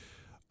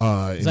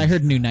 Because I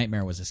heard New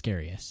Nightmare was the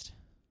scariest.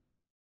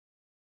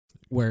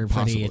 Where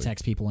Freddy Possibly.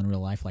 attacks people in real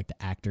life, like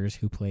the actors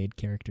who played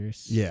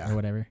characters, Yeah. or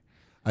whatever.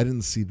 I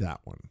didn't see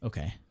that one.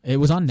 Okay, it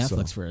was on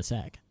Netflix for a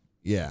sec.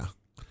 Yeah,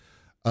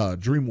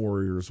 Dream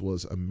Warriors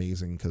was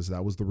amazing because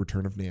that was the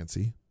return of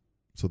Nancy.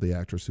 So the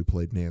actress who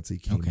played Nancy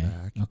came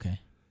back, Okay.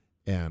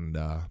 and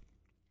I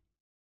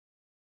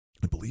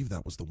believe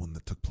that was the one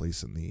that took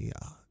place in the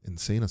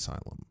insane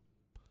asylum.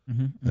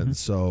 And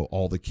so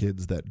all the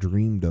kids that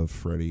dreamed of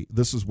Freddy,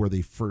 this is where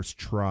they first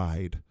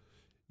tried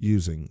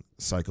using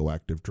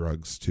psychoactive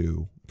drugs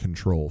to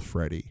control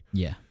Freddy.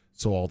 Yeah.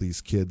 So all these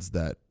kids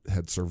that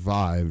had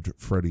survived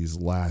Freddy's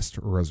last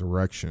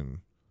resurrection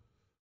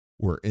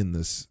were in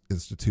this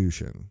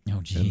institution.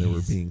 Oh, geez. And they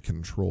were being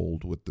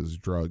controlled with those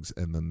drugs.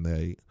 And then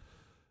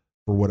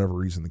for whatever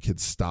reason, the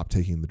kids stopped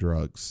taking the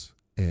drugs,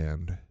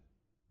 and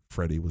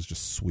Freddy was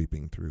just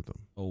sweeping through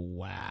them. Oh,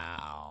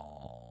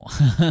 wow.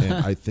 And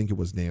I think it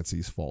was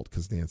Nancy's fault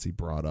because Nancy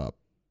brought up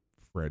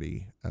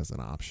Freddy as an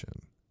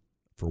option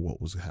for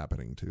what was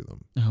happening to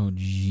them. Oh,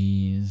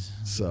 jeez.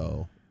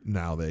 So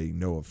now they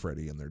know of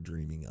Freddy and they're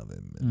dreaming of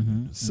him.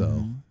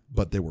 And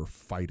but they were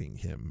fighting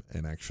him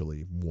and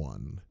actually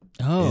won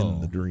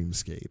in the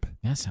dreamscape.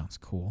 That sounds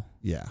cool.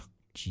 Yeah.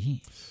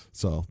 Jeez.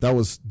 So that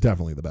was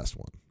definitely the best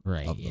one.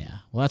 Right, yeah.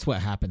 Well, that's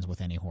what happens with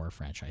any horror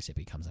franchise. It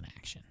becomes an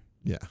action.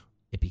 Yeah.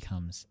 It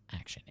becomes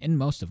action. In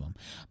most of them.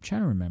 I'm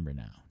trying to remember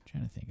now. I'm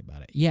trying to think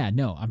about it. Yeah,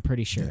 no, I'm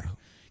pretty sure.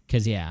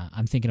 Because,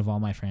 I'm thinking of all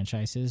my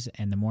franchises,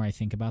 and the more I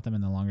think about them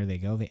and the longer they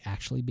go, they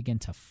actually begin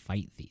to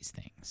fight these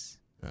things.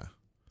 Yeah.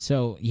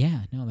 So,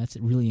 that's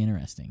really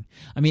interesting.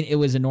 I mean, it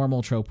was a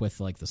normal trope with,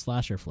 like, the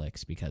slasher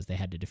flicks because they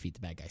had to defeat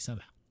the bad guy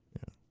somehow.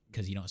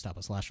 Because you don't stop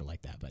a slasher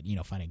like that. But,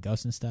 finding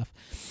ghosts and stuff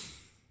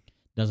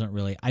doesn't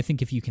really... I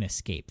think if you can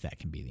escape, that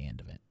can be the end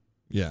of it.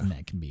 Yeah. And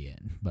that can be it.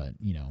 But,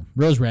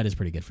 Rose Red is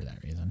pretty good for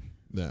that reason.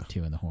 Yeah.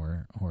 Too, in the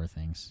horror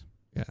things.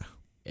 Yeah.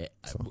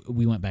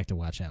 We went back to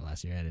watch that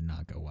last year. It did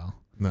not go well.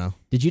 No.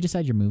 Did you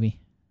decide your movie?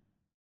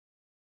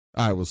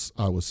 I was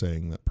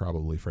saying that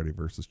probably Freddy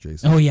versus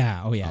Jason. Oh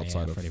yeah.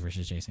 Outside of Freddy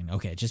versus Jason.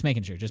 Okay, just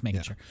making sure.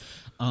 Sure.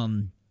 What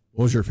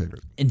was your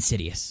favorite?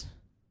 Insidious.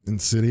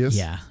 Insidious?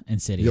 Yeah,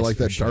 Insidious. You like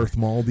that Darth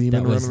Maul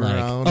demon running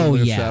around? Oh, in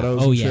their yeah.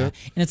 shadows Oh, and yeah. shit?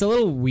 And it's a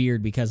little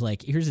weird because,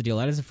 like, here's the deal.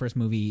 That is the first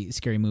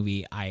scary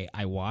movie I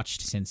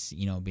watched since,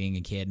 being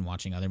a kid and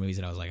watching other movies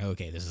that I was like,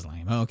 okay, this is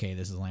lame. Okay,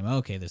 this is lame.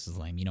 Okay, this is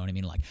lame. You know what I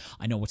mean? Like,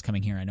 I know what's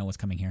coming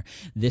here.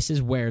 This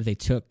is where they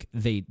took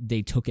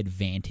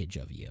advantage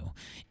of you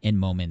in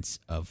moments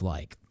of,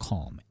 like,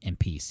 calm and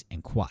peace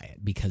and quiet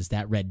because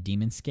that red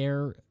demon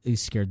scare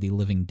scared the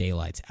living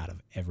daylights out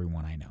of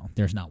everyone I know.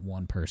 There's not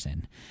one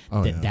person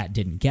that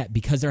didn't get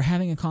because they're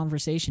having a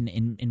conversation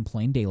in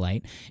plain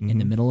daylight in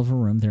the middle of a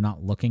room. They're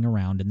not looking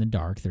around in the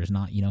dark. There's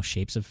not,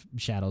 shapes of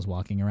shadows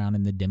walking around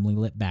in the dimly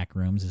lit back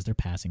rooms as they're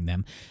passing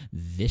them.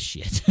 This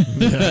shit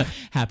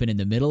happened in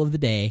the middle of the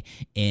day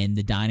in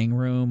the dining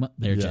room.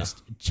 They're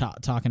just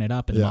talking it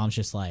up and mom's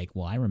just like,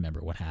 well, I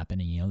remember what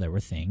happened and, there were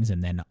things.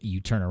 And then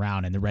you turn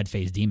around and the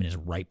red-faced demon is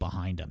right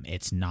behind them.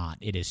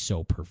 It is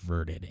so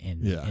perverted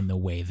in the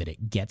way that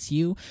it gets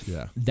you.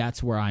 Yeah.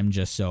 That's where I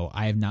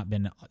have not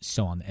been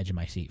so on the edge of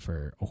my seat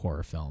for a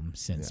horror film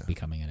since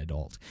becoming an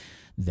adult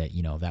that,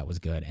 that was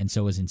good. And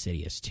so was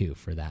Insidious too,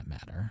 for that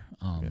matter.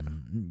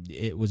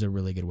 It was a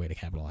really good way to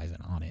capitalize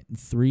on it.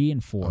 3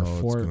 and 4.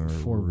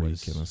 Four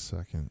was in a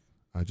second.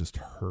 I just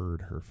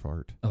heard her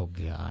fart. Oh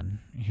God.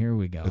 Here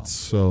we go. It's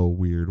so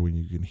weird when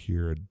you can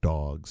hear a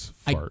dog's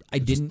fart. I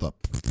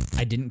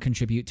didn't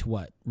contribute to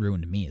what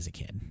ruined me as a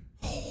kid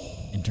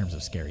in terms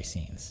of scary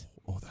scenes.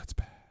 Oh, that's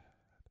bad.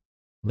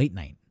 Late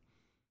night.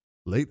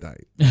 We got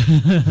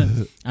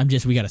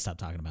to stop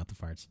talking about the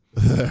farts.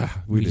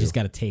 We just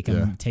got to take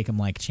them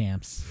like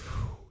champs.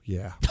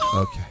 Yeah.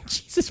 Okay.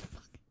 Jesus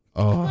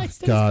fucking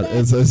Christ, God.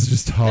 It's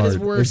just hard. That is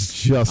worse.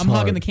 It's just I'm hard.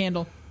 hogging the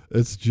candle.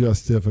 It's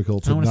just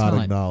difficult to not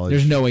acknowledge.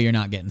 There's no way you're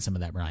not getting some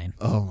of that, Brian.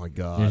 Oh, my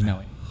God. There's no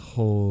way.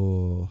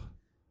 Oh.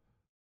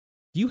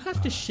 Do you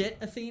have to shit,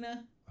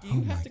 Athena? Do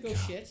you have to go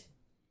shit?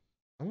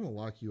 I'm going to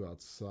lock you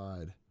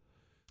outside.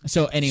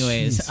 So,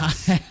 anyways,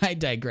 I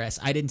digress.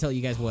 I didn't tell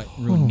you guys what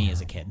ruined me as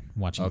a kid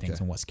watching things,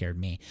 and what scared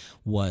me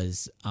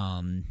was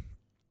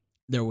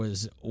there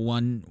was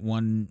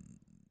one.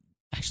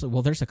 Actually,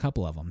 well, there's a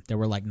couple of them. There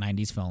were like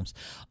 90s films.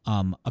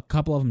 A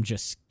couple of them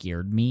just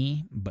scared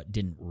me, but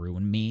didn't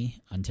ruin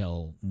me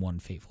until one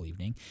fateful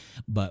evening.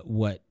 But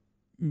what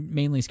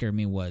mainly scared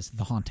me was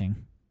The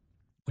Haunting,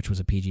 which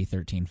was a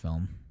PG-13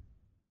 film.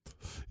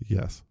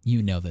 Yes.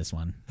 You know this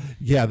one.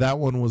 Yeah, that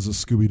one was a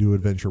Scooby-Doo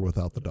adventure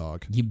without the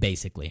dog. You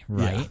basically,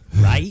 right?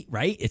 Yeah.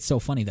 Right? It's so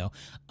funny, though.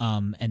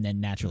 And then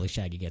naturally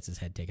Shaggy gets his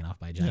head taken off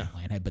by a giant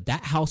lion head. But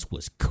that house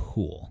was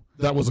cool.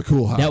 That was a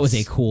cool house. That was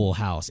a cool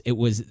house. It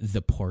was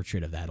the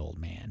portrait of that old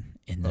man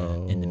in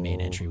the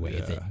main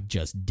entryway that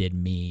just did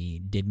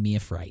me a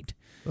fright.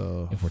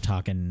 If we're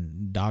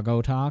talking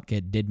doggo talk,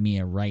 it did me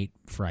a right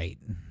fright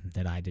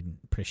that I didn't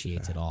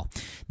appreciate at all.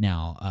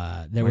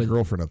 Now, my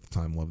girlfriend at the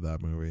time loved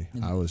that movie.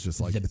 I was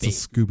just like, it's a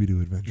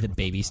Scooby-Doo adventure. The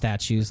baby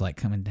statues like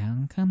coming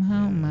down, come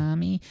home,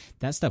 mommy.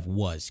 That stuff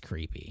was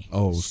creepy.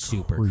 Oh, it was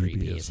super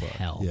creepy as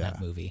hell. Yeah.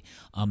 That movie.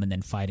 And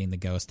then fighting the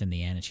ghost in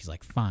the end, and she's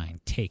like, "Fine,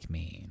 take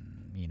me,"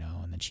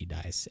 and then she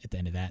dies at the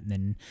end of that, and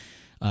then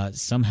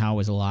somehow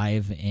is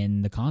alive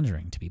in The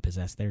Conjuring to be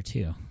possessed there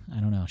too. I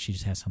don't know. She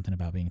just has something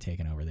about being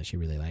taken over that she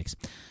really likes.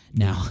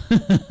 Now,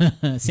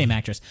 same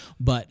actress,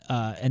 but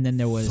and then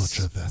there was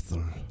such a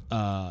vessel.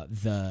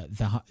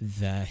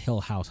 The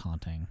Hill House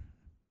Haunting.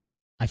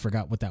 I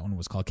forgot what that one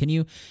was called. Can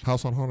you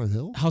House on Haunted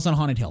Hill? House on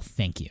Haunted Hill.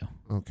 Thank you.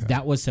 Okay.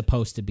 That was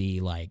supposed to be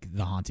like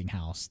The Haunting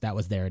House. That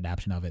was their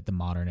adaptation of it, the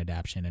modern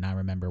adaptation. And I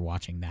remember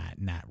watching that,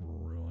 and that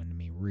ruined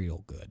me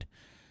real good.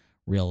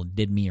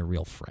 did me a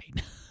real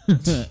fright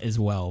as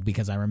well,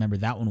 because I remember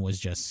that one was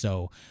just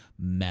so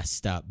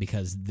messed up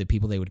because the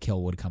people they would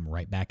kill would come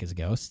right back as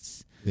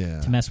ghosts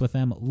to mess with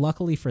them.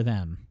 Luckily for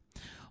them,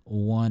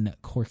 one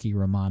Corky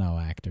Romano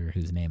actor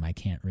whose name I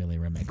can't really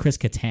remember, Chris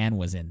Kattan,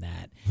 was in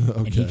that.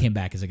 And he came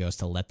back as a ghost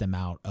to let them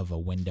out of a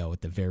window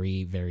at the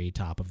very, very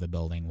top of the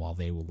building while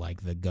they were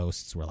like, the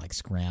ghosts were like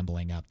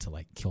scrambling up to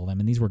like kill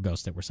them. And these were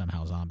ghosts that were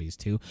somehow zombies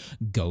too.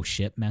 Ghost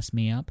shit messed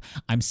me up.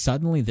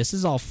 This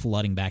is all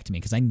flooding back to me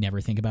because I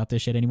never think about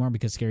this shit anymore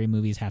because scary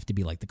movies have to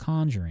be like The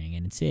Conjuring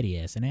and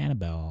Insidious and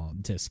Annabelle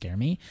to scare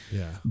me.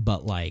 Yeah.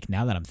 But like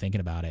now that I'm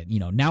thinking about it,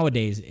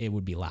 nowadays it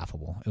would be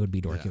laughable. It would be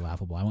dorky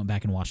laughable. I went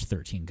back and watched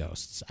 13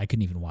 Ghosts. I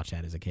couldn't even watch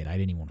that as a kid. I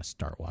didn't even want to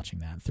start watching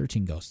that.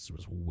 13 Ghosts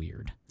was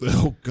weird.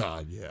 Oh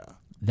God, yeah.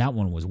 That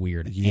one was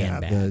weird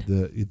and bad.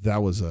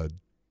 That was a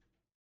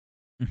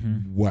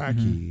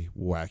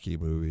wacky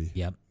movie.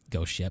 Yep,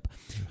 Ghost Ship.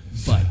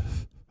 But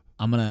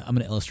I'm gonna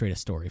illustrate a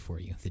story for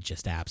you that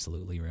just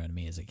absolutely ruined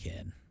me as a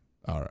kid.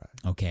 All right.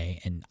 Okay,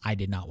 and I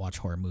did not watch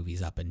horror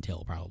movies up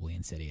until probably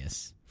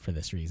Insidious for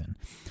this reason.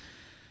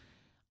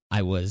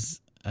 I was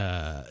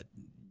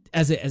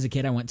as a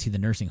kid, I went to the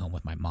nursing home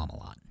with my mom a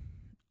lot.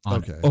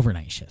 On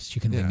overnight shifts. She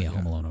couldn't leave me at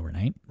home alone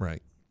overnight.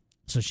 Right.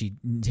 So she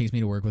takes me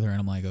to work with her, and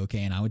I'm like,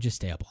 okay. And I would just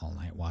stay up all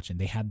night watching.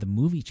 They had the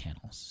movie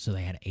channels. So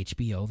they had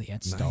HBO, they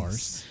had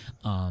Stars.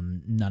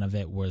 None of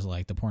it was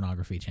like the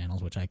pornography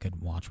channels, which I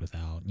could watch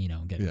without,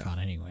 getting caught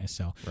anyway.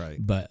 So,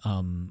 But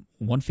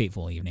one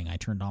fateful evening, I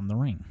turned on The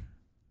Ring.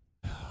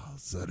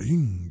 The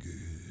Ring.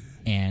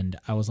 And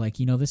I was like,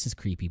 this is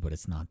creepy, but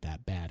it's not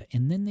that bad.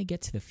 And then they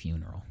get to the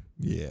funeral.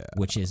 Yeah.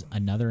 Which is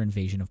another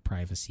invasion of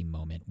privacy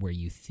moment where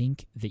you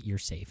think that you're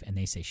safe, and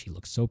they say she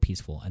looks so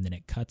peaceful, and then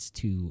it cuts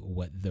to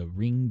what the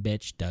Ring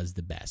bitch does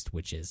the best,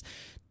 which is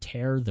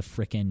tear the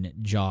frickin'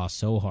 jaw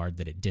so hard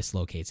that it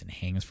dislocates and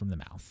hangs from the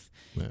mouth.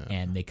 Yeah.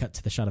 And they cut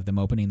to the shot of them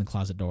opening the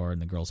closet door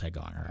and the girl's head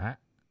going, "Rah."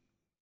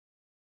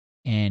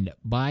 And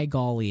by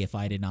golly, if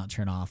I did not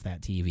turn off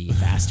that TV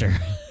faster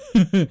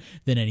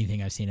than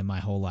anything I've seen in my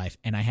whole life,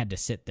 and I had to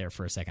sit there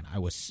for a second. I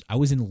was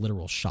in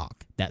literal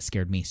shock. That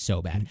scared me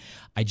so bad.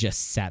 I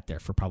just sat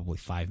there for probably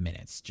 5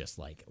 minutes, just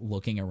like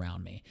looking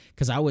around me,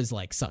 because I was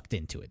like sucked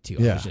into it too.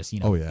 I was just,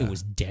 it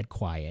was dead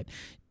quiet.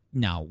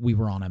 Now, we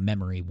were on a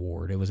memory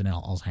ward. It was an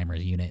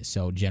Alzheimer's unit,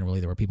 so generally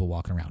there were people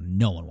walking around.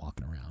 No one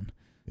walking around.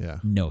 Yeah.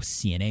 No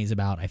CNAs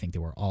about. I think they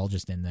were all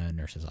just in the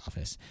nurse's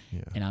office.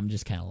 Yeah. And I'm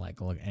just kind of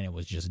like, look, and it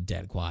was just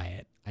dead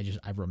quiet.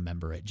 I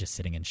remember it just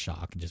sitting in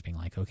shock and just being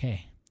like,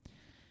 okay.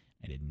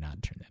 I did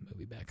not turn that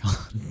movie back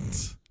on.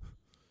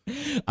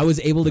 I was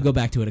able to go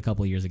back to it a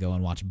couple of years ago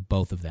and watch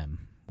both of them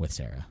with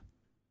Sarah.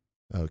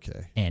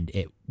 Okay. And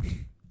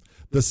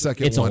the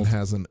second one old.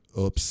 Has an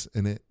oops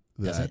in it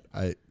Does it?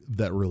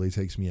 that really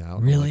takes me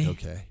out. Really? I'm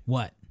like, okay.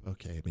 What?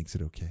 Okay, it makes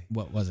it okay.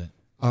 What was it?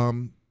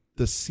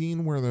 The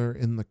scene where they're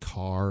in the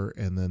car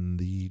and then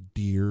the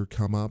deer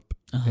come up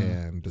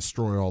and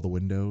destroy all the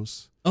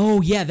windows.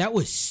 Oh, yeah, that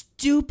was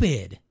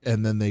stupid.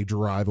 And then they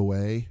drive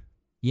away.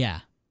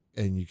 Yeah.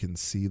 And you can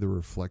see the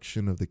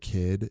reflection of the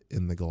kid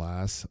in the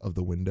glass of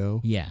the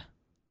window. Yeah.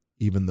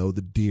 Even though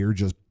the deer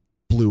just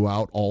blew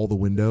out all the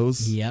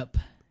windows. Yep.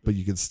 But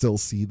you can still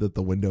see that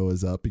the window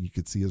is up and you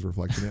could see his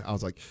reflection in it. I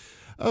was like,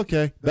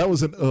 okay, that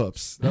was an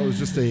oops. That was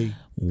just a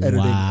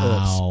editing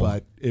oops,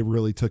 but it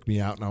really took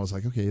me out, and I was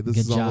like, okay, this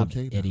Good is job, all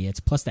okay now.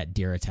 idiots. Plus, that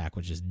deer attack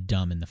was just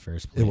dumb in the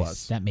first place. It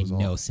was. That made It was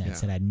no all-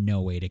 sense. yeah. It had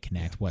no way to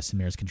connect. What,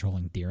 Samira's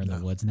controlling deer in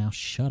the woods now?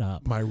 Shut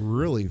up. My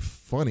really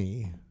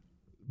funny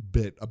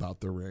bit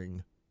about The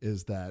Ring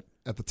is that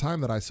at the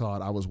time that I saw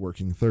it, I was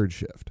working third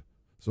shift.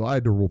 So I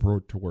had to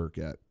report to work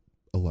at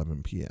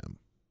 11 p.m.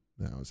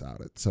 And I was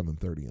out at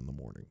 7:30 in the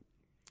morning.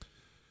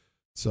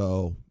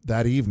 So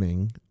that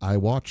evening, I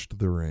watched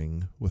The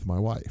Ring with my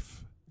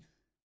wife.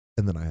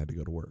 And then I had to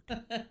go to work.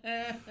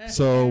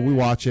 So we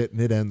watch it, and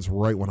it ends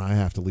right when I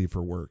have to leave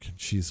for work. And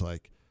she's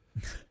like,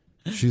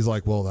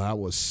 well, that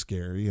was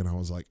scary. And I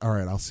was like, all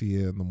right, I'll see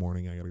you in the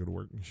morning. I got to go to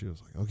work. And she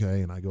was like,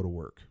 okay. And I go to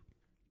work.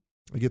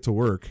 I get to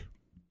work,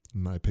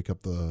 and I pick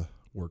up the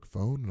work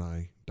phone, and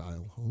I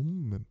dial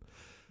home, and I'm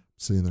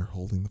sitting there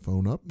holding the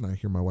phone up, and I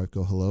hear my wife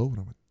go, hello. And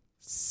I'm like,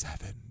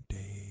 7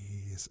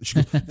 days.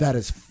 She goes, that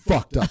is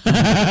fucked up.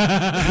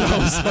 I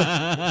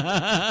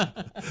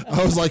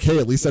was like, hey,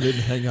 at least I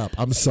didn't hang up.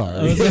 I'm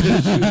sorry.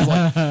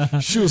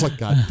 she was like,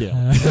 God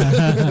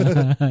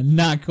damn.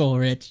 Not cool,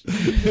 Rich.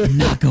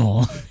 Not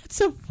cool. That's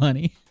so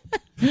funny.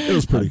 It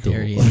was pretty cool.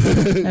 Dare you.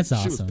 That's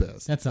She was awesome.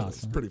 pissed. That's It was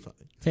awesome. pretty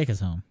funny. Take us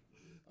home.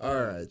 All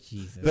right.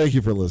 Jesus. Thank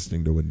you for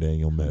listening to When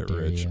Daniel Met dare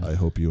Rich. you. I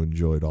hope you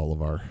enjoyed all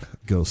of our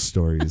ghost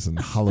stories and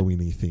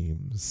Halloweeny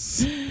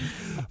themes.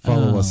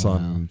 Follow us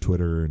on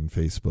Twitter and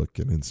Facebook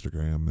and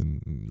Instagram,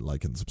 and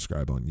like and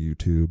subscribe on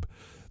YouTube.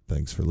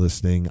 Thanks for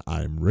listening.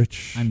 I'm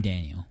Rich. I'm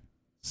Daniel.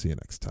 See you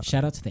next time.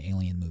 Shout out to the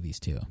Alien movies,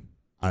 too.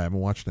 I haven't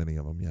watched any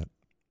of them yet.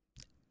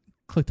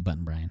 Click the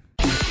button, Brian.